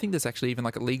is? I think there's actually even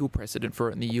like a legal precedent for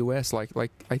it in the US.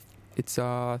 It's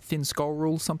thin skull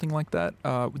rule, something like that.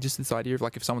 Just this idea of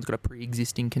like if someone's got a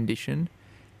pre-existing condition,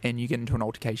 and you get into an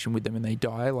altercation with them and they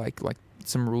die, like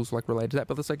some rules like related to that.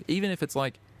 But it's like even if it's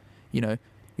like, you're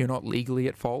not legally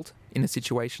at fault in a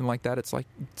situation like that, it's like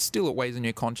still it weighs on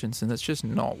your conscience, and it's just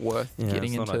not worth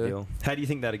getting into. Not ideal. How do you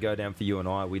think that'd go down for you and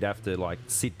I? We'd have to like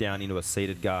sit down into a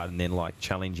seated guard and then like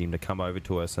challenge him to come over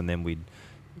to us, and then we'd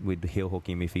heel hook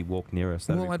him if he walked near us.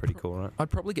 That'd be pretty cool, right?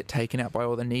 I'd probably get taken out by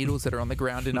all the needles that are on the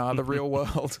ground in the real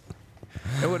world.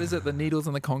 And what is it? The needles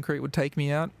in the concrete would take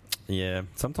me out? Yeah.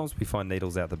 Sometimes we find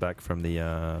needles out the back from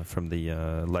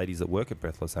the ladies that work at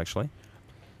Breathless, actually.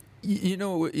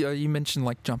 You mentioned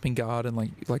like jumping guard and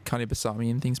like Kani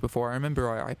Basami and things before. I remember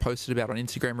I posted about on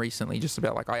Instagram recently just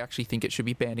about like I actually think it should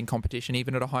be banned in competition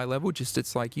even at a high level. Just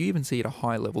it's like you even see at a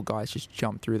high level guys just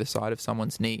jump through the side of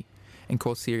someone's knee and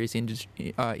cause serious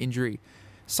injury.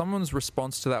 Someone's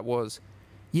response to that was,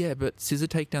 yeah, but scissor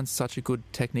takedown's such a good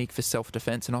technique for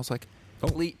self-defense. And I was like,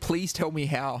 please tell me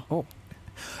how. Oh.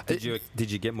 Did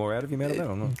you get more out of him out of that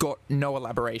or not? Got no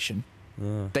elaboration.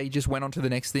 Yeah. They just went on to the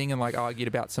next thing and like argued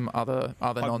about some other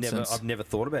nonsense. I've never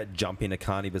thought about jumping a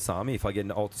Kani Basami if I get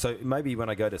so maybe when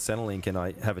I go to Centrelink and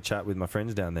I have a chat with my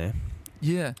friends down there.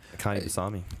 Yeah. Kani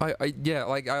Basami.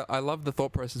 I love the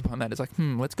thought process behind that. It's like,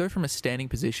 let's go from a standing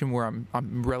position where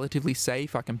I'm relatively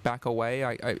safe, I can back away,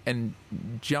 and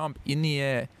jump in the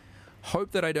air,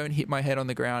 hope that I don't hit my head on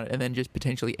the ground, and then just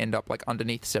potentially end up like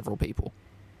underneath several people.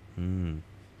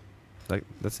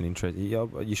 That's an interest.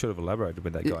 You should have elaborated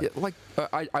with that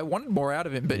guy. I wanted more out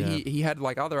of him, but he had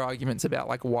like other arguments about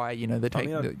like why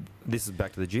this is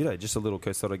back to the judo. Just a little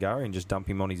Kosotogari and just dump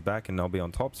him on his back, and I'll be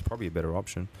on top. It's probably a better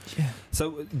option. Yeah.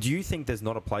 So, do you think there's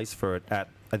not a place for it at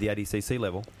the ADCC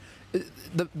level?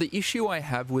 The issue I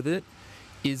have with it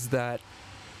is that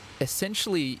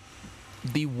essentially,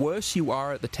 the worse you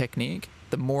are at the technique,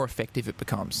 the more effective it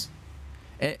becomes.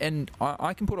 And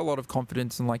I can put a lot of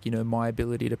confidence in my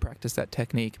ability to practice that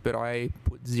technique, but I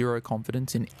put zero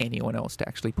confidence in anyone else to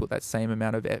actually put that same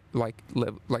amount of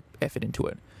effort into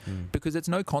it, because it's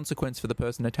no consequence for the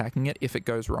person attacking it if it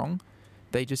goes wrong.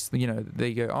 They just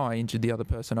they go, I injured the other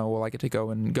person. Oh well, I get to go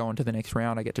on to the next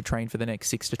round. I get to train for the next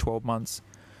 6 to 12 months.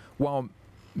 While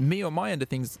me on my end of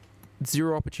things,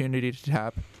 zero opportunity to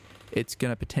tap. It's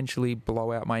going to potentially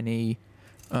blow out my knee.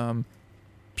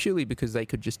 Purely because they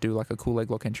could just do like a cool leg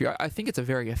lock entry. I think it's a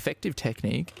very effective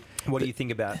technique. What do you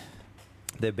think about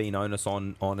there being onus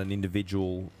on an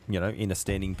individual, in a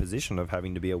standing position of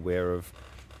having to be aware of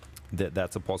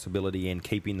that's a possibility and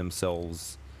keeping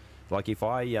themselves Like if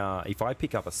I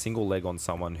pick up a single leg on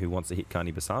someone who wants to hit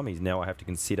Kani Basamis, now I have to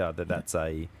consider that that's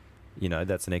a,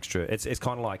 that's an extra. It's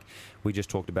kind of like we just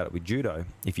talked about it with judo.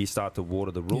 If you start to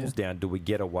water the rules down, do we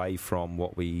get away from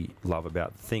what we love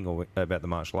about the thing or about the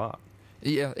martial art?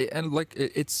 Yeah, and like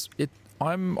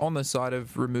I'm on the side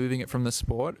of removing it from the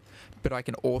sport, but I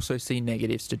can also see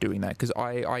negatives to doing that because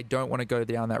I don't want to go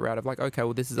down that route of like, okay,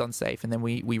 well, this is unsafe, and then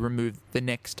we remove the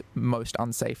next most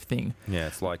unsafe thing. Yeah,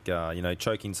 it's like,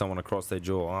 choking someone across their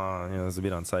jaw. It's a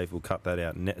bit unsafe. We'll cut that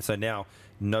out. So now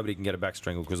nobody can get a back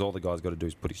strangle because all the guy's got to do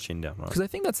is put his chin down, right? Because I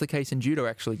think that's the case in judo,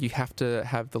 actually. You have to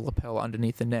have the lapel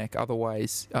underneath the neck.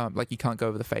 Otherwise, you can't go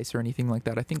over the face or anything like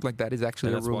that. I think like that is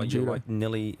actually a rule in judo. Like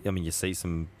you see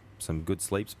some good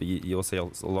sleeps, but you'll see a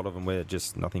lot of them where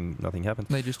just nothing happens.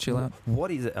 They just chill out. What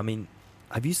is it? I mean,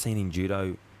 have you seen in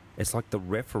judo, it's like the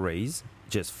referees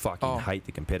just fucking hate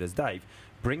the competitors. Dave,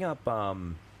 bring up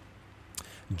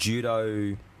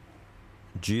judo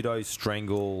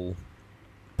strangle,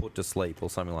 put to sleep or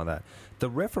something like that. The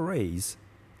referees,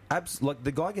 like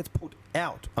the guy gets put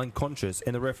out unconscious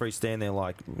and the referees stand there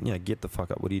like, get the fuck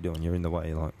up. What are you doing? You're in the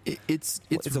way. Like It's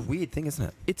a weird thing, isn't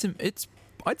it? It's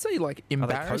I'd say like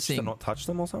embarrassing. Are they coached to not touch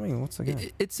them or something? What's the game?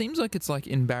 It seems like it's like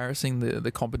embarrassing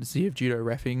the competency of judo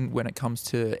reffing when it comes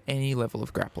to any level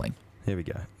of grappling. Here we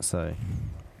go. So,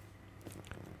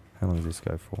 how long does this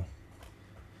go for?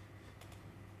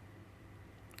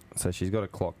 So she's got a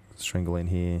clock strangle in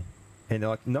here, and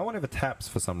like no one ever taps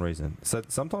for some reason. So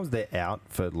sometimes they're out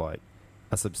for like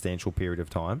a substantial period of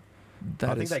time.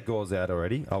 I think that girl's out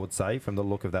already, I would say, from the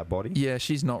look of that body. Yeah,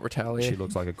 she's not retaliating. She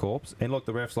looks like a corpse. And look,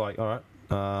 the ref's like, all right,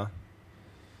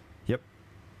 yep.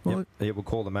 Well, Yep, we'll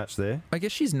call the match there. I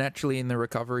guess she's naturally in the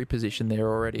recovery position there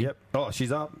already. Yep. Oh,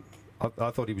 she's up.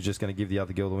 I thought he was just going to give the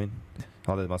other girl the win.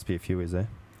 Oh, there must be a few, is there?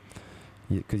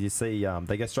 Because you see,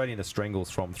 they go straight into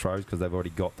strangles from throws because they've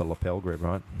already got the lapel grip,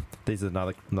 right? These are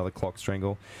another clock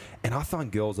strangle. And I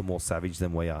find girls are more savage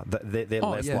than we are. They're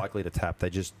less likely to tap.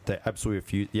 They absolutely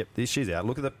refuse. Yep, she's out.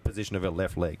 Look at the position of her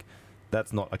left leg.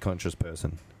 That's not a conscious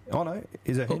person. Oh, no.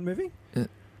 Is her hand moving?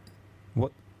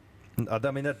 What?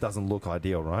 I mean, that doesn't look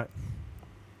ideal, right?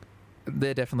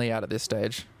 They're definitely out at this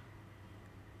stage.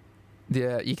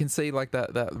 Yeah, you can see like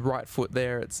that right foot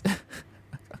there. It's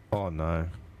oh, no.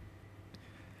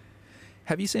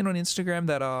 Have you seen on Instagram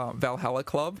that Valhalla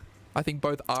Club? I think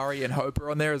both Ari and Hope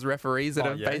are on there as referees that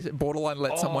have borderline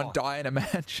let someone die in a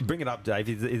match. Bring it up, Dave.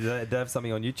 Do they have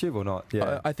something on YouTube or not?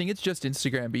 Yeah, I think it's just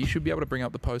Instagram, but you should be able to bring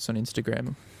up the post on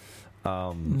Instagram.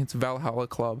 It's Valhalla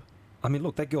Club. I mean,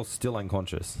 look, that girl's still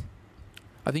unconscious.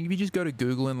 I think if you just go to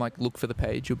Google and like look for the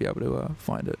page, you'll be able to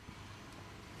find it.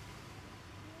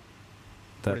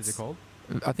 What is it called?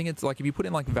 I think it's like if you put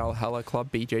in like Valhalla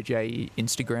Club BJJ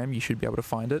Instagram, you should be able to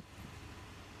find it.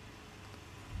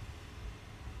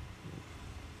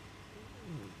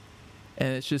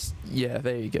 And it's just,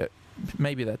 there you go.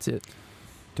 Maybe that's it.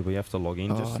 Do we have to log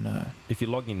in? Oh, no. If you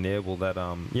log in there, will that,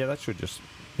 that should just,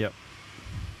 yep.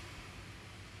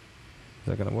 Is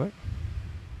that going to work?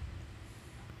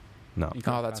 No.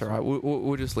 Oh, that's all right.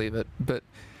 We'll just leave it. But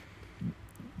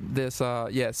there's,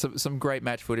 some great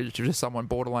match footage of just someone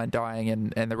borderline dying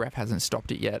and the ref hasn't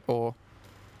stopped it yet. Or,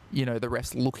 the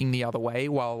ref's looking the other way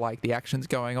while like the action's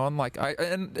going on.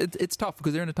 And it's tough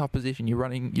because they're in a tough position.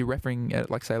 You're refereeing at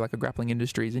like say like a Grappling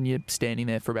Industries and you're standing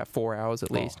there for about 4 hours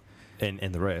at least. And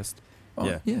the rest.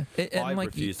 Oh, yeah. And I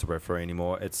refuse to referee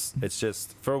anymore. It's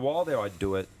just for a while there I'd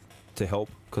do it to help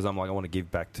because I'm like I want to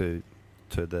give back to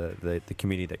the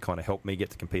community that kind of helped me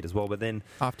get to compete as well. But then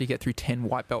after you get through 10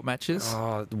 white belt matches,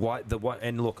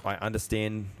 and look, I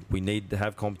understand we need to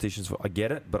have competitions. I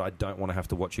get it, but I don't want to have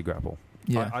to watch you grapple.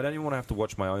 Yeah. I don't even want to have to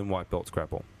watch my own white belts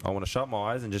grapple. I want to shut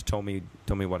my eyes and just tell me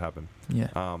what happened.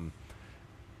 Yeah.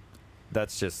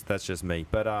 That's just me.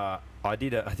 But I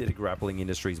did a Grappling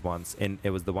Industries once, and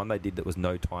it was the one they did that was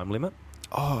no time limit.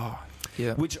 Oh,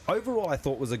 yeah. Which overall I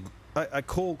thought was a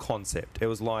cool concept. It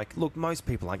was like, look, most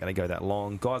people aren't going to go that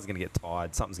long. Guys are going to get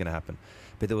tired. Something's going to happen.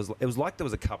 But it was like there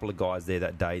was a couple of guys there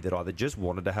that day that either just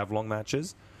wanted to have long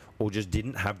matches or just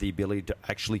didn't have the ability to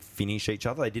actually finish each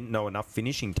other. They didn't know enough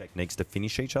finishing techniques to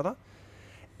finish each other.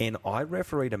 And I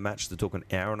refereed a match that took an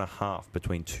hour and a half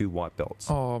between two white belts.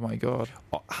 Oh, my God.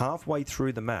 Halfway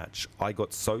through the match, I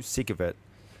got so sick of it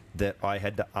that I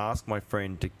had to ask my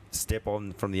friend to step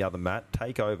on from the other mat,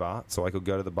 take over, so I could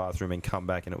go to the bathroom and come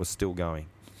back, and it was still going.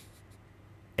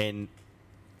 And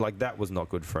like that was not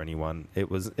good for anyone. It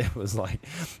was like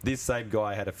this same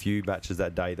guy had a few matches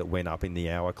that day that went up in the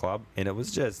hour club, and it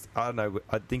was just I don't know.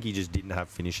 I think he just didn't have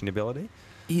finishing ability.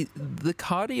 The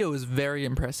cardio was very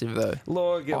impressive, though.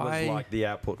 Look, it was like the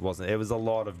output wasn't. It was a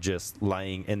lot of just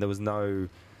laying, and there was no.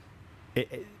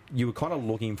 you were kind of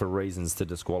looking for reasons to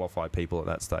disqualify people at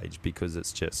that stage because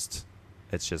it's just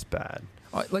bad.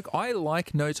 I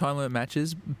like no time limit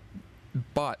matches,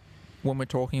 but when we're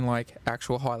talking like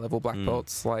actual high level black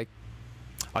belts, like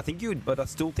but I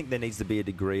still think there needs to be a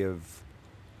degree of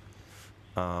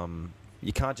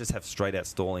you can't just have straight out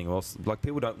stalling, or else like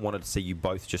people don't want to see you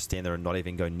both just stand there and not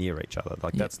even go near each other.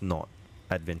 Like that's not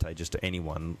advantageous to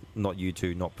anyone, not you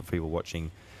two, not for people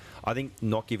watching. I think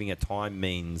not giving it time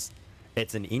means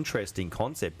it's an interesting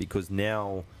concept because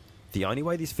now the only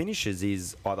way this finishes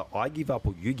is either I give up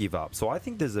or you give up. So I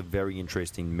think there's a very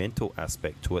interesting mental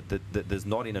aspect to it that there's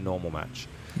not in a normal match.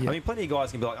 I mean, plenty of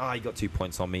guys can be like, he got 2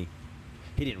 points on me.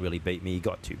 He didn't really beat me. He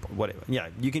got 2 points. Whatever. Yeah,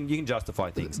 you can justify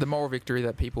things. The moral victory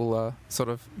that people sort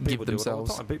of give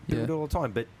themselves. People do it all the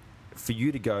time. But for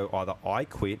you to go either I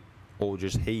quit or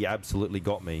just he absolutely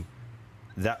got me,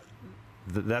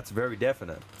 that's very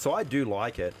definite. So I do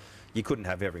like it. You couldn't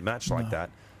have every match like that.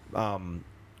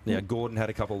 Gordon had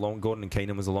a couple Gordon and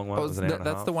Keenan was a long one. It was an hour and a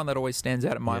that's half. the one that always stands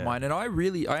out in my mind. And I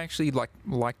actually like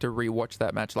to rewatch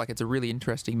that match. Like it's a really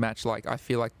interesting match. Like I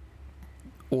feel like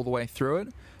all the way through it,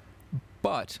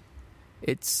 but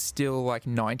it's still like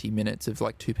 90 minutes of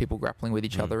like two people grappling with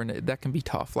each other, and that can be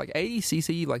tough. Like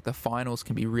ADCC, like the finals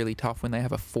can be really tough when they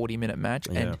have a 40-minute match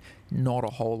and not a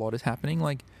whole lot is happening.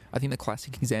 Like I think the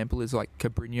classic example is like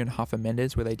Cabrinha and Rafa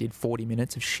Mendes, where they did 40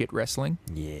 minutes of shit wrestling.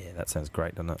 Yeah, that sounds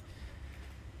great, doesn't it?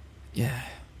 Yeah.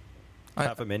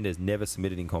 Rafa Mendes never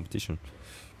submitted in competition.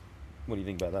 What do you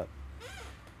think about that?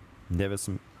 Never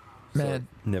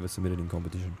submitted in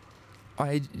competition.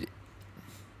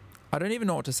 I don't even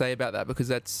know what to say about that because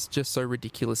that's just so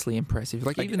ridiculously impressive.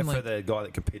 Like even for the guy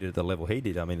that competed at the level he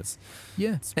did, I mean, it's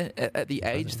at the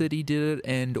age that he did it,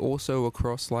 and also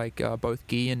across like both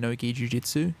gi and no gi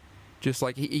jiu-jitsu, just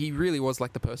like he really was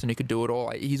like the person who could do it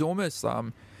all. He's almost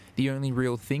the only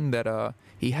real thing that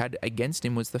he had against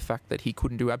him was the fact that he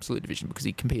couldn't do absolute division because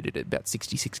he competed at about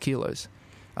 66 kilos.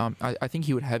 I think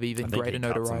he would have even greater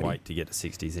notoriety. Some weight to get to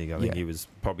 66. I think he's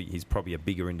probably a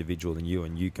bigger individual than you,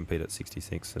 and you compete at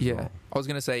 66 as well. I was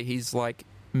going to say he's like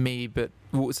me, but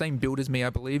same build as me,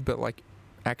 I believe, but like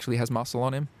actually has muscle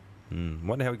on him.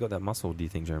 Wonder how he got that muscle. Do you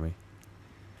think, Jeremy?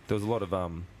 There was a lot of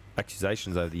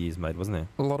accusations over the years made, wasn't there?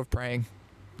 A lot of praying.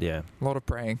 Yeah, a lot of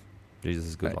praying. Jesus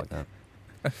is good like that.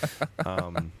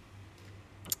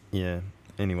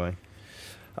 Anyway,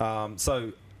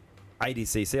 so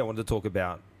ADCC, I wanted to talk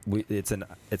about.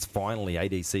 It's finally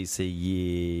ADCC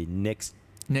year next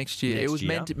year. It was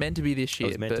meant to be this year.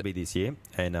 It was meant to be this year,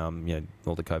 and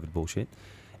all the COVID bullshit.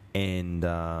 And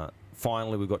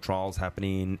finally, we've got trials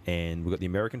happening, and we've got the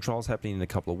American trials happening in a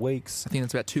couple of weeks. I think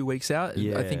that's about 2 weeks out.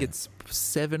 Yeah. I think it's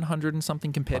 700 and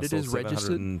something competitors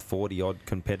registered. 740 odd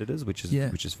competitors, which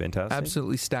is fantastic.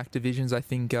 Absolutely stacked divisions. I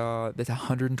think there's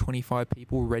 125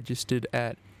 people registered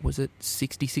at, was it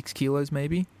 66 kilos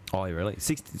maybe? Oh, really?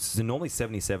 60, so normally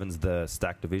 77's the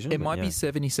stacked division. It might be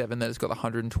 77 that has got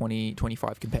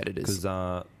 125 competitors.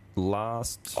 Because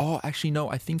actually no,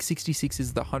 I think 66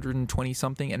 is the 120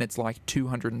 something, and it's like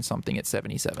 200 and something at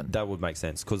 77. That would make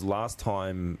sense because last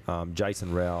time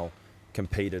Jason Rao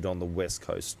competed on the West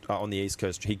Coast, on the East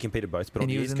Coast, he competed both, but on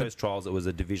the East Coast trials, it was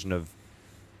a division of,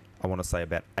 I want to say,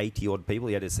 about 80 odd people.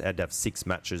 He had to have 6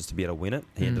 matches to be able to win it.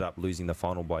 He ended up losing the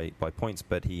final by points,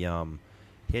 but he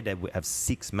had to have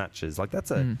 6 matches. Like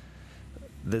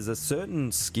there's a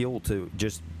certain skill to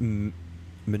just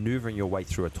maneuvering your way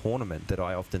through a tournament that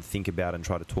I often think about and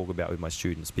try to talk about with my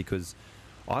students, because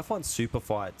I find super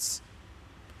fights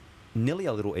nearly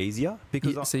a little easier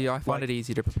because I find it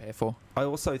easy to prepare for. I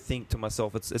also think to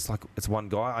myself, it's like it's one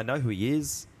guy. I know who he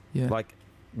is. Yeah. Like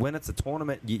when it's a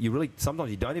tournament, you really sometimes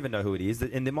you don't even know who it is,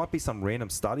 and there might be some random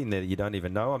stud in there that you don't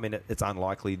even know. I mean, it's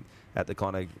unlikely at the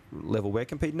kind of level we're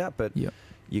competing at, but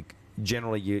you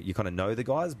generally you kind of know the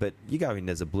guys. But you go in,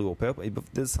 there's a blue or purple, but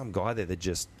there's some guy there that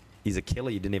just is a killer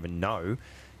you didn't even know,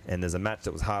 and there's a match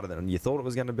that was harder than you thought it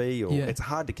was going to be, or it's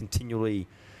hard to continually.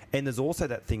 And there's also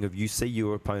that thing of you see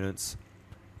your opponents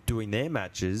doing their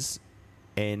matches,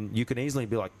 and you can easily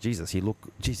be like, Jesus, he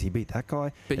beat that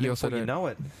guy. But and you also you know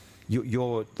it,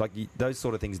 you're like those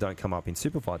sort of things don't come up in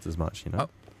super fights as much, you know.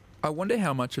 I wonder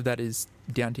how much of that is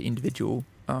down to individual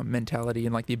mentality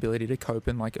and like the ability to cope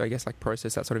and like I guess like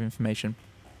process that sort of information.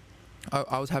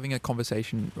 I was having a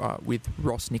conversation with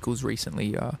Ross Nichols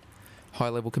recently,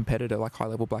 high-level competitor, like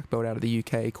high-level black belt out of the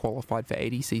UK, qualified for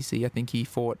ADCC. I think he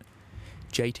fought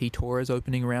JT Torres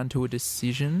opening round to a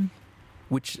decision,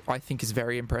 which I think is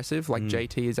very impressive. Like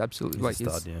JT is absolutely he's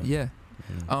a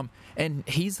stud, and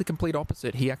he's the complete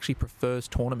opposite. He actually prefers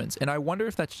tournaments, and I wonder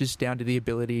if that's just down to the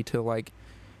ability to like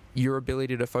your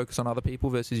ability to focus on other people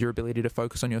versus your ability to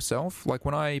focus on yourself. Like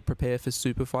when I prepare for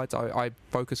super fights, I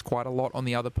focus quite a lot on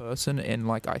the other person, and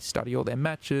like I study all their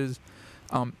matches,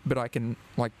 but I can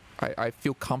like I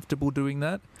feel comfortable doing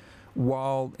that,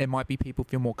 while it might be people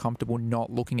feel more comfortable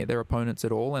not looking at their opponents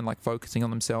at all and like focusing on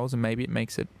themselves, and maybe it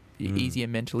makes it easier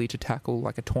mentally to tackle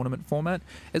like a tournament format,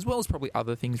 as well as probably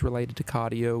other things related to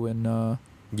cardio and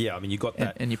yeah, I mean, you got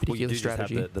that, and your particular you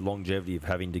strategy. just have the longevity of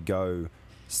having to go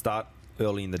start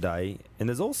early in the day, and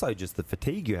there's also just the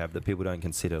fatigue you have that people don't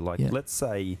consider. Like, let's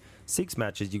say 6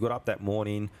 matches, you got up that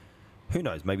morning. Who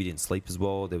knows? Maybe you didn't sleep as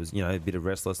well. There was, a bit of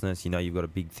restlessness. You've got a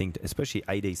big thing, especially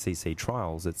ADCC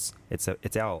trials. It's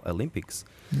our Olympics.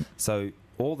 So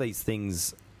all these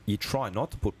things, you try not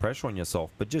to put pressure on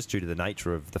yourself, but just due to the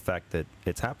nature of the fact that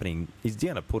it's happening, is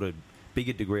going to put a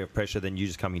bigger degree of pressure than you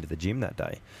just coming to the gym that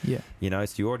day. So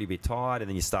you're already a bit tired, and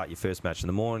then you start your first match in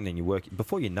the morning, and you work.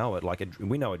 Before you know it, like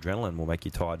we know adrenaline will make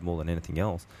you tired more than anything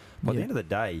else. By the end of the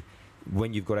day,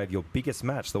 when you've got to have your biggest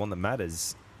match, the one that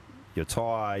matters, you're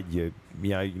tired,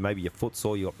 maybe your foot's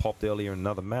sore, you got popped earlier in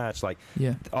another match. Like,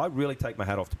 I really take my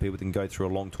hat off to people that can go through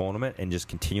a long tournament and just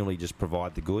continually just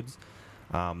provide the goods.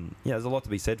 There's a lot to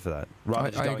be said for that. Rather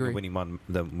than just going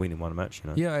and winning one match.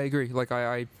 Yeah, I agree. Like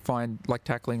I find like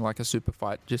tackling like a super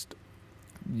fight just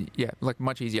like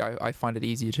much easier. I find it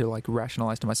easier to like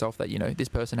rationalize to myself that this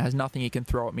person has nothing he can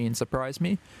throw at me and surprise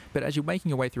me. But as you're making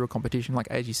your way through a competition, like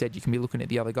as you said, you can be looking at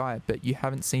the other guy, but you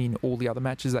haven't seen all the other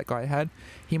matches that guy had.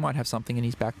 He might have something in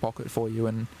his back pocket for you,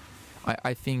 and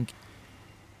I think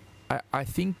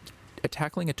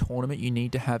tackling a tournament, you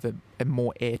need to have a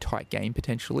more airtight game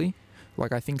potentially.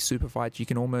 Like I think super fights, you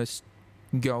can almost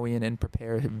go in and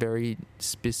prepare a very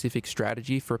specific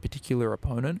strategy for a particular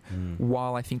opponent,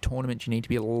 while I think tournaments, you need to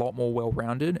be a lot more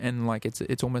well-rounded, and like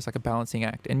it's almost like a balancing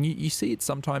act. And you see it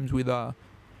sometimes with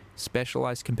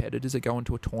specialized competitors that go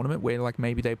into a tournament where like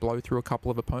maybe they blow through a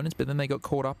couple of opponents, but then they got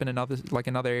caught up in another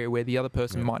area where the other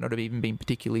person might not have even been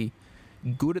particularly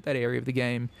good at that area of the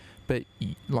game, but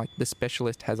like the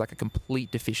specialist has like a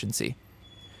complete deficiency,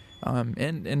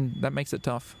 and that makes it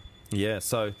tough. Yeah,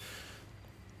 so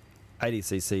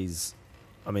ADCC's,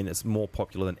 I mean, it's more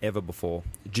popular than ever before.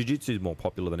 Jiu-Jitsu is more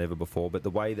popular than ever before, but the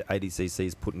way that ADCC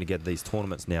is putting together these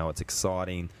tournaments now, it's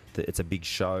exciting. It's a big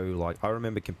show. Like, I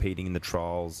remember competing in the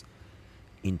trials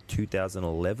in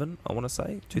 2011, I want to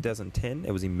say, 2010.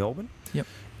 It was in Melbourne. Yep.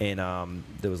 And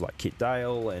there was, like, Kit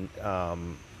Dale and a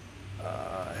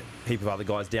heap of other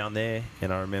guys down there.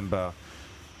 And I remember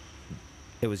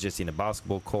it was just in a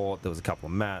basketball court. There was a couple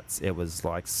of mats. It was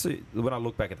like, when I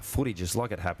look back at the footage, just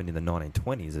like it happened in the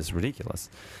 1920s, it's ridiculous.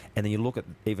 And then you look at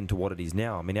even to what it is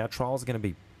now. I mean, our trials are going to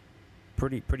be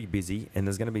pretty busy, and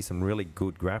there's going to be some really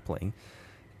good grappling.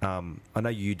 I know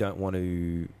you don't want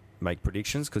to make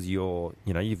predictions because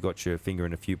you've got your finger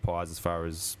in a few pies as far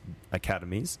as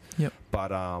academies. Yep.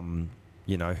 But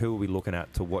who are we looking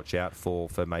at to watch out for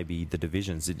maybe the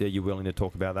divisions? Are you willing to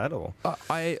talk about that, or?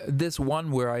 There's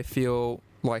one where I feel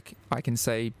like I can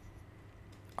say,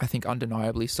 I think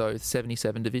undeniably so,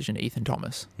 77 division, Ethan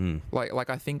Thomas.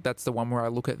 Like I think that's the one where I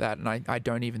look at that and I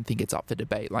don't even think it's up for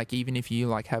debate. Like even if you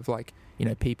like have like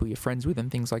people you're friends with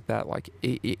and things like that, like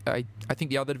I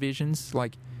think the other divisions,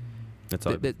 like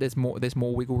there's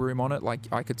more wiggle room on it. Like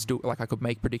I could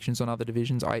make predictions on other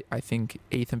divisions. I think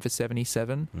Ethan for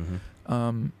 77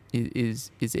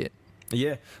 is it.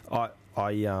 Yeah,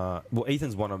 well,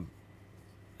 Ethan's one of.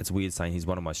 It's weird saying he's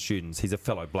one of my students. He's a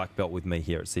fellow black belt with me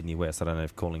here at Sydney West. I don't know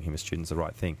if calling him a student's the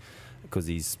right thing because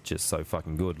he's just so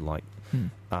fucking good. Like,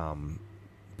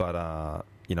 but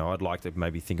I'd like to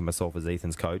maybe think of myself as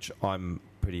Ethan's coach. I'm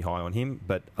pretty high on him,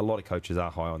 but a lot of coaches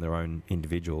are high on their own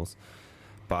individuals.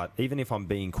 But even if I'm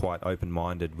being quite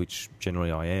open-minded, which generally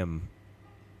I am,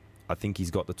 I think he's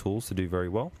got the tools to do very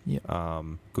well. Yeah.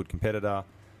 Good competitor.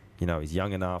 He's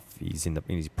young enough. He's in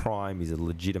his prime. He's a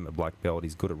legitimate black belt.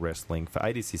 He's good at wrestling. For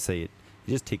ADCC,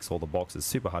 he just ticks all the boxes.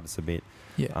 Super hard to submit.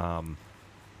 Yeah.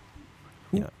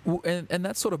 And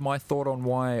that's sort of my thought on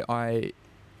why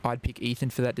I'd pick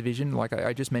Ethan for that division. Like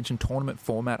I just mentioned, tournament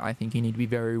format, I think you need to be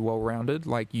very well-rounded.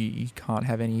 Like you can't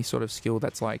have any sort of skill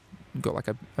that's like got like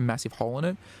a massive hole in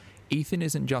it. Ethan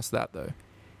isn't just that though.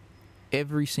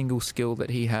 Every single skill that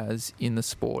he has in the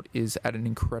sport is at an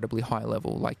incredibly high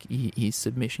level. Like his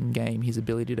submission game, his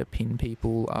ability to pin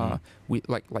people, with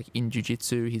like in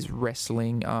jiu-jitsu, his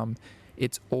wrestling,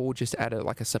 it's all just at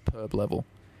a superb level.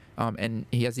 And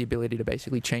he has the ability to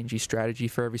basically change his strategy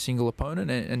for every single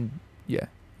opponent. And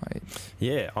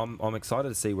I'm excited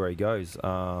to see where he goes.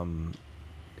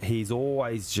 He's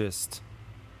always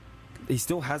he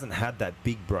still hasn't had that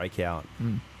big breakout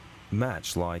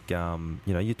match. Like,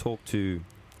 you talk to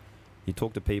You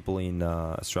talk to people in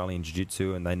Australian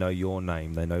Jiu-Jitsu and they know your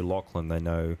name, they know Lachlan, they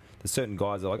know... There's certain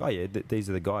guys that are like, oh yeah, these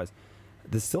are the guys.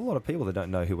 There's still a lot of people that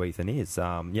don't know who Ethan is.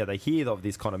 They hear of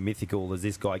this kind of mythical, there's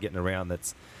this guy getting around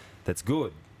that's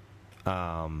good.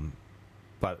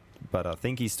 But I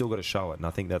think he's still got to show it, and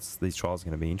I think these trials are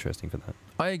going to be interesting for that.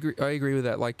 I agree with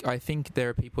that. Like, I think there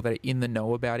are people that are in the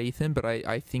know about Ethan, but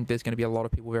I think there's going to be a lot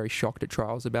of people very shocked at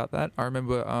trials about that. I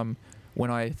remember when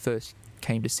I first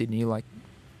came to Sydney, like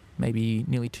maybe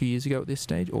nearly 2 years ago at this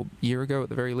stage, or a year ago at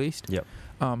the very least. Yep.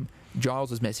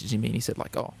 Giles was messaging me and he said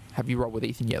like, "Oh, have you rolled with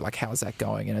Ethan yet? Like, how's that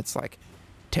going?" And it's like,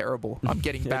 terrible. I'm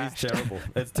getting bashed. It is terrible.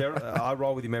 It's terrible. I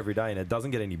roll with him every day, and it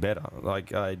doesn't get any better.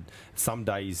 Like some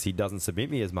days he doesn't submit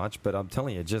me as much, but I'm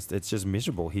telling you, it's just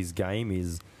miserable. His game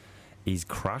is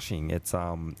crushing. It's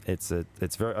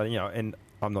very and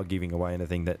I'm not giving away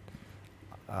anything that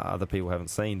other people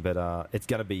haven't seen, but it's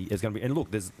gonna be. And look,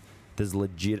 there's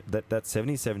legit that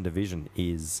 77 division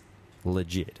is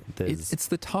legit. It's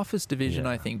the toughest division,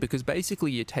 I think, because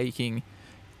basically you're taking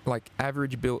like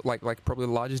average build, like probably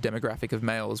the largest demographic of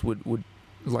males would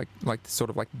like sort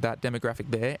of like that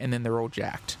demographic there, and then they're all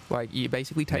jacked. Like you're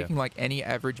basically taking like any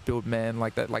average build man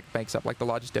like that, like makes up like the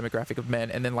largest demographic of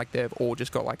men, and then like they've all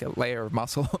just got like a layer of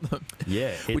muscle on them.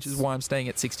 Yeah, which is why I'm staying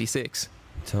at 66.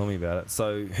 Tell me about it.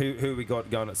 So who we got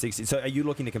going at 60? So are you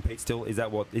looking to compete still? Is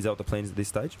that what the plan is at this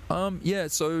stage? Yeah.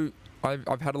 So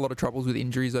I've had a lot of troubles with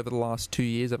injuries over the last 2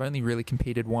 years. I've only really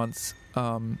competed once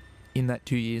in that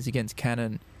 2 years against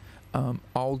Cannon.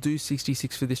 I'll do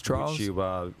 66 for this trial. Which you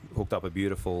hooked up a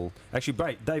beautiful...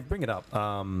 Actually, Dave, bring it up. Where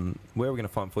are we going to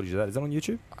find footage of that? Is that on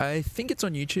YouTube? I think it's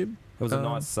on YouTube. It was a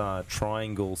nice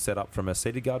triangle set up from a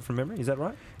seated guard from memory. Is that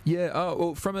right? Yeah. Oh,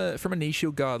 well, from a knee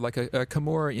shield guard, like a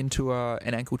Kimura into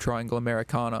an ankle triangle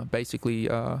Americana, basically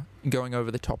going over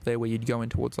the top there where you'd go in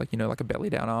towards like a belly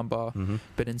down armbar,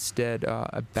 but instead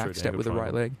a back step with the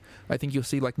right leg. I think you'll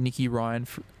see like Nicky Ryan.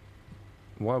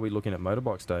 Why are we looking at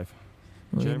motorbikes, Dave?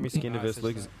 Jeremy Skinner versus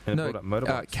Lucas. No,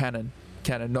 Cannon,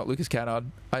 not Lucas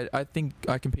Cannard. I think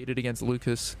I competed against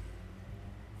Lucas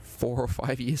 4 or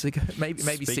 5 years ago, maybe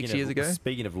 6 years ago.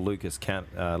 Speaking of Lucas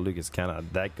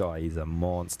Cannard, that guy is a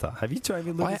monster. Have you trained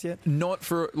with Lucas yet? Not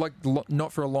for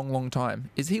a long time.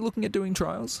 Is he looking at doing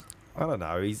trials? I don't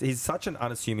know. He's such an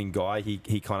unassuming guy.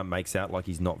 He kind of makes out like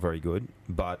he's not very good,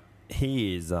 but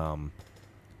he is.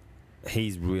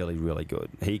 He's really, really good.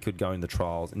 He could go in the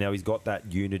trials. Now, he's got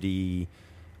that Unity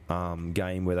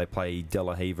game where they play De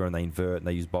La Riva and they invert and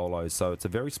they use bolos. So it's a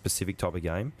very specific type of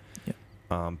game.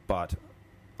 Yeah. But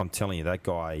I'm telling you, that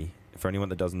guy, for anyone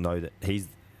that doesn't know, that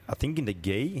I think in the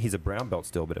gi, he's a brown belt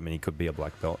still, but I mean, he could be a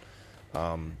black belt.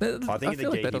 I think in the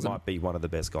gi, he might be one of the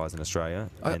best guys in Australia.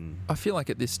 I feel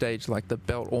like at this stage, like the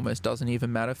belt almost doesn't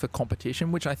even matter for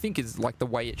competition, which I think is like the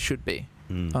way it should be.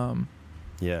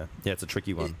 Yeah, it's a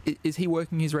tricky one. Is he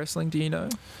working his wrestling? Do you know?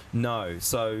 No,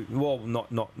 so not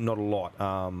a lot.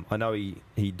 I know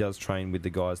he does train with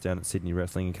the guys down at Sydney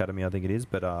Wrestling Academy, I think it is,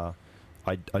 but I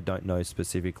don't know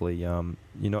specifically. You're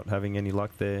not having any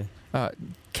luck there.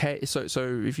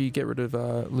 So if you get rid of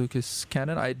Lucas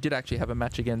Cannon, I did actually have a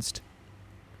match against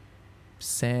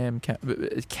Sam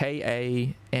Kanan.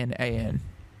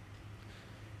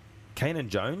 Kanan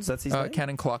Jones, that's his name?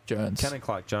 Cannon Clark Jones. Cannon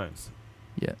Clark Jones.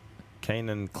 Yeah.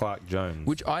 Kanan Clark Jones,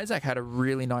 which Isaac had a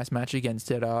really nice match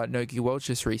against at Nogi Worlds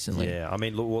just recently. Yeah, I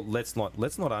mean, look, let's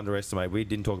not underestimate. We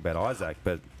didn't talk about Isaac,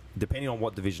 but depending on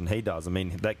what division he does, I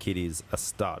mean, that kid is a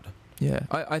stud. Yeah,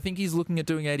 I think he's looking at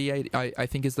doing 88. I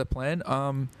think is the plan.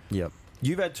 Yep.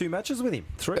 You've had 2 matches with him.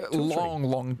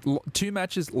 Long 2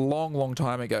 matches, long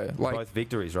time ago. Like both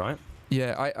victories, right?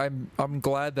 Yeah, I'm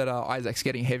glad that Isaac's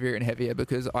getting heavier and heavier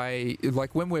because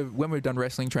when we've done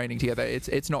wrestling training together,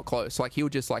 it's not close. Like he'll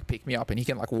just like pick me up and he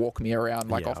can like walk me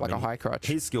around a high crutch.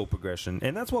 His skill progression,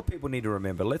 and that's what people need to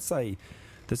remember. Let's say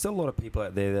there's still a lot of people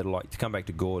out there that are like to come back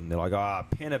to Gordon. They're like,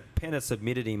 Penna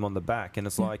submitted him on the back, and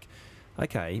it's like,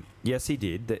 okay, yes, he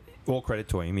did. All credit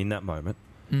to him in that moment.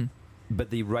 But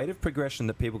the rate of progression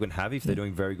that people can have if they're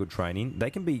doing very good training, they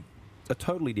can be a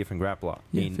totally different grappler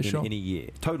in a year.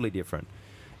 Totally different.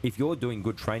 If you're doing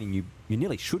good training, you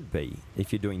nearly should be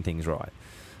if you're doing things right.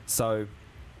 So,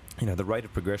 the rate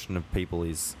of progression of people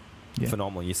is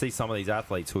phenomenal. You see some of these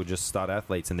athletes who are just stud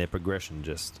athletes and their progression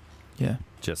just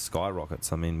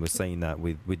skyrockets. I mean, we're seeing that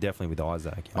with definitely with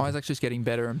Isaac. Isaac's just getting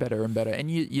better and better and better. And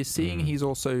you're seeing he's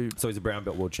also... So he's a brown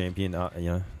belt world champion.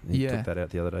 He took that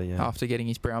out the other day. Yeah. After getting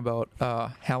his brown belt,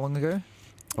 how long ago?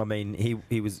 I mean,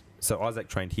 he was... So Isaac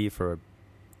trained here for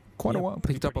quite a while.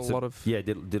 Picked up a lot of... Yeah,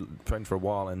 did train for a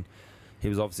while, and he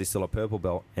was obviously still a purple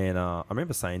belt. And I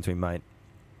remember saying to him, mate,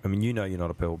 I mean, you know you're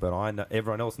not a purple belt. I know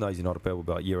everyone else knows you're not a purple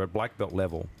belt. You're at black belt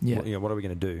level. Yeah. What are we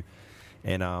going to do?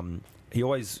 And he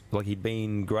always, like, he'd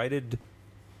been graded.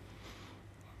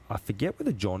 I forget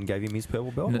whether John gave him his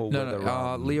purple belt or whether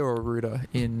Leo Aruda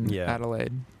in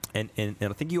Adelaide. And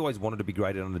I think he always wanted to be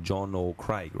graded under John or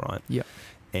Craig, right? Yeah.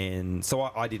 And so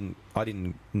I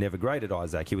didn't never graded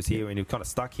Isaac. He was here and he was kind of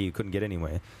stuck here, couldn't get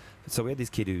anywhere. So we had this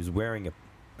kid who was wearing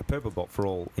a purple belt for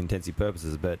all intensive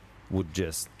purposes, but would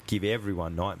just give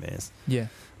everyone nightmares. Yeah.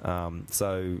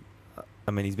 So,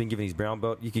 I mean, he's been given his brown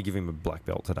belt. You could give him a black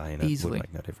belt today, and Easily. it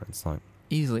would make no difference. Like,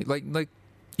 easily, like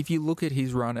if you look at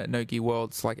his run at No-Gi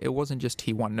Worlds, like, it wasn't just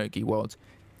he won No-Gi Worlds.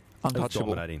 Untouchable.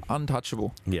 Dominating.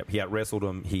 Untouchable. Yep, he out-wrestled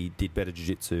them. He did better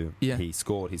jiu-jitsu. Yeah. He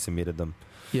scored. He submitted them.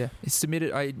 Yeah, he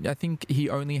submitted. I think he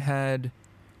only had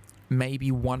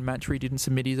maybe one match where he didn't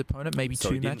submit his opponent, maybe So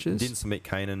two he matches. didn't submit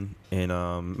Kanan,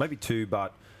 and maybe two,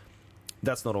 but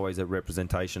that's not always a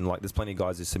representation. Like, there's plenty of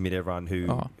guys who submit everyone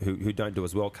who don't do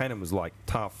as well. Kanan was, like,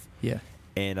 tough. Yeah.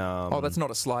 And that's not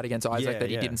a slight against Isaac that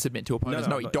he didn't submit to opponents.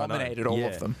 No, he dominated all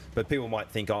of them. But people might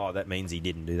think, that means he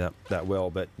didn't do that well.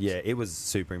 But yeah, it was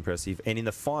super impressive. And in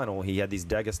the final, he had this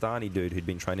Dagestani dude who'd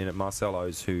been training at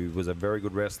Marcelo's, who was a very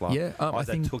good wrestler. Yeah,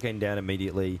 Isaac took him down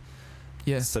immediately.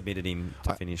 Yeah. Submitted him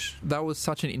to finish. That was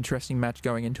such an interesting match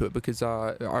going into it, because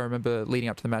I remember leading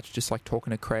up to the match, just like talking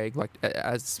to Craig, like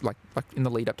as like in the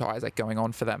lead up to Isaac going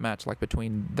on for that match, like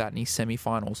between that and his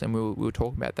semi-finals, and we were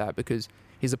talking about that because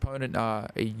his opponent, a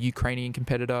Ukrainian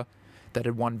competitor that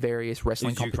had won various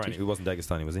wrestling competitions. He wasn't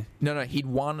Dagestani, was he? No, he'd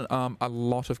won a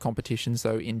lot of competitions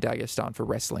though in Dagestan for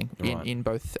wrestling, in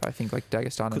both, I think, like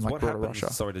Dagestan and like broader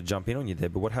Russia. Sorry to jump in on you there,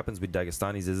 but what happens with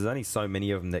Dagestanis is there's only so many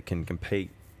of them that can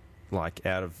compete. Like,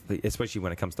 especially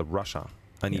when it comes to Russia,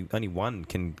 only one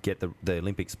can get the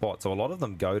Olympic spot. So a lot of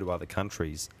them go to other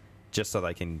countries just so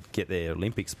they can get their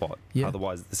Olympic spot. Yeah.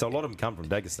 Otherwise, so a lot of them come from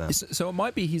Dagestan. So it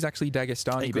might be he's actually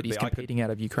Dagestani, but he's competing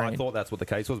out of Ukraine. I thought that's what the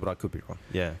case was, but I could be wrong.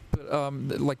 Yeah.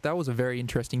 But like, that was a very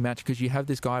interesting match, because you have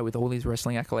this guy with all these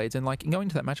wrestling accolades, and like going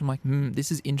to that match, I'm like,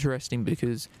 this is interesting,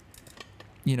 because,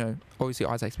 you know, obviously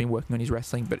Isaac's been working on his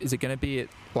wrestling, but is it going to be at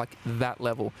like that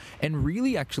level? And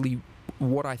really, actually,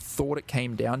 what I thought it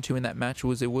came down to in that match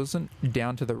was, it wasn't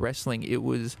down to the wrestling. It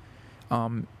was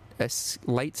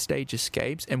late stage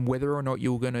escapes, and whether or not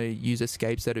you were going to use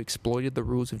escapes that exploited the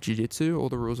rules of jiu-jitsu or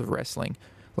the rules of wrestling.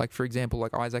 Like, for example,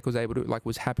 like Isaac was able to, like,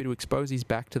 was happy to expose his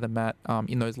back to the mat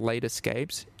in those late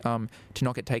escapes to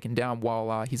not get taken down,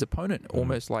 while his opponent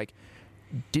almost like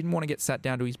didn't want to get sat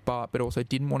down to his butt, but also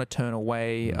didn't want to turn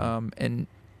away and.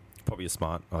 Probably a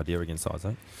smart idea against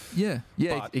Isaac. Yeah,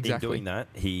 but exactly. in doing that,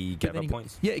 he gave up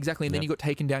points. Yeah, exactly. And then he got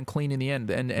taken down clean in the end.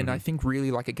 And I think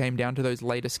really, like, it came down to those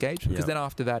late escapes, because then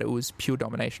after that, it was pure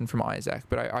domination from Isaac.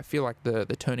 But I feel like the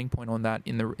turning point on that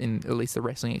in at least the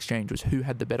wrestling exchange was who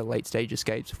had the better late stage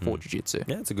escapes for jiu-jitsu.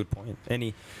 Yeah, it's a good point.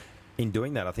 And in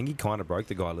doing that, I think he kind of broke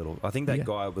the guy a little. I think that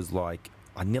guy was like,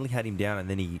 I nearly had him down, and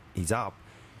then he's up,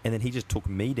 and then he just took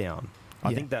me down.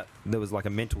 I think that there was like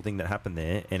a mental thing that happened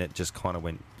there, and it just kind of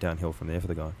went downhill from there for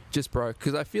the guy. Just broke,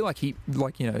 because I feel like he,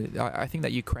 like, you know, I think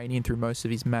that Ukrainian through most of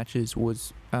his matches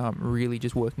was really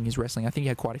just working his wrestling. I think he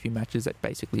had quite a few matches that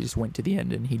basically just went to the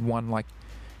end, and he'd won like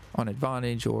on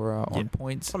advantage or on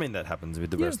points. I mean, that happens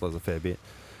with the wrestlers a fair bit.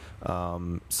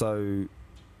 So,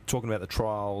 talking about the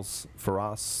trials for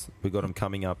us, we've got them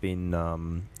coming up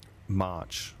in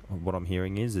March. What I'm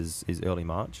hearing is early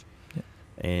March.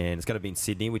 And it's going to be in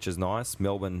Sydney, which is nice.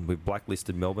 Melbourne, we've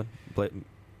blacklisted Melbourne.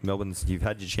 Melbourne's, you've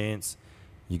had your chance.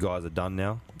 You guys are done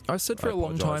now. I've said for a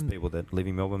long time, people that live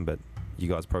in Melbourne, but you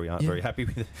guys probably aren't very happy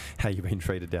with how you've been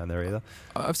treated down there either.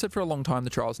 I've said for a long time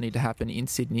the trials need to happen in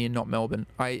Sydney and not Melbourne.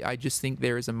 I just think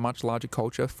there is a much larger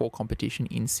culture for competition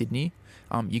in Sydney.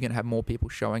 You're going to have more people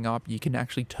showing up. You can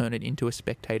actually turn it into a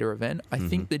spectator event. I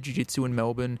think the jiu-jitsu in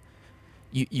Melbourne,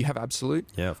 you have Absolute.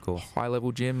 Yeah, of course.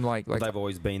 High-level gym. Like they've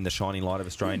always been the shining light of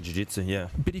Australian jiu-jitsu, yeah.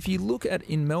 But if you look at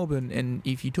in Melbourne, and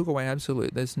if you took away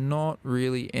Absolute, there's not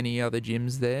really any other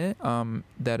gyms there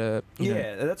that are...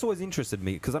 that's always interested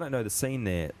me, because I don't know the scene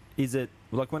there. Is it,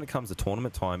 like, when it comes to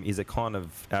tournament time, is it kind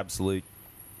of Absolute...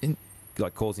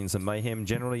 like causing some mayhem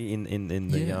generally in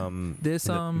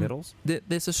the medals?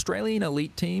 There's Australian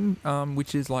Elite Team,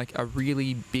 which is like a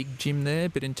really big gym there,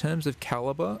 but in terms of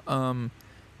caliber...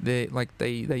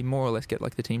 They more or less get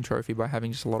like the team trophy by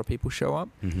having just a lot of people show up.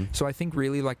 So I think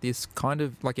really like this kind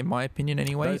of, like, in my opinion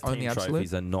anyway, those only team Absolute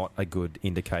trophies are not a good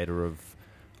indicator of.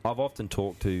 I've often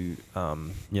talked to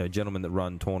gentlemen that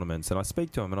run tournaments, and I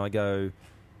speak to them and I go,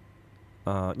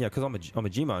 because I'm a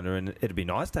gym owner, and it'd be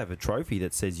nice to have a trophy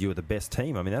that says you're the best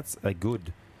team. I mean, that's a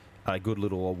good a good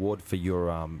little award for your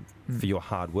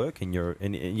hard work and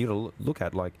you to look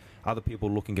at like other people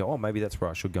look and go, oh, maybe that's where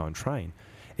I should go and train.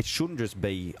 It shouldn't just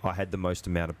be I had the most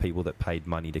amount of people that paid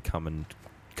money to come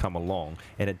along,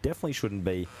 and it definitely shouldn't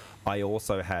be I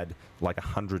also had like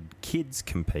 100 kids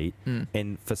compete,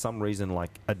 and for some reason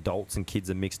like adults and kids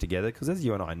are mixed together, because as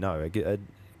you and I know,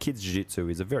 kids jiu-jitsu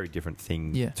is a very different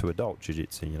thing to adult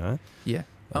jiu-jitsu, you know.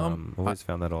 Always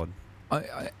found that odd.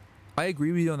 I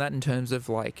agree with you on that in terms of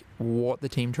like what the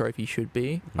team trophy should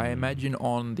be. I imagine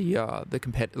on the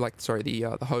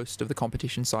host of the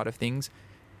competition side of things,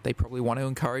 they probably want to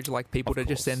encourage like people to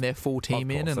just send their full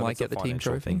team in and like get the team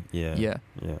trophy. Yeah.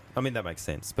 I mean, that makes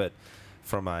sense, but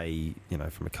from a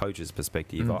coach's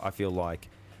perspective, I feel like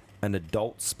an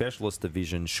adult specialist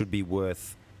division should be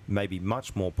worth maybe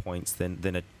much more points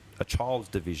than a child's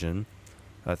division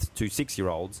to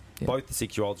 6-year-olds. Both the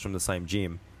 6-year-olds from the same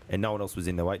gym, and no one else was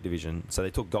in the weight division, so they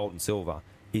took gold and silver,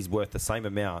 is worth the same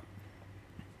amount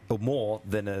or more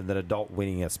than an adult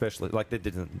winning a specialist. Like, that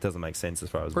doesn't make sense as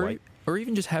far as weight. Or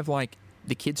even just have like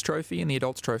the kids trophy and the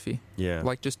adults trophy. Yeah.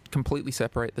 Like, just completely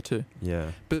separate the two.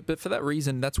 Yeah. But for that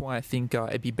reason, that's why I think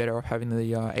it'd be better off having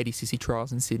the ADCC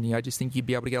trials in Sydney. I just think you'd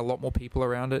be able to get a lot more people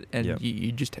around it, and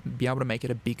you'd just be able to make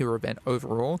it a bigger event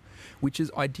overall, which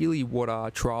is ideally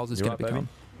what trials is going to become.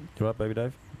 You right, Baby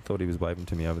Dave? Thought he was waving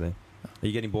to me over there. Are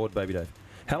you getting bored, Baby Dave?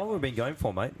 How long have we been going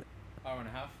for, mate? Hour and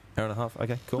a half. Hour and a half.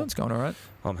 Okay, cool. That's going all right.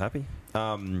 I'm happy.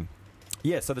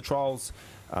 So the trials,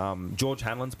 George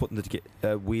Hanlon's putting it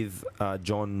together with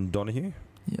John Donahue.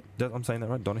 Yeah, I'm saying that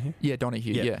right, Donahue. Yeah,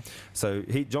 Donahue. Yeah. So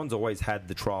John's always had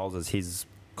the trials as his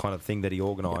kind of thing that he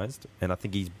organised, and I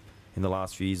think he's in the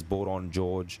last few years brought on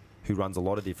George, who runs a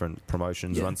lot of different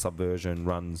promotions. Runs Subversion,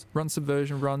 runs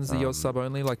the Oz Sub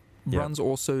only, like. Runs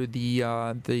also the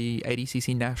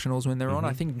ADCC Nationals when they're on.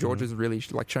 I think George has really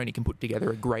like shown he can put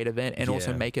together a great event and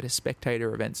also make it a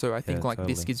spectator event. So I think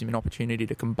this gives him an opportunity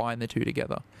to combine the two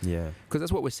together. Yeah, because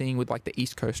that's what we're seeing with like the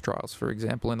East Coast trials, for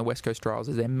example, and the West Coast trials,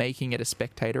 is they're making it a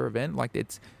spectator event. Like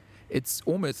it's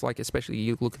almost like, especially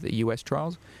you look at the US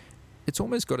trials, it's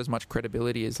almost got as much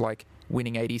credibility as like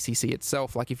winning ADCC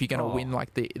itself. Like if you're going to win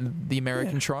like the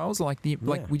American trials, like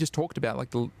we just talked about,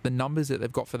 like the numbers that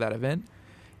they've got for that event.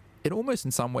 It almost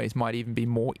in some ways might even be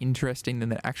more interesting than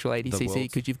the actual ADCC,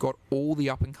 because you've got all the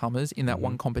up-and-comers in that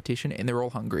one competition, and they're all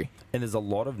hungry. And there's a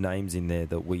lot of names in there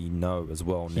that we know as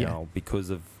well now because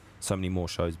of so many more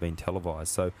shows being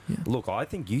televised. So, look, I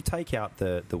think you take out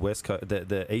the West Coast,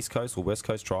 the East Coast or West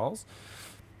Coast trials.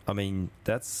 I mean,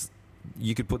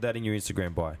 you could put that in your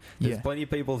Instagram bio. There's plenty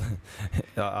of people.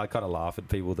 I kind of laugh at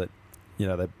people that,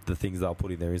 the things they'll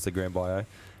put in their Instagram bio.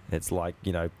 It's like,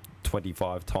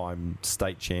 25-time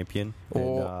state champion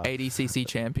or ADCC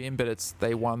champion, but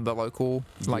they won the local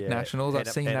nationals. I've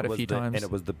seen that a few times. And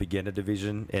it was the beginner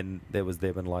division, and there was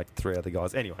them and like 3 other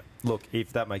guys. Anyway, look,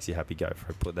 if that makes you happy, go for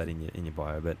it. Put that in your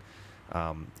bio, but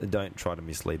don't try to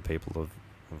mislead people of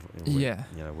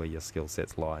where your skill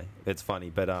sets lie. It's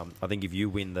funny, but I think if you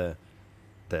win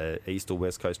the East or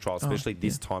West Coast trial, especially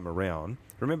this time around,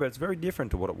 remember it's very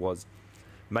different to what it was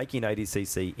making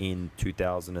ADCC in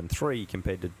 2003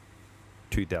 compared to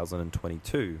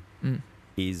 2022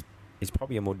 is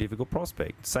probably a more difficult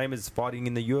prospect. Same as fighting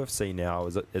in the UFC now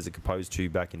as opposed to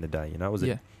back in the day. It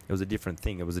was a different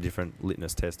thing. It was a different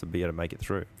litmus test to be able to make it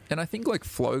through. And I think like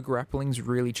flow grappling's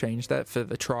really changed that for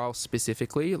the trial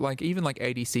specifically. Like even like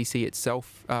ADCC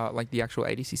itself, like the actual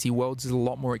ADCC Worlds is a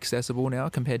lot more accessible now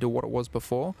compared to what it was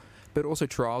before. But also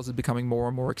trials is becoming more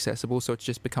and more accessible, so it's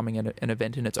just becoming an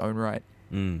event in its own right.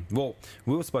 Well,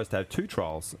 we were supposed to have 2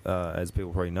 trials, as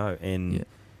people probably know, and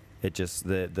it just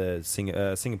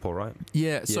Singapore, right?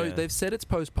 Yeah. So they've said it's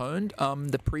postponed.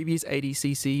 The previous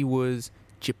ADCC was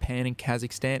Japan and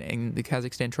Kazakhstan, and the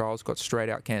Kazakhstan trials got straight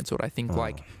out cancelled. I think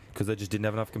because they just didn't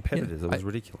have enough competitors. It was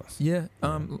ridiculous. Yeah.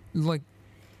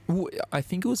 I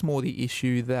think it was more the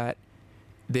issue that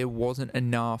there wasn't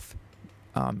enough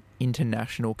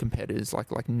international competitors,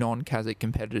 like non-Kazakh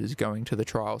competitors going to the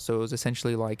trial. So it was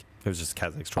essentially like... It was just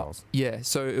Kazakh's trials.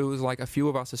 So it was like a few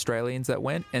of us Australians that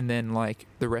went, and then like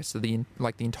the rest of the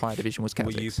entire division was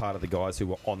Kazakhs. Were you part of the guys who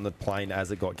were on the plane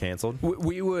as it got cancelled?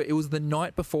 We were. It was the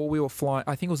night before we were flying.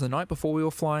 I think it was the night before we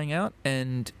were flying out,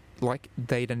 and like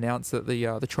they'd announced that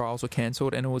the trials were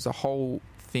cancelled, and it was a whole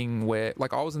thing where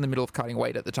like I was in the middle of cutting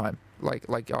weight at the time.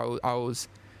 Like I was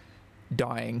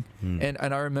dying, and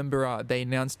I remember they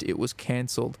announced it was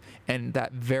cancelled, and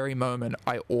that very moment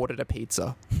I ordered a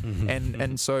pizza,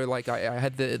 and so like I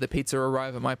had the pizza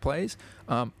arrive at my place.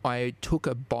 I took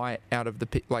a bite out of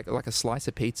like a slice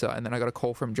of pizza, and then I got a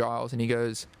call from Giles, and he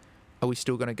goes, are we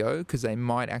still going to go? Because they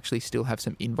might actually still have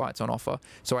some invites on offer.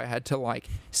 So I had to like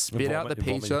spit out the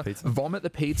pizza, vomit the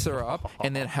pizza up,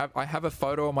 and then I have a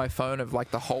photo on my phone of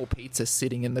like the whole pizza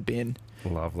sitting in the bin.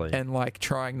 Lovely. And like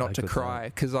trying not to cry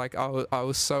because like I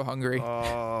was so hungry.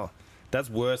 Oh, that's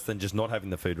worse than just not having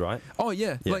the food, right? Oh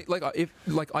yeah.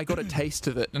 Like I got a taste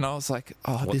of it and I was like,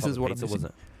 oh, this is what I'm missing. Was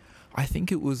it? I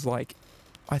think it was like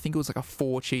a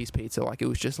 4-cheese pizza. Like it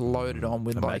was just loaded on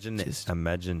with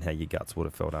imagine how your guts would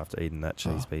have felt after eating that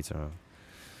cheese pizza.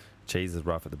 Cheese is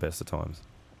rough at the best of times.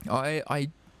 I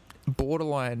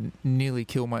borderline nearly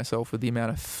kill myself with the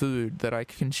amount of food that I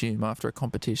consume after a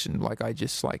competition. Like I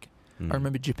just like I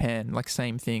remember Japan, like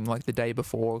same thing, like the day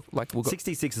before, like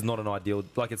 66 is not an ideal,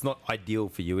 like it's not ideal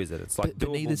for you, is it? It's like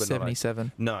but neither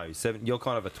 77. No, you're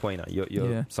kind of a tweener.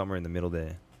 You're somewhere in the middle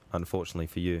there, unfortunately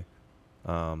for you.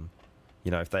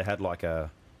 If they had like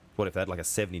a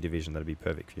 70 division, that'd be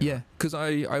perfect for you. Yeah, because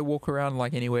I walk around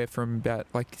like anywhere from about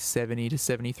like 70 to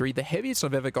 73. The heaviest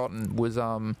I've ever gotten was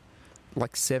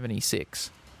like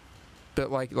 76, but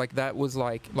like that was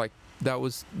like that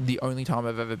was the only time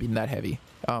I've ever been that heavy.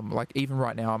 Like even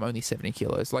right now I'm only 70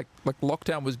 kilos. Like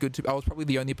lockdown was good I was probably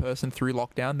the only person through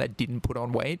lockdown that didn't put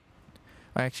on weight.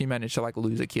 I actually managed to like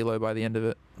lose a kilo by the end of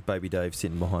it. Baby Dave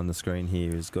sitting behind the screen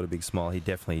here has got a big smile. He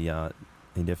definitely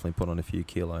put on a few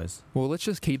kilos. Well, let's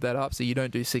just keep that up so you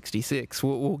don't do 66.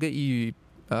 We'll get you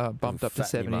bumped up to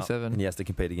 77. And he has to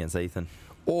compete against Ethan.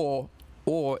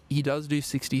 Or he does do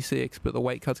 66, but the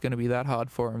weight cut's going to be that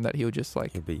hard for him that he'll just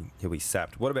like he'll be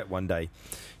sapped. What about one day?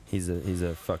 He's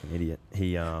a fucking idiot.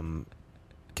 He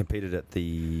competed at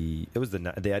the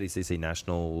ADCC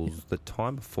Nationals the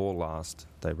time before last.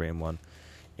 They ran one,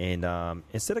 and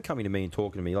instead of coming to me and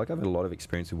talking to me, like I've had a lot of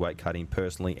experience with weight cutting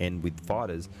personally and with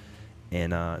fighters,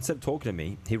 and instead of talking to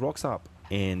me, he rocks up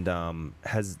and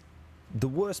has the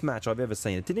worst match I've ever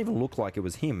seen. It didn't even look like it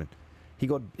was him. He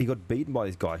got beaten by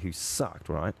this guy who sucked,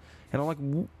 right? And I'm like,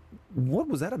 what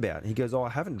was that about? He goes, I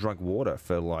haven't drunk water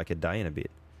for like a day and a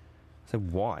bit. I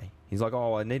said, why? He's like,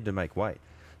 I need to make weight.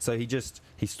 So he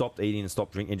stopped eating and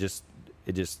stopped drinking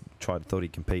and thought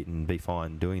he'd compete and be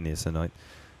fine doing this. And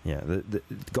the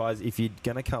guys, if you're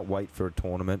going to cut weight for a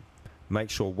tournament, make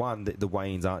sure, one, that the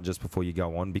weigh-ins aren't just before you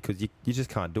go on, because you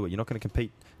just can't do it. You're not going to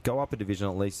compete. Go up a division,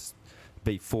 at least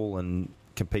be full and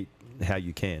compete how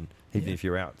you can, even if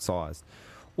you're outsized.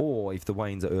 Or if the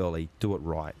weigh-ins are early, do it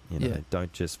right.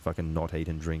 Don't just fucking not eat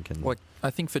and drink. And like I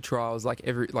think for trials, like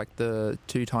the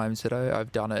 2 times that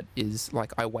I've done it is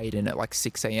like I weighed in at like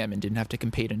 6 a.m. and didn't have to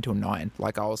compete until 9.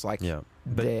 Like I was like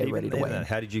ready to weigh in.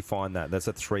 How did you find that? That's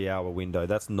a 3-hour window.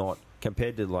 That's not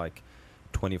compared to like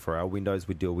 24-hour windows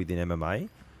we deal with in MMA.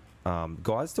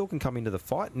 Guys still can come into the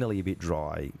fight nearly a bit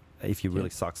dry if you really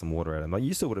suck some water out of them. Like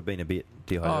you still would have been a bit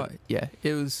dehydrated.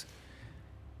 It was.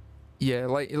 Yeah,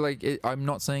 I'm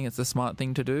not saying it's a smart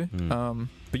thing to do.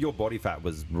 But your body fat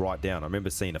was right down. I remember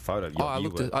seeing a photo of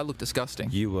you. I looked disgusting.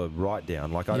 You were right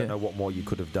down. Like I don't know what more you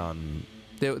could have done.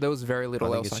 There was very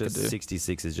little else I could do.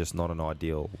 66 is just not an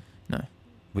ideal. No.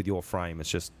 With your frame, it's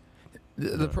just.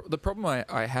 The problem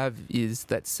I have is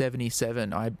that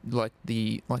 77. I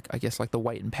guess the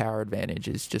weight and power advantage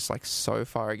is just like so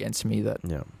far against me that.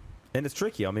 Yeah, and it's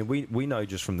tricky. I mean, we know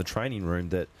just from the training room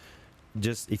that.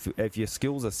 Just if your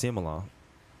skills are similar,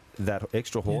 that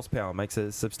extra horsepower makes a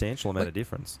substantial amount of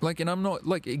difference. Like, and I'm not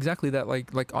like exactly that.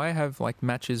 Like I have like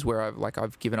matches where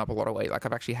I've given up a lot of weight. Like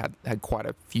I've actually had quite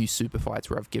a few super fights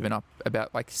where I've given up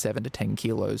about like 7 to 10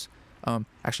 kilos.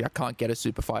 Actually, I can't get a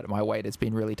super fight at my weight. It's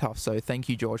been really tough. So thank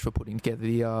you, George, for putting together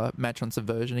the match on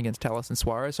Subversion against Talis and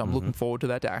Suarez. So I'm looking forward to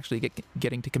that, to actually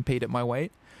getting to compete at my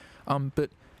weight. But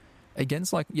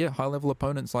against high level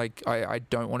opponents, like I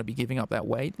don't want to be giving up that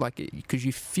weight, like because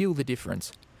you feel the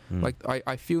difference. Like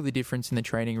I feel the difference in the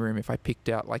training room if I picked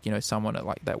out someone at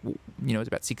like that is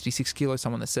about 66 kilos,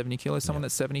 someone that's 70 kilos, someone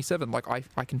that's 77. Like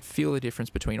I can feel the difference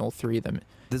between all three of them.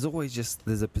 There's always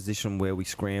there's a position where we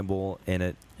scramble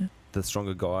and the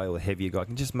stronger guy or the heavier guy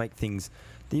can just make things.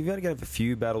 You've got to get a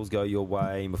few battles go your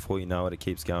way, and before you know it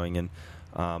keeps going. And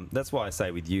that's why I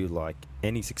say with you, like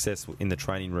any success in the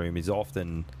training room is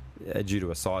often due to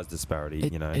a size disparity.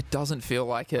 It doesn't feel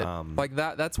like it. Like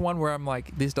that's one where I'm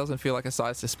like, this doesn't feel like a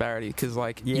size disparity because but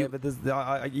I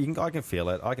can feel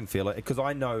it. I can feel it because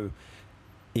I know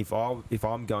if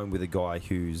I'm going with a guy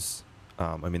who's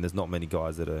there's not many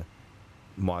guys that are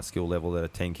my skill level that are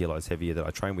 10 kilos heavier that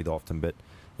I train with often, but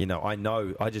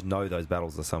I just know those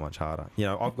battles are so much harder.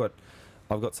 I've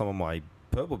got some of my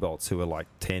purple belts who are like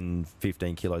 10,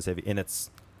 15 kilos heavy, and it's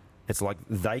like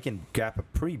they can gap a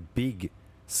pretty big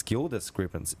skill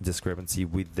discrepancy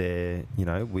with their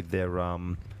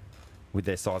with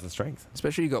their size and strength.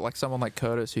 Especially you got like someone like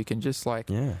Curtis who can just like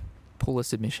pull a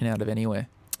submission out of anywhere.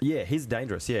 Yeah, he's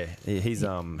dangerous. Yeah, he's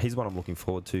one I'm looking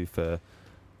forward to for.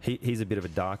 He's a bit of a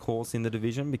dark horse in the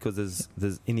division because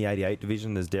there's in the 88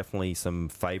 division there's definitely some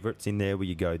favourites in there where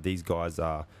you go, these guys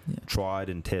are tried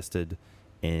and tested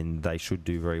and they should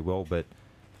do very well, but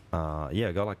a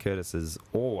guy like Curtis is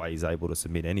always able to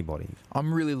submit anybody.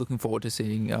 I'm really looking forward to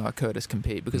seeing Curtis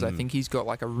compete because I think he's got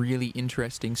like a really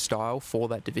interesting style for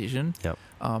that division. Yep.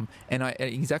 And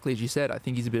exactly as you said, I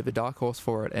think he's a bit of a dark horse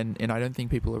for it, and I don't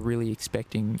think people are really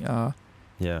expecting.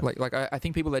 I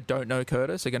think people that don't know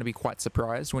Curtis are going to be quite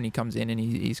surprised when he comes in and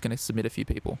he's going to submit a few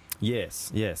people.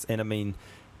 Yes, and I mean,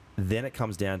 then it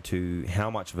comes down to how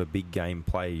much of a big game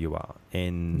player you are,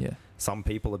 and some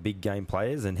people are big game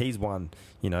players, and he's one.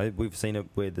 You know, we've seen it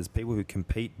where there's people who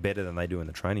compete better than they do in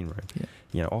the training room. Yeah.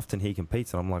 You know, often he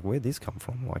competes, and I'm like, where'd this come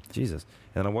from? I'm like, Jesus.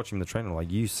 And then I watch him in the training, I'm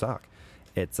like, you suck.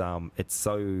 And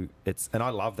I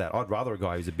love that. I'd rather a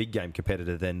guy who's a big game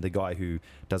competitor than the guy who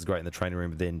does great in the training room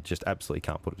but then just absolutely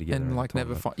can't put it together. And like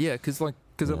never find, because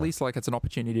at least like it's an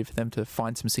opportunity for them to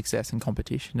find some success in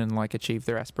competition and like achieve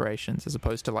their aspirations, as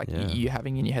opposed to like you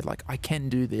having in your head like I can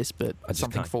do this but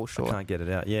something falls short. I can't get it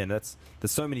out. Yeah, and there's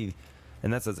so many,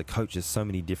 and that's as a coach, there's so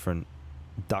many different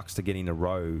ducks to get in a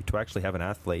row to actually have an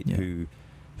athlete who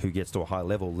gets to a high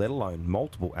level, let alone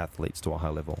multiple athletes to a high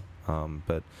level.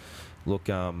 But look,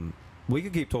 we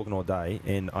could keep talking all day,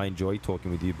 and I enjoy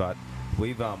talking with you, but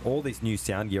we've all this new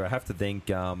sound gear. I have to thank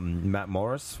Matt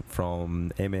Morris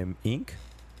from MM Inc.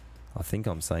 I think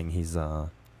I'm saying he's...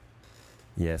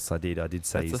 yes, I did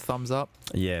say... That's a thumbs up.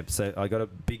 Yeah, so I got a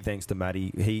big thanks to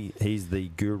Matty. He's the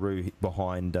guru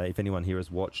behind... if anyone here has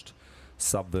watched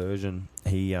Subversion,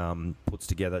 he puts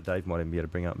together... Dave might even be able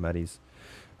to bring up Matty's...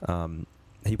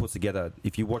 he puts together...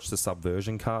 If you watch the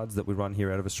Subversion cards that we run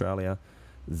here out of Australia...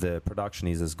 The production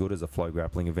is as good as a flow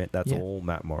grappling event. That's all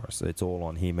Matt Morris. It's all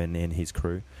on him and his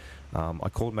crew. I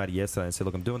called Matty yesterday and said,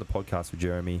 look, I'm doing the podcast with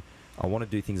Jeremy. I want to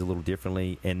do things a little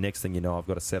differently. And next thing you know, I've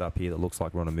got a setup here that looks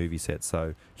like we're on a movie set.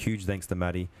 So huge thanks to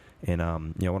Matty. And I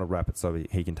want to wrap it so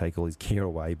he can take all his gear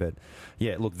away. But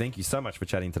yeah, look, thank you so much for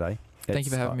chatting today. Thank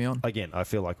you for having me on. Again, I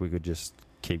feel like we could just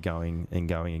keep going and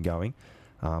going and going.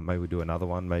 Maybe we'll do another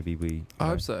one. Maybe I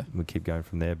hope so. We'll keep going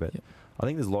from there. But I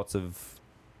think there's lots of...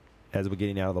 As we're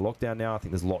getting out of the lockdown now, I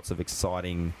think there's lots of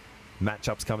exciting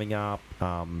matchups coming up.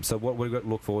 So what we've got to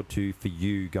look forward to for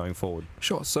you going forward?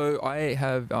 Sure. So I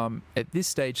have, at this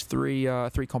stage, three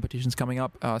competitions coming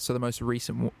up. So the most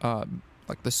recent,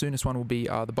 like the soonest one will be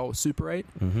the Bowl Super 8,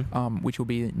 which will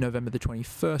be November the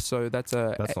 21st. So that's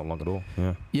not long at all.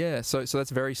 Yeah. Yeah. So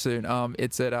that's very soon.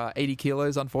 It's at 80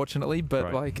 kilos, unfortunately,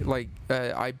 but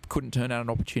I couldn't turn out an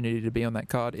opportunity to be on that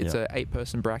card. It's a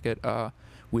 8-person bracket.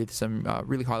 With some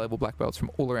really high-level black belts from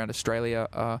all around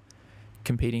Australia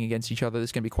competing against each other.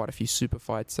 There's going to be quite a few super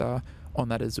fights on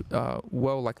that as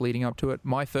well, like leading up to it.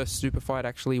 My first super fight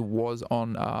actually was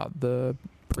on the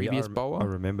previous bowl. I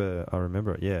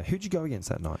remember it, yeah. Who'd you go against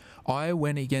that night? I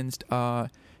went against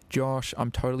Josh,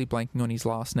 I'm totally blanking on his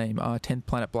last name, 10th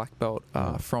Planet Black Belt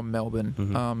from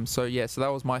Melbourne. So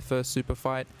that was my first super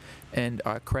fight, and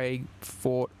Craig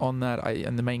fought on that.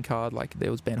 And the main card, like there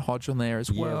was Ben Hodge on there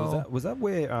as well. Was that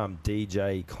where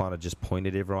DJ kind of just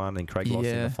pointed everyone and Craig lost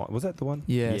in the fight? Was that the one?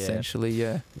 Yeah, essentially,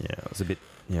 yeah. Yeah, it was a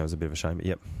bit of a shame, but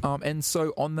yep. And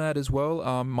so on that as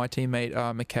well, my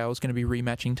teammate Mikhail is going to be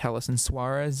rematching Taliesin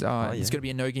Suarez. It's going to be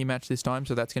a no-gi match this time,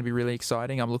 so that's going to be really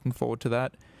exciting. I'm looking forward to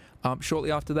that.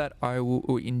 Shortly after that,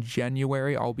 in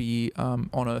January, I'll be on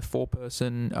a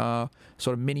 4-person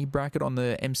sort of mini bracket on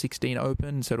the M16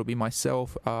 Open. So it'll be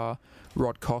myself,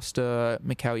 Rod Costa,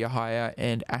 Mikhail Yahaya,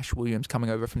 and Ash Williams coming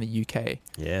over from the UK.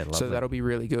 Yeah, lovely. So that'll be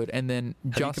really good. And then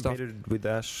have you competed with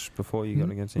Ash before you got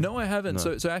against him? No, I haven't.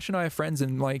 No. So Ash and I are friends,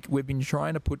 and like we've been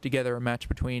trying to put together a match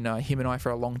between him and I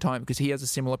for a long time, because he has a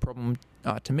similar problem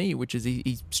to me, which is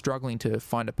he's struggling to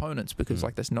find opponents, because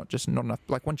like there's not enough.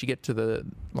 Like once you get to the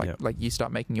like you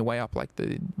start making your way up, like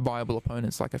the viable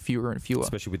opponents like are fewer and fewer,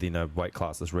 especially within a weight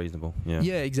class that's reasonable. Yeah,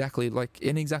 exactly.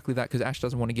 Exactly that, because Ash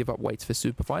doesn't want to give up weights for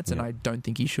super fights, and I don't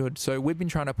think he should. So we've been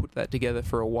trying to put that together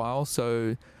for a while.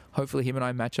 So hopefully him and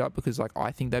I match up, because like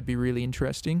I think that'd be really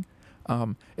interesting.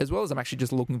 As well as I'm actually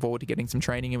just looking forward to getting some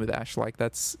training in with Ash. Like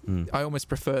that's I almost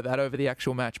prefer that over the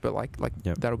actual match, but like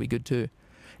that'll be good too.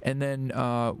 And then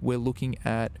we're looking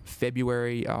at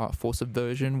February for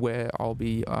Subversion, where I'll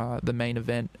be the main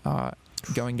event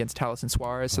going against Taliesin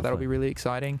Suarez. So that'll be really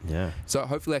exciting. Yeah. So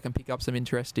hopefully I can pick up some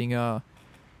interesting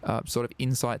sort of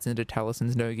insights into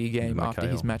Taliesin's no-gi game after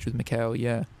his match with Mikhail.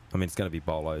 Yeah. I mean, it's going to be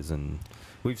bolos, and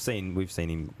we've seen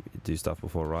him do stuff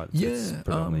before, right? Yeah, It's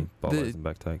predominantly bolos and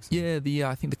back takes. Yeah,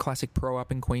 I think the classic pro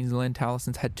up in Queensland,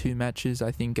 Taliesin's had 2 matches.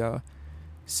 I think Aaron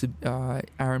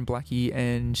Blackie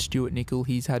and Stuart Nickel,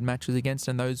 he's had matches against,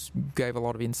 and those gave a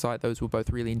lot of insight. Those were both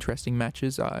really interesting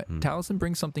matches. Taliesin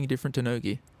brings something different to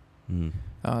no-gi.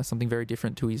 Something very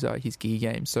different to his gi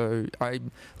game. So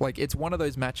it's one of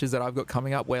those matches that I've got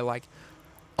coming up where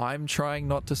I'm trying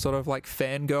not to sort of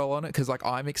fangirl on it because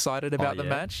I'm excited about the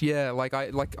match. Yeah, I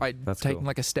taking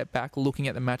cool. A step back, looking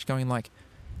at the match, going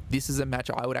this is a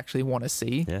match I would actually want to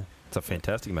see. Yeah, it's a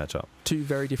fantastic matchup. 2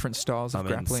 very different styles of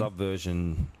grappling.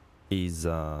 Subversion is,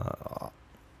 I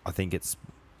think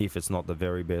if it's not the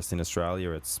very best in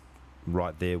Australia, it's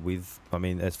right there with.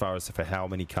 As far as for how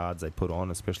many cards they put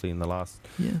on, especially in the last,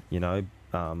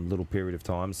 little period of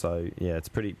time. So yeah, it's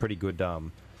pretty good.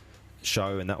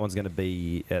 Show, and that one's going to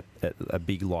be at a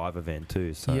big live event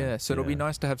too. So it'll be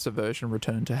nice to have Subversion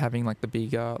return to having the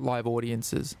big live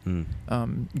audiences.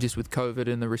 Just with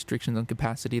COVID and the restrictions on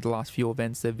capacity, the last few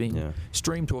events they've been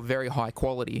streamed to a very high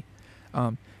quality,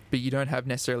 but you don't have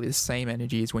necessarily the same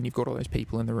energy as when you've got all those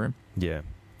people in the room. Yeah,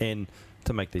 and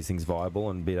to make these things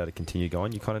viable and be able to continue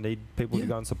going, you kind of need people to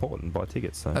go and support and buy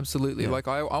tickets. So. Absolutely.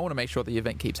 I want to make sure the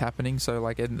event keeps happening. So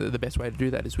and the best way to do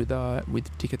that is with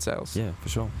ticket sales. Yeah, for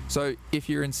sure. So if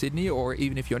you're in Sydney, or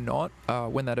even if you're not,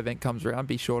 when that event comes around,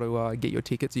 be sure to get your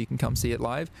tickets so you can come see it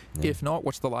live. Yeah. If not,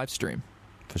 watch the live stream.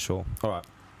 For sure. All right.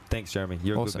 Thanks, Jeremy.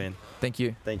 You're awesome. A good man. Thank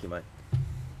you. Thank you, mate.